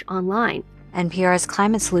storage online. NPR's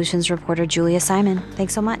Climate Solutions reporter Julia Simon,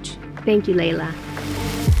 thanks so much. Thank you, Layla.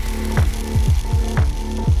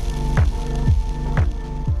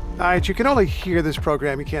 All right, you can only hear this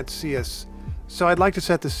program, you can't see us. So I'd like to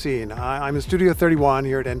set the scene. I'm in Studio 31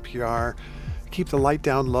 here at NPR. Keep the light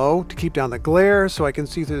down low to keep down the glare so I can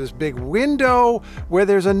see through this big window where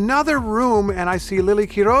there's another room, and I see Lily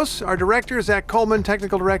Quiros, our director, Zach Coleman,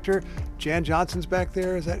 technical director. Jan Johnson's back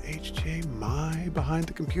there. Is that H.J. Mai behind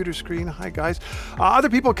the computer screen? Hi, guys. Other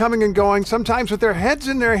people coming and going, sometimes with their heads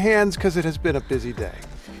in their hands because it has been a busy day.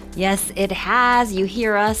 Yes, it has. You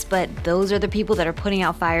hear us, but those are the people that are putting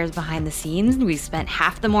out fires behind the scenes. We spent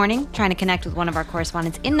half the morning trying to connect with one of our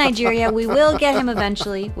correspondents in Nigeria. We will get him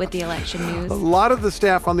eventually with the election news. A lot of the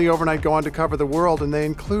staff on the overnight go on to cover the world, and they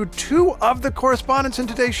include two of the correspondents in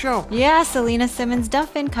today's show. Yeah, Selena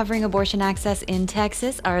Simmons-Duffin covering abortion access in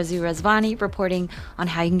Texas. Arzu Rezvani reporting on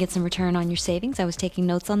how you can get some return on your savings. I was taking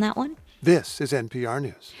notes on that one. This is NPR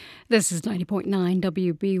News. This is 90.9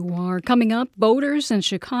 WBUR. Coming up, voters in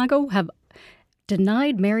Chicago have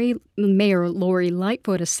denied Mayor Lori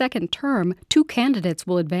Lightfoot a second term. Two candidates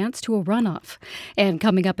will advance to a runoff. And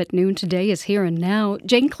coming up at noon today is Here and Now.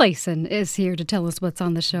 Jane Clayson is here to tell us what's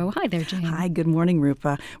on the show. Hi there, Jane. Hi, good morning,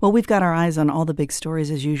 Rupa. Well, we've got our eyes on all the big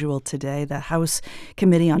stories as usual today. The House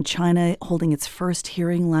Committee on China holding its first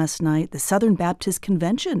hearing last night. The Southern Baptist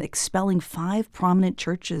Convention expelling 5 prominent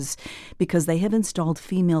churches because they have installed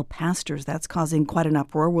female pastors. That's causing quite an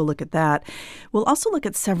uproar. We'll look at that. We'll also look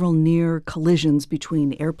at several near collisions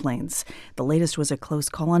between airplanes. The latest was a close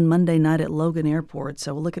call on Monday night at Logan Airport,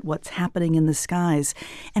 so we'll look at what's happening in the skies.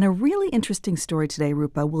 And a really interesting story today,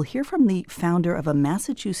 Rupa. We'll hear from the founder of a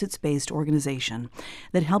Massachusetts-based organization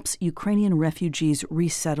that helps Ukrainian refugees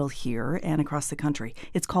resettle here and across the country.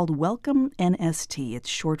 It's called Welcome NST. It's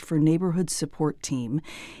short for Neighborhood Support Team.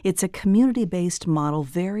 It's a community-based model,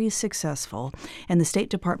 very successful, and the State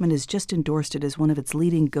Department has just endorsed it as one of its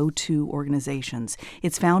leading go-to organizations.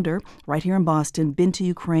 Its founder, right here in Boston, been to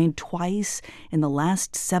Ukraine twice in the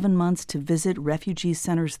last 7 months to visit refugee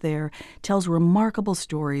centers there, tells remarkable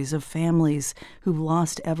stories of families who've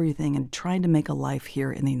lost everything and trying to make a life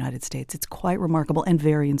here in the United States. It's quite remarkable and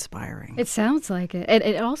very inspiring. It sounds like it.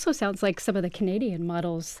 It also sounds like some of the Canadian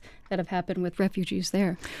models that have happened with refugees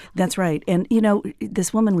there. That's right. And, you know,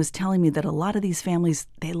 this woman was telling me that a lot of these families,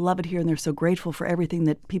 they love it here and they're so grateful for everything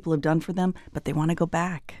that people have done for them, but they want to go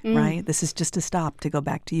back, right? This is just a stop to go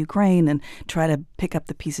back to Ukraine and try to pick up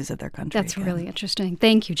the pieces of their country. That's really interesting.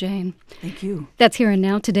 Thank you, Jane. Thank you. That's Here and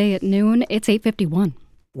Now today at noon. It's 8:51.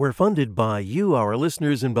 We're funded by you, our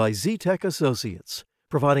listeners, and by Z-Tech Associates,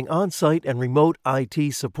 providing on-site and remote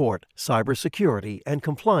IT support, cybersecurity, and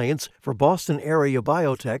compliance for Boston area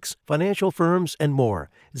biotechs, financial firms, and more.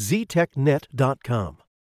 ZTechNet.com.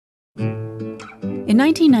 In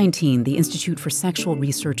 1919, the Institute for Sexual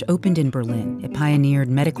Research opened in Berlin. It pioneered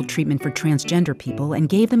medical treatment for transgender people and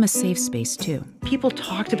gave them a safe space, too. People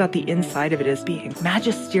talked about the inside of it as being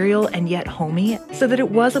magisterial and yet homey, so that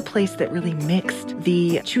it was a place that really mixed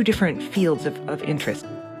the two different fields of interest.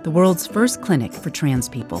 The world's first clinic for trans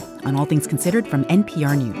people, on All Things Considered from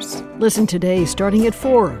NPR News. Listen today starting at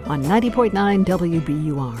 4 on 90.9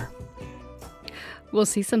 WBUR. We'll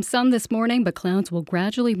see some sun this morning, but clouds will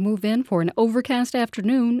gradually move in for an overcast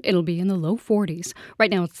afternoon. It'll be in the low 40s. Right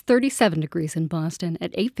now it's 37 degrees in Boston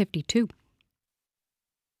at 8:52.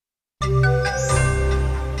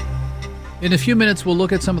 In a few minutes, we'll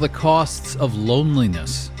look at some of the costs of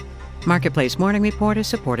loneliness. Marketplace Morning Report is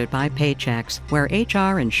supported by Paychex, where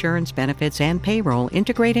HR, insurance, benefits, and payroll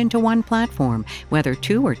integrate into one platform. Whether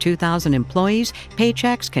 2 or 2,000 employees,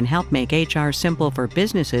 Paychex can help make HR simple for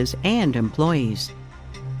businesses and employees.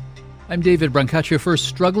 I'm David Brancaccio. First,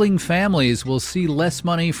 struggling families will see less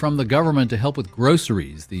money from the government to help with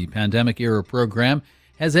groceries. The pandemic-era program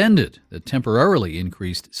has ended that temporarily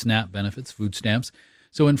increased SNAP benefits, food stamps.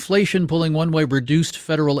 So inflation pulling one way, reduced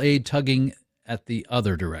federal aid tugging at the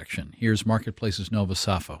other direction. Here's Marketplace's Nova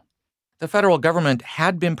Safo. The federal government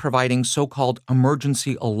had been providing so-called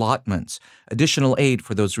emergency allotments, additional aid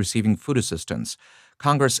for those receiving food assistance.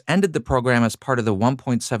 Congress ended the program as part of the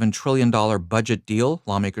 $1.7 trillion budget deal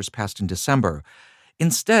lawmakers passed in December.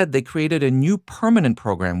 Instead, they created a new permanent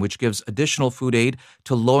program which gives additional food aid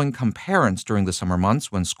to low-income parents during the summer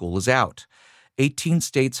months when school is out. 18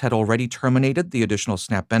 states had already terminated the additional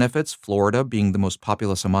SNAP benefits, Florida being the most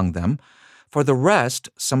populous among them. For the rest,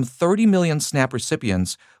 some 30 million SNAP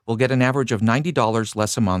recipients will get an average of $90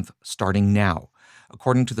 less a month starting now.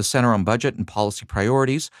 According to the Center on Budget and Policy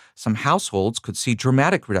Priorities, some households could see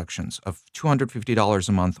dramatic reductions of $250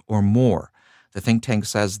 a month or more. The think tank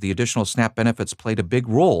says the additional SNAP benefits played a big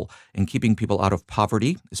role in keeping people out of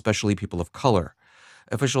poverty, especially people of color.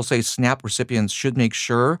 Officials say SNAP recipients should make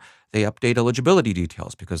sure they update eligibility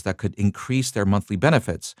details because that could increase their monthly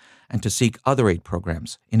benefits, and to seek other aid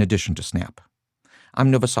programs in addition to SNAP. I'm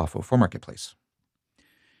Nova Safo for Marketplace.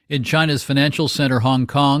 In China's financial center, Hong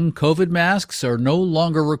Kong, COVID masks are no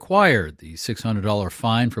longer required. The $600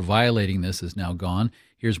 fine for violating this is now gone.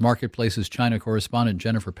 Here's Marketplace's China correspondent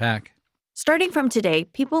Jennifer Pack. Starting from today,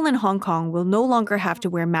 people in Hong Kong will no longer have to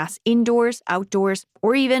wear masks indoors, outdoors,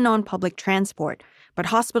 or even on public transport. But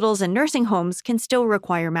hospitals and nursing homes can still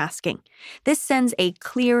require masking. This sends a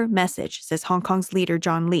clear message, says Hong Kong's leader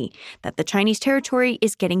John Lee, that the Chinese territory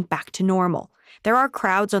is getting back to normal. There are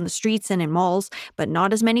crowds on the streets and in malls, but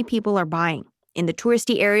not as many people are buying. In the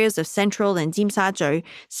touristy areas of Central and Tsim Sha Tsui,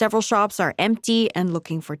 several shops are empty and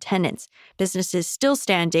looking for tenants. Businesses still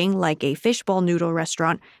standing, like a fishball noodle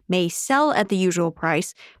restaurant, may sell at the usual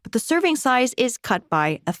price, but the serving size is cut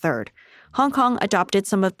by a third. Hong Kong adopted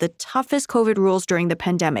some of the toughest COVID rules during the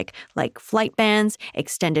pandemic, like flight bans,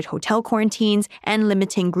 extended hotel quarantines, and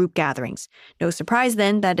limiting group gatherings. No surprise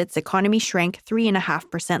then that its economy shrank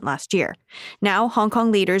 3.5% last year. Now, Hong Kong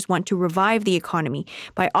leaders want to revive the economy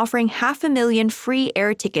by offering 500,000 free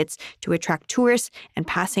air tickets to attract tourists and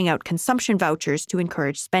passing out consumption vouchers to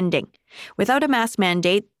encourage spending. Without a mask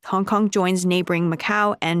mandate, Hong Kong joins neighboring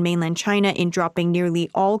Macau and mainland China in dropping nearly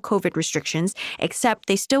all COVID restrictions, except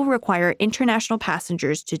they still require international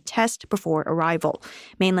passengers to test before arrival.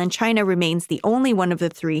 Mainland China remains the only one of the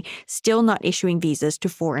three still not issuing visas to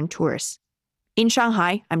foreign tourists. In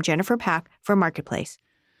Shanghai, I'm Jennifer Pack for Marketplace.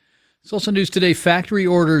 It's also news today. Factory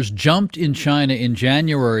orders jumped in China in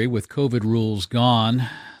January with COVID rules gone.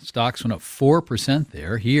 Stocks went up 4%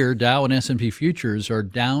 there. Here, Dow and S&P futures are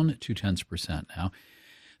down 0.2% now.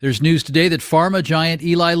 There's news today that pharma giant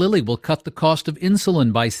Eli Lilly will cut the cost of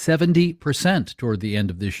insulin by 70% toward the end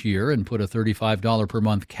of this year and put a $35 per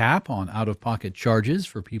month cap on out-of-pocket charges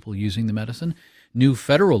for people using the medicine. New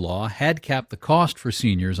federal law had capped the cost for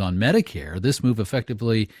seniors on Medicare. This move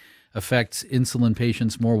effectively affects insulin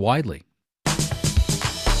patients more widely.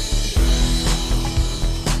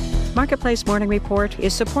 Marketplace Morning Report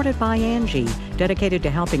is supported by Angie, dedicated to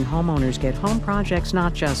helping homeowners get home projects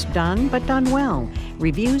not just done, but done well.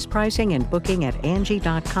 Reviews, pricing, and booking at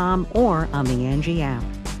Angie.com or on the Angie app.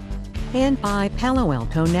 And by Palo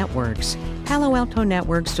Alto Networks. Palo Alto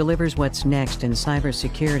Networks delivers what's next in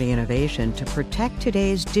cybersecurity innovation to protect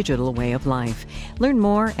today's digital way of life. Learn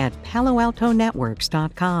more at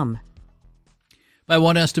paloaltonetworks.com. By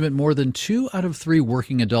one estimate, more than 2 out of 3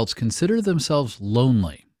 working adults consider themselves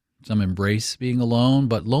lonely. Some embrace being alone,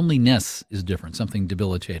 but loneliness is different, something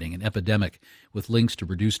debilitating, an epidemic with links to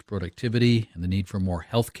reduced productivity and the need for more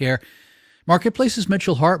health care. Marketplace's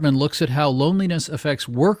Mitchell Hartman looks at how loneliness affects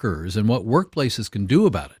workers and what workplaces can do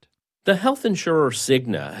about it. The health insurer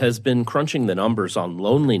Cigna has been crunching the numbers on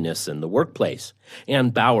loneliness in the workplace.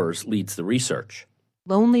 Ann Bowers leads the research.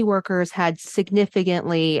 Lonely workers had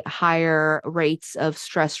significantly higher rates of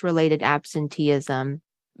stress-related absenteeism.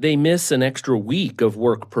 They miss an extra week of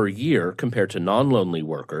work per year compared to non-lonely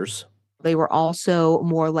workers. They were also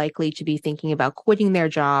more likely to be thinking about quitting their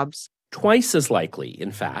jobs. Twice as likely,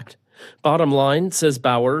 in fact. Bottom line, says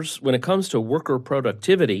Bowers, when it comes to worker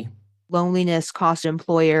productivity, loneliness costs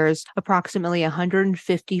employers approximately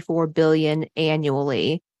 $154 billion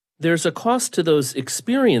annually. There's a cost to those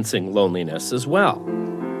experiencing loneliness as well.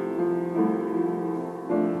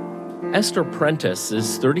 Esther Prentice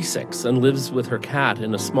is 36 and lives with her cat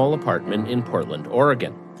in a small apartment in Portland,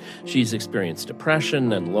 Oregon. She's experienced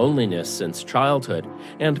depression and loneliness since childhood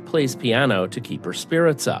and plays piano to keep her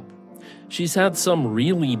spirits up. She's had some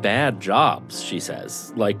really bad jobs, she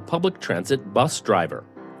says, like public transit bus driver.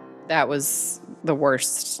 That was the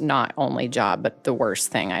worst, not only job, but the worst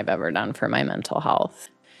thing I've ever done for my mental health.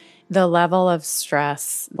 The level of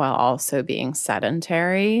stress while also being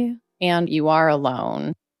sedentary, and you are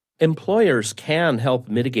alone. Employers can help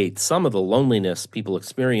mitigate some of the loneliness people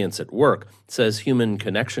experience at work, says human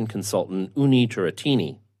connection consultant Uni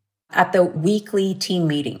Turretini. At the weekly team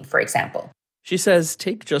meeting, for example. She says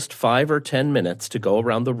take just 5 or 10 minutes to go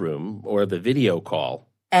around the room or the video call.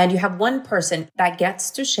 And you have one person that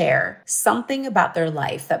gets to share something about their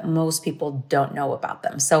life that most people don't know about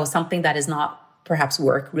them. So something that is not perhaps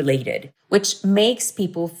work related, which makes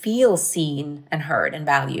people feel seen and heard and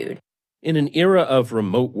valued. In an era of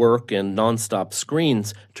remote work and nonstop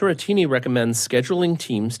screens, Turrettini recommends scheduling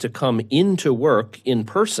teams to come into work in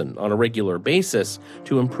person on a regular basis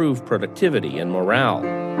to improve productivity and morale.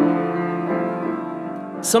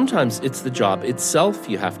 Sometimes it's the job itself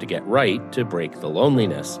you have to get right to break the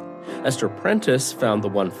loneliness. Esther Prentice found the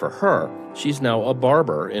one for her. She's now a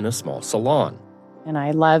barber in a small salon. And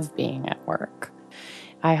I love being at work.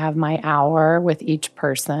 I have my hour with each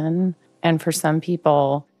person. And for some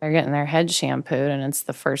people, they're getting their head shampooed, and it's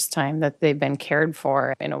the first time that they've been cared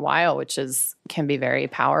for in a while, which can be very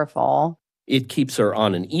powerful. It keeps her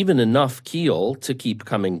on an even enough keel to keep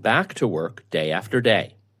coming back to work day after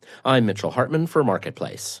day. I'm Mitchell Hartman for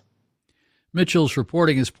Marketplace. Mitchell's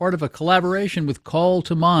reporting is part of a collaboration with Call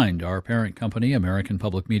to Mind, our parent company, American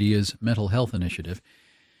Public Media's mental health initiative.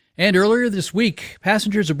 And earlier this week,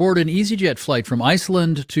 passengers aboard an EasyJet flight from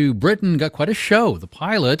Iceland to Britain got quite a show. The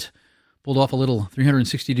pilot pulled off a little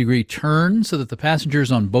 360-degree turn so that the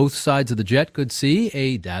passengers on both sides of the jet could see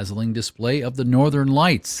a dazzling display of the northern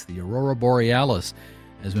lights. The aurora borealis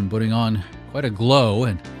has been putting on quite a glow,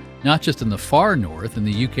 and not just in the far north. In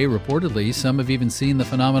the UK, reportedly, some have even seen the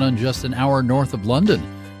phenomenon just an hour north of London.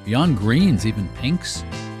 Beyond greens, even pinks.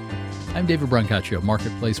 I'm David Brancaccio,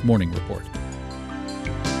 Marketplace Morning Report.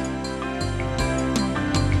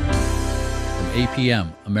 From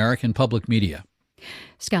APM, American Public Media.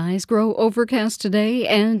 Skies grow overcast today,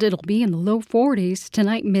 and it'll be in the low 40s.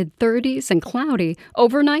 Tonight, mid-30s and cloudy.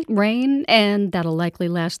 Overnight rain, and that'll likely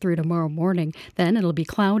last through tomorrow morning. Then it'll be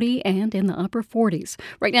cloudy and in the upper 40s.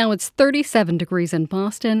 Right now, it's 37 degrees in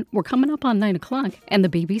Boston. We're coming up on 9 o'clock, and the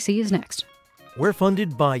BBC is next. We're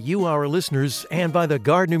funded by you, our listeners, and by the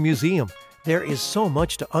Gardner Museum. There is so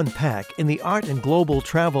much to unpack in the art and global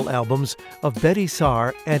travel albums of Betty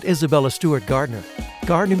Saar and Isabella Stewart Gardner.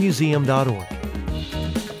 GardnerMuseum.org.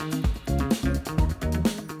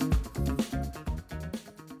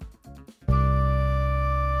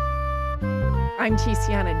 I'm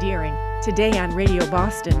Tiziana Deering. Today on Radio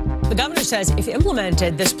Boston. The governor says if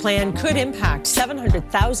implemented, this plan could impact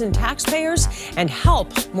 700,000 taxpayers and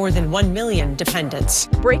help more than 1 million dependents.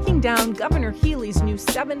 Breaking down Governor Healey's new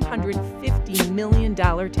 $750 million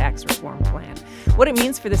tax reform plan. What it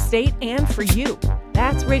means for the state and for you.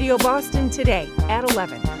 That's Radio Boston today at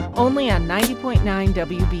 11, only on 90.9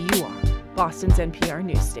 WBUR, Boston's NPR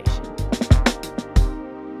news station.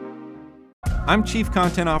 I'm Chief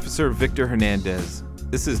Content Officer Victor Hernandez.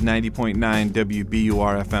 This is 90.9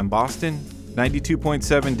 WBUR FM Boston,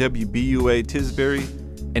 92.7 WBUA Tisbury,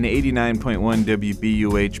 and 89.1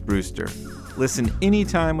 WBUH Brewster. Listen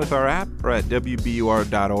anytime with our app or at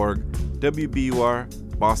WBUR.org.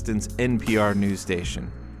 WBUR, Boston's NPR news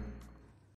station.